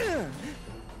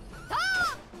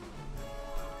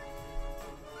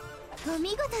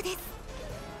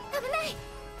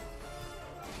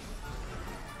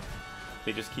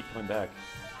 They just keep coming back.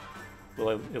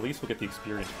 Well, at least we'll get the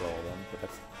experience for all of them, but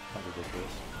that's kind of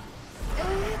ridiculous.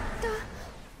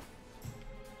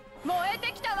 燃え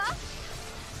てきたわ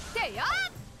てや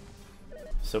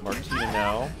So Martina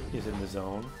now is in the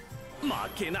zone. 負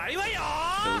けないわよ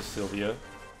So is Sylvia.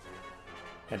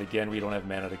 And again, we don't have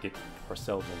mana to get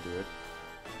ourselves into it.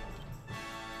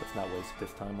 Let's not waste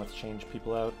this time. Let's change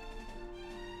people out.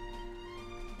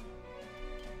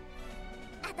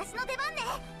 私の出番ね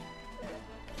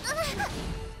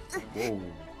Whoa.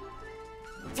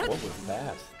 What was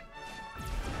that?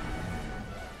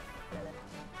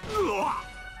 うわ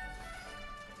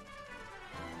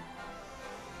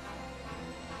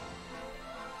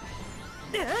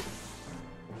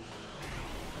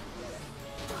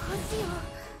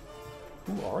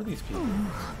Who are these people?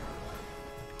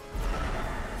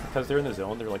 Because they're in the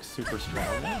zone, they're like super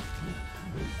strong now?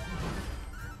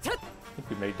 I think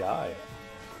we may die.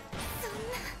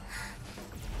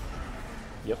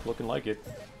 Yep, looking like it.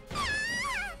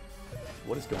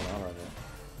 What is going on right now?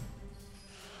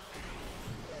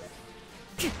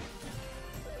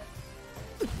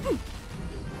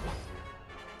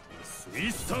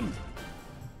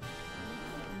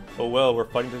 Oh well, we're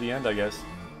fighting to the end, I guess.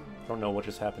 I don't know what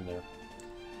just happened there.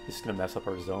 This is gonna mess up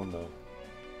our zone, though.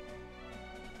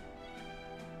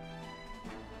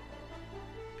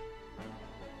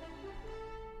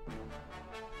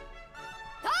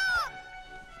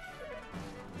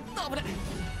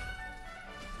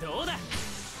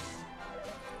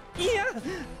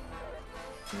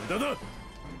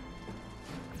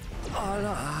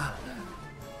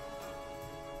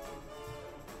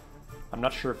 I'm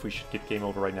not sure if we should get game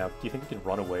over right now. Do you think we can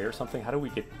run away or something? How do we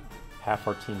get half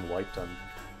our team wiped on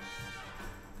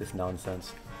this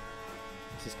nonsense?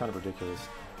 This is kind of ridiculous.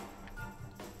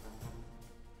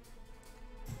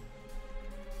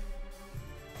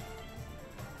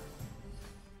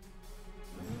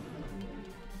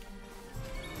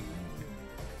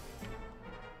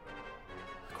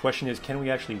 The question is, can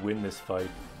we actually win this fight?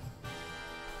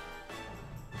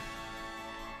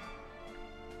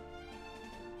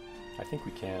 I think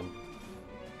we can.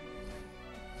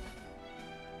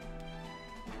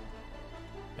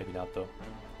 Maybe not, though.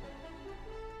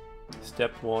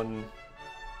 Step 1,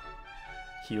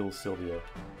 heal Sylvia.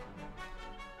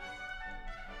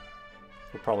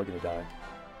 We're probably gonna die.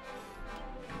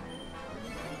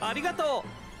 ありがと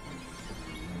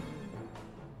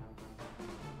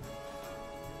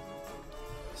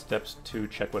Steps 2,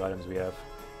 check what items we have.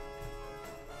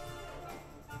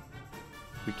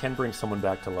 We can bring someone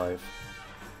back to life.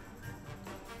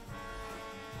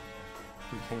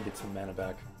 We can get some mana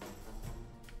back.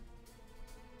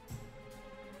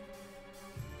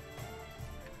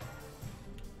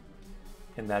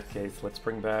 In that case, let's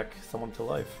bring back someone to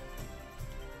life.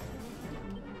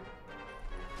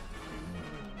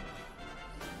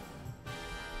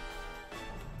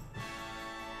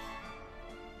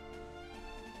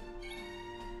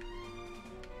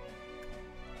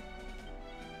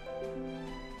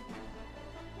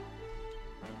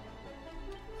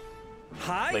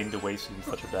 Lame to waste in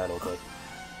such a battle, but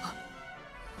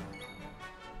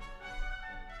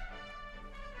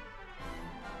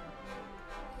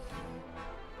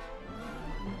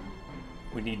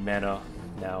we need mana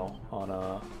now on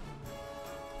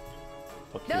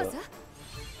Akira.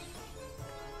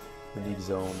 We need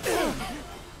zone.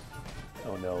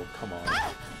 Oh no, come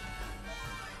on.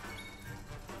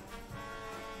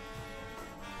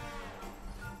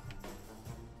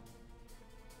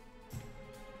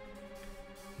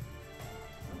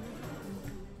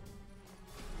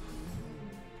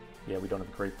 Yeah, we don't have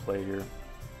a great play here.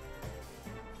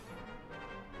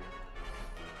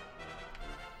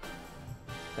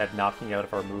 That knocking out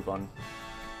of our move on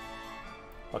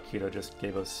Akira just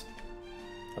gave us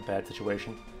a bad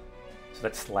situation. So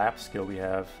that slap skill we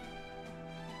have,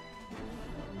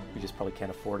 we just probably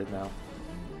can't afford it now.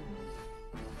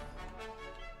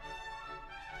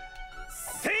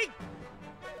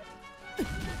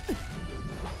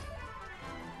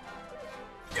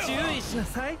 注意しな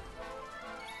さい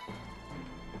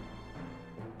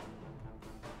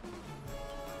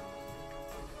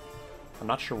I'm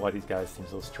not sure why these guys seem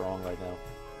so strong right now.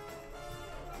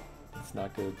 That's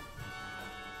not good.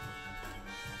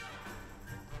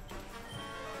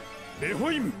 レ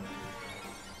ホイム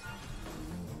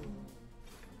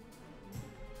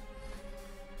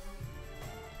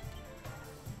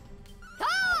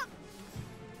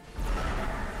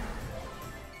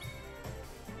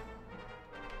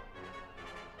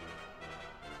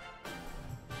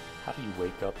How do you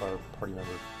wake up our party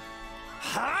member?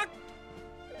 はっ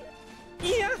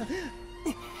いや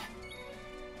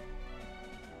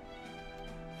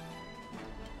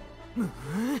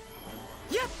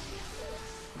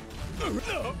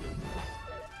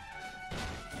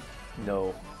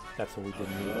No, that's what we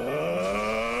didn't need.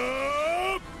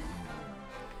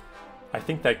 I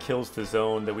think that kills the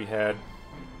zone that we had.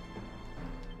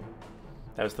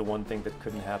 That was the one thing that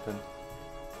couldn't happen.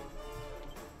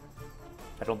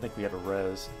 I don't think we have a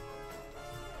res.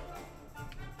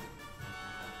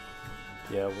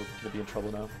 Yeah, we're gonna be in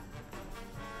trouble now.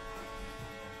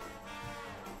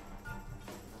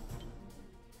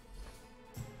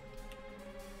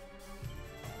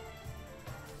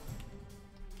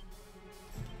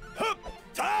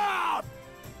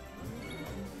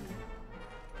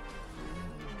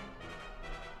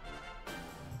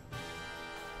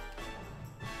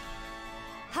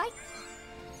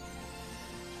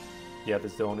 Yeah, the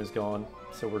zone is gone,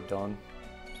 so we're done.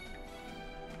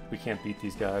 We can't beat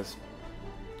these guys.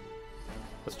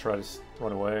 Let's try to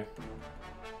run away.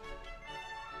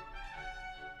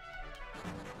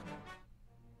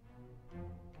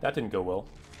 That didn't go well.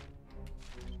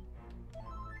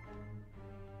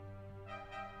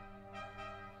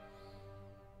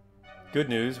 Good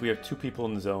news, we have 2 people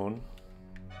in the zone.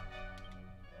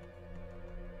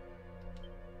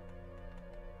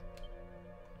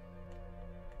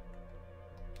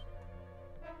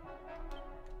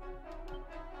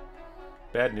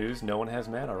 Bad news, no one has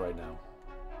mana right now.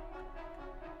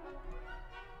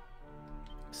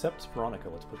 Except Veronica,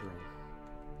 let's put her in.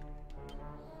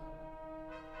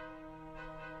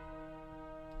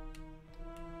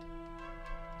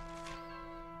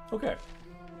 Okay.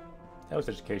 That was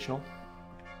educational.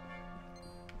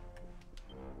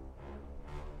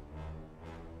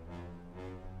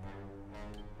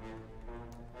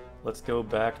 Let's go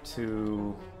back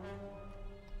to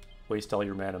waste all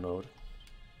your mana mode.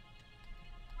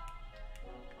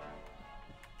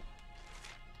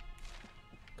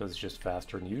 Because it's just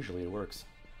faster and usually it works.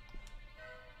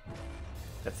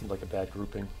 That seemed like a bad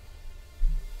grouping.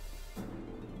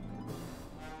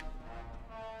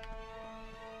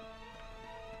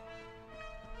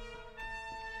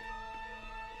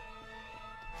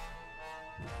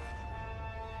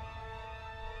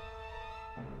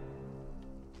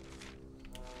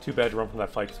 Too bad to run from that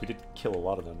fight because we did kill a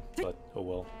lot of them, but oh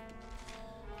well.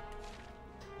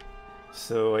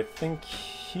 So I think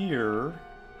here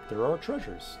there are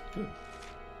treasures. Good.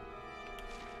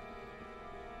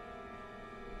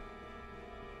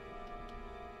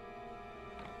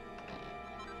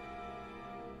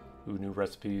 Ooh, new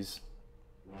recipes.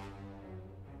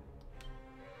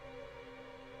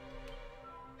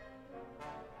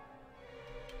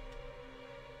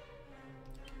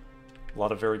 A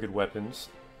lot of very good weapons.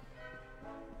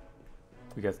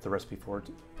 We got the recipe for it.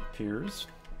 Appears.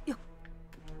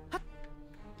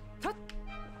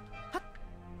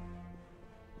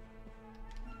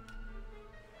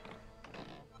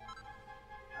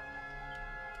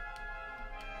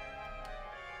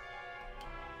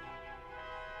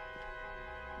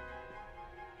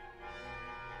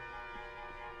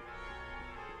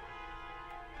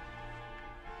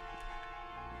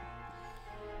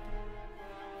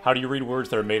 How do you read words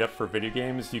that are made up for video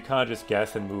games? You kind of just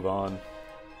guess and move on.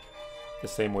 The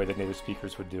same way that native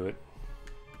speakers would do it.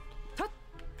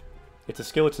 It's a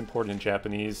skill that's important in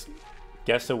Japanese.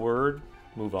 Guess a word,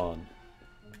 move on.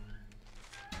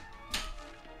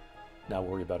 Not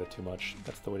worry about it too much.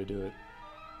 That's the way to do it.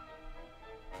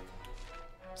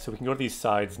 So we can go to these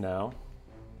sides now.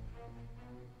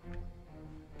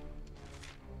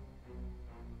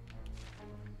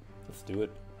 Let's do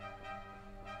it.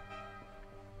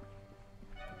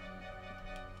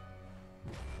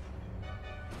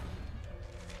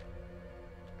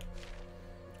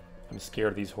 I'm scared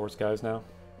of these horse guys now.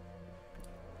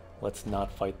 Let's not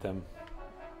fight them.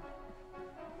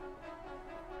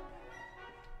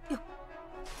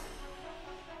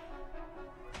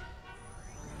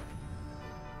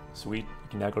 Sweet, we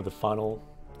can now go to the final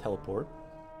teleport.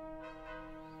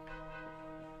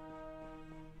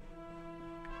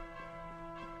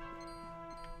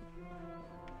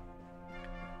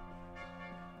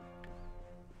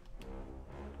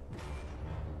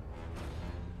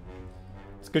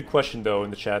 Good question though in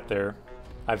the chat there.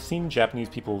 I've seen Japanese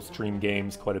people stream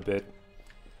games quite a bit,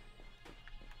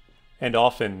 And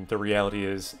often the reality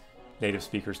is native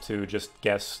speakers too just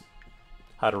guess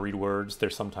how to read words. They're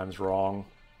sometimes wrong.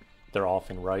 They're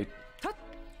often right.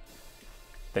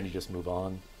 Then you just move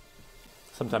on.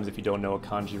 Sometimes if you don't know a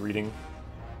kanji reading,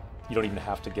 you don't even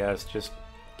have to guess. Just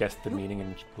guess the meaning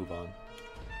and move on.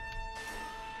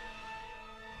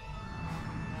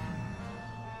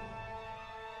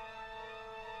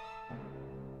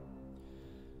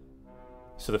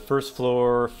 So the first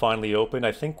floor finally opened.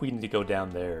 I think we need to go down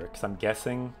there, because I'm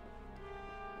guessing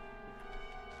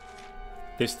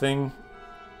this thing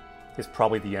is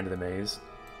probably the end of the maze.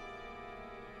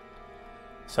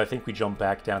 So I think we jump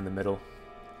back down the middle,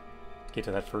 get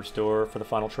to that first door for the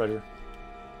final treasure.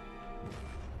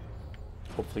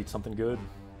 Hopefully it's something good.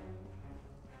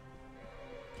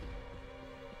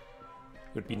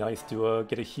 It would be nice to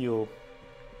get a heal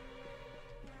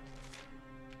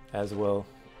as well.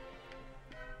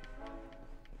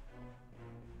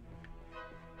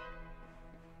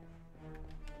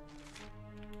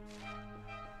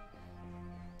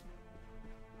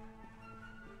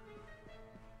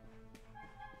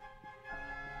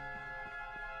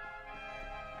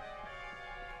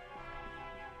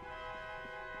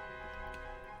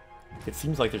 It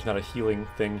seems like there's not a healing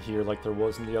thing here like there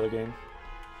was in the other game.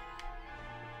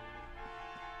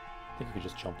 I think we could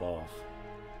just jump off.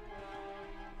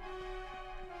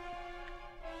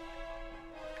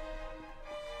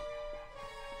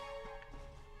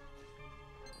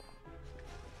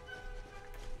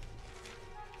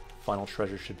 Final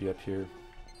treasure should be up here.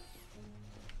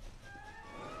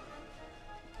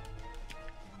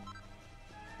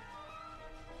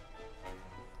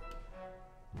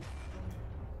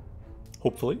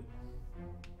 Hopefully.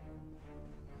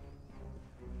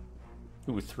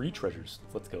 Ooh, 3 treasures.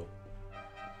 Let's go.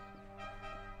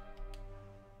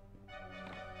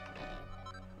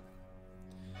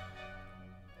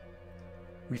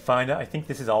 We find out, I think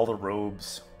this is all the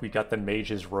robes. We got the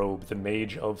mage's robe, the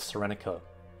mage of Serenica.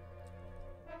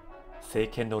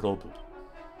 Seiken no robu.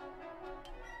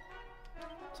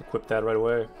 Let's equip that right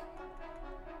away.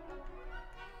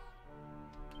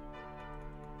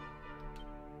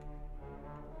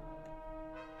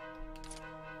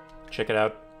 Check it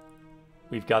out.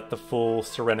 We've got the full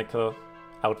Serenica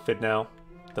outfit now.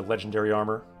 The legendary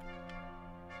armor.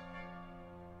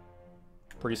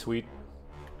 Pretty sweet.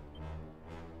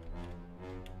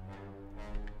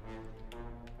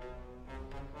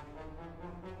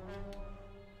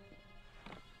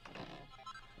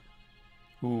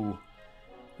 Ooh.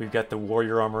 We've got the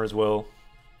warrior armor as well.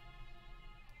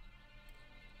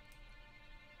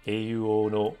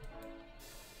 Eiyu no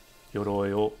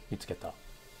Yoroi o mitsuketa.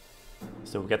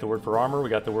 So we got the word for armor, we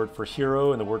got the word for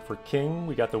hero, and the word for king.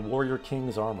 We got the warrior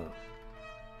king's armor.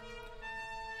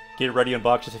 Get ready,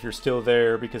 Unboxers, if you're still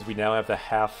there, because we now have the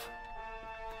half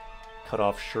cut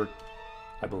off shirt,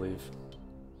 I believe.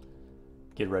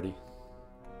 Get ready.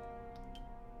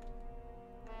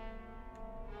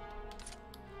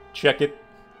 Check it.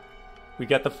 We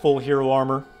got the full hero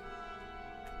armor.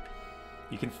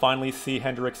 You can finally see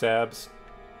Hendrik's abs.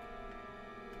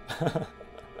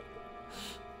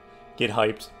 Get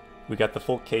hyped. We got the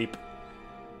full cape.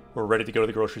 We're ready to go to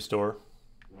the grocery store.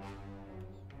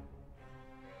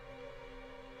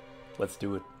 Let's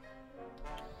do it.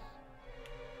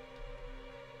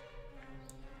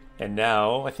 And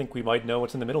now, I think we might know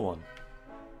what's in the middle one.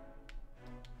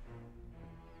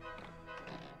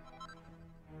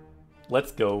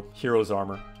 Let's go. Hero's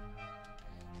armor.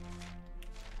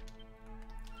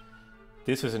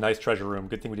 This was a nice treasure room.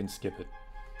 Good thing we didn't skip it.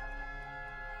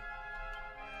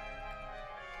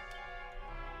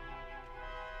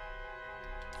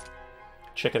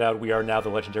 Check it out, we are now the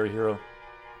legendary hero.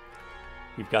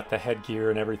 We've got the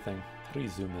headgear and everything. How do you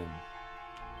zoom in?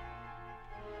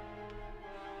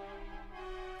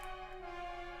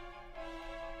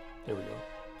 There we go.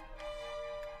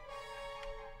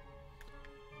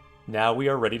 Now we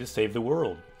are ready to save the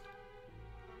world.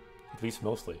 At least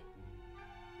mostly.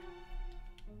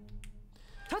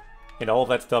 And all of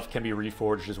that stuff can be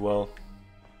reforged as well.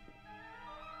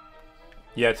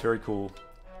 Yeah, it's very cool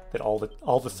that all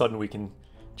of a sudden we can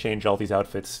change all these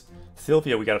outfits.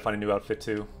 Sylvia, we gotta find a new outfit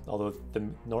too, although the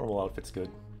normal outfit's good.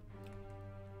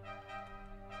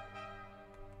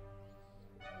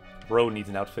 Ro needs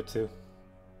an outfit too.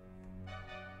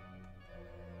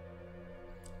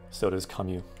 So does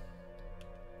Kamyu.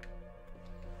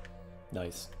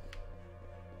 Nice.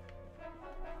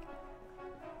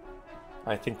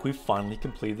 I think we've finally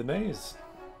completed the maze.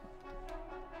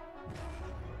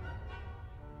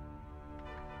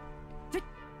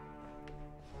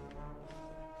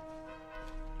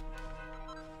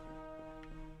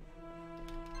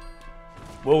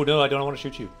 Whoa, no, I don't want to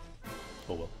shoot you.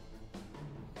 Oh well.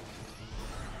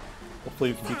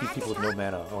 Hopefully we can beat these people with no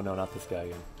mana. Oh no, not this guy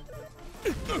again.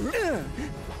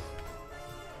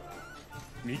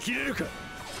 見切れるか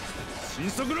神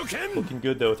速の剣 Looking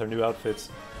good though with our new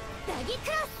outfits. ダギク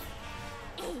ロス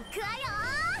行くわよ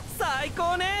最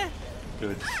高ね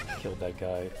Good. Killed that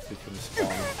guy so we can spawn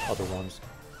other ones.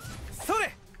 そ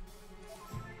れ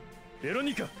ベロ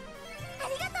ニカあ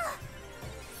りがとう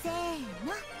せー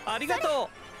のありがとう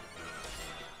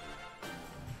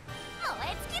燃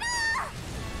え尽きろ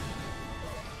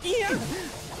いや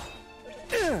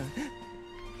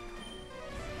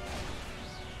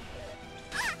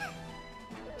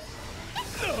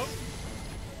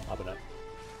危ない。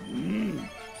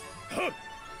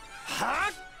は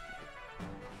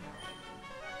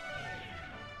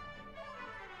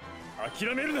っ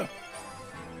諦めるな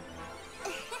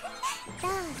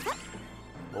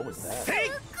What was that? せい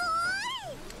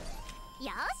よし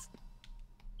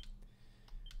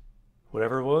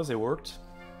Whatever it was, it worked.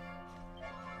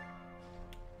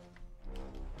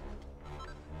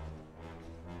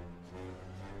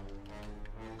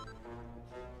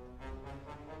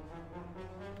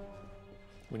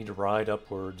 We need to ride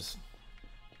upwards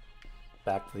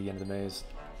back to the end of the maze.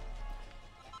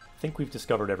 I think we've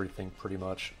discovered everything pretty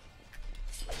much.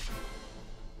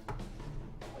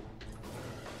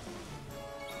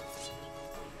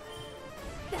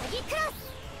 Dagi Cross!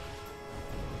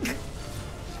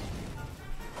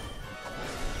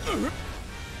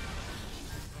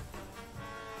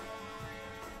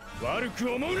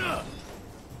 Warku思うな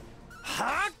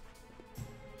はっ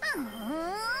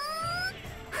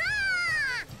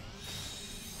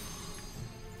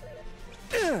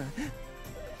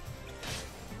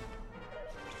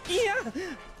いや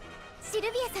シ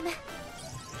ルビア様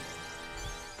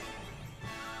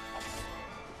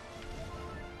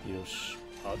Yosh.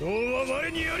 波動は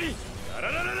我によりララ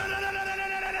ララララララララ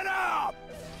ラララ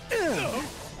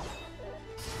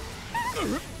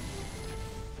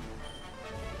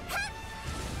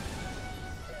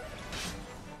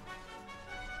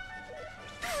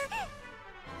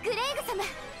グレーグ様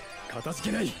かたじ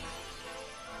けない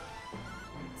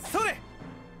それ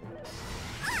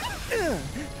You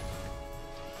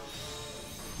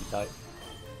die.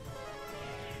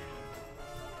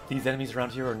 These enemies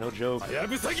around here are no joke. はや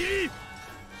ぶさ切り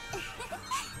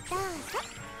どうぞ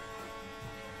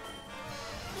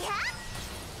いや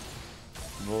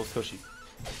Moskoshi.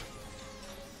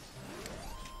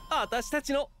 私た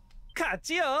ちの勝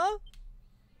ちよ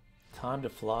Time to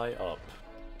fly up.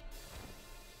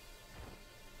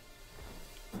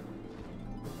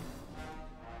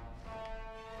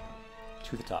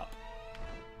 To the top.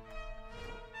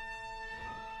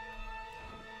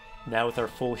 Now with our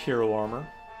full hero armor,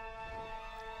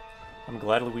 I'm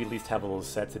glad that we at least have all those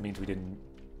sets. It means we didn't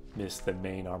miss the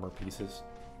main armor pieces.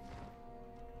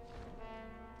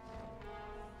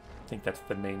 I think that's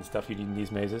the main stuff you need in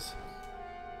these mazes.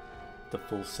 The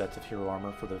full sets of hero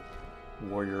armor for the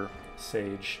warrior,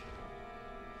 sage,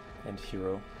 and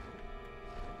hero.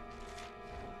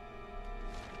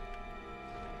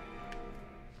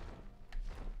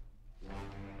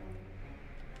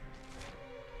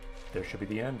 There should be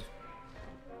the end.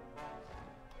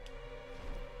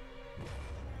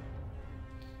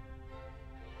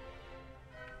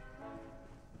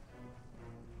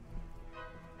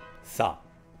 Sa.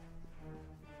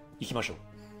 行きましょう。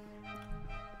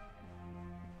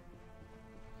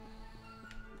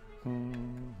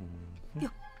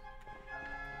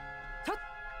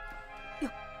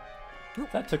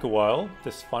That took a while,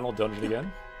 this final dungeon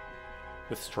again,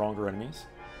 with stronger enemies.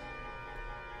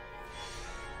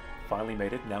 Finally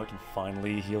made it, now we can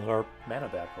finally heal our mana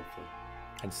back, hopefully,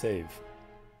 and save.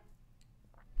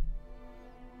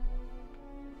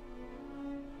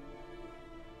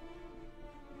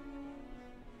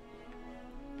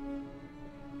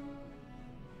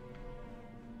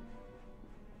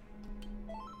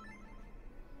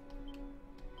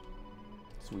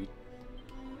 Sweet.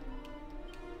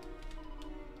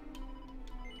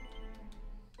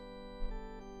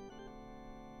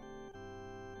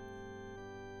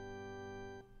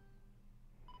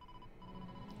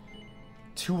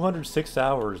 $206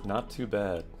 hours, not too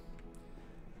bad.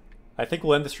 I think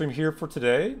we'll end the stream here for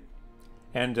today.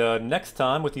 And next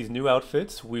time with these new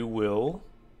outfits, we will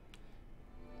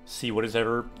see what is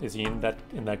in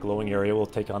that glowing area. We'll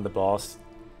take on the boss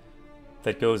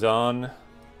that goes on.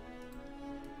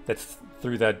 That's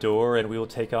through that door, and we will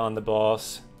take on the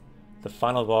boss, the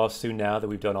final boss, soon now that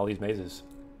we've done all these mazes.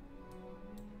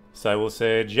 So I will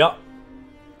say, ja.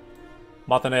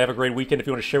 Matane, have a great weekend. If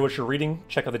you want to share what you're reading,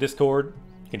 check out the Discord.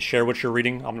 You can share what you're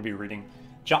reading. I'm going to be reading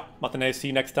Ja, matane, see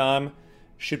you next time.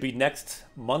 Should be next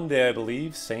Monday, I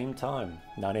believe. Same time,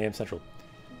 9 a.m. Central.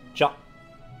 Ja,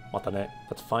 matane.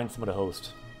 Let's find someone to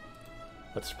host.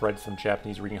 Let's spread some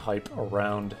Japanese reading hype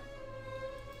around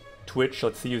Twitch.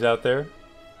 Let's see who's out there.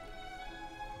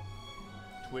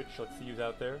 Twitch, let's see who's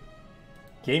out there.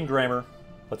 Game Grammar.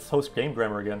 Let's host Game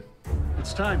Grammar again.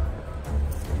 It's time.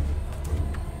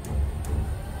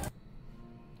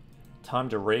 Time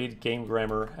to raid Game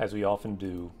Grammar, as we often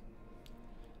do.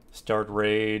 Start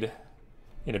raid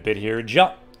in a bit here.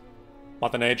 Ja!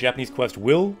 Matane, Japanese Quest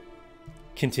will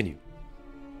continue.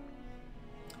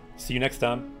 See you next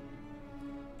time.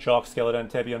 Chalk, Skeleton,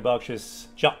 Tebi, and Bakshis.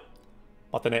 Ja!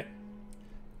 Matane.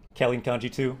 Kalin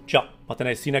Kanji 2. Ja!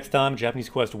 Matane, see you next time. Japanese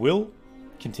Quest will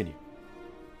continue.